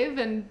behave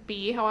and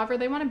be however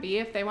they want to be.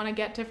 If they want to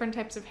get different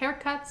types of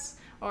haircuts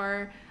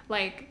or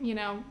like,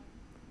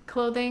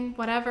 clothing,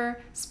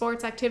 whatever,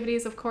 sports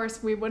activities, of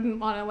course, we wouldn't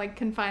want to like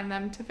confine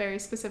them to very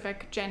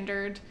specific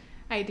gendered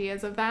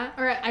ideas of that.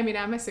 Or I mean,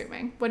 I'm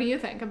assuming. What do you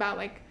think about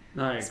like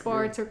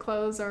sports or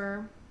clothes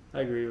or?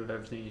 I agree with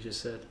everything you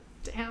just said.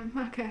 Damn.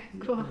 Okay.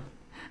 Cool.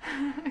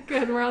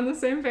 Good. We're on the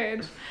same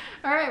page.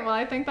 All right. Well,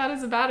 I think that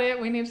is about it.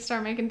 We need to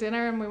start making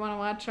dinner and we want to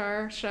watch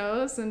our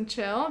shows and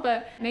chill.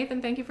 But Nathan,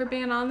 thank you for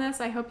being on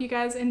this. I hope you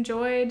guys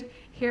enjoyed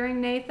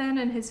hearing Nathan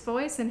and his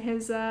voice and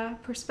his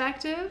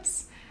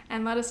perspectives.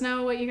 And let us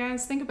know what you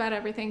guys think about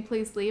everything.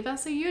 Please leave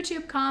us a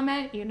YouTube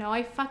comment. You know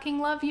I fucking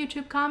love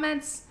YouTube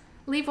comments.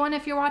 Leave one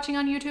if you're watching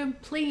on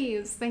YouTube,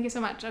 please. Thank you so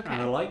much. Okay.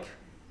 And a like.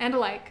 And a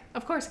like.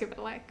 Of course, give it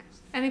a like.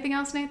 Anything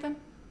else, Nathan?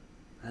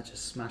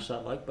 Just smash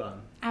that like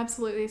button.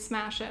 Absolutely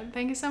smash it.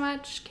 Thank you so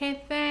much.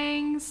 Okay,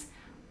 thanks.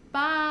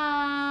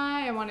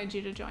 Bye. I wanted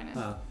you to join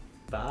us.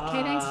 Bye.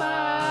 Okay, thanks.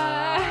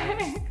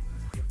 Bye.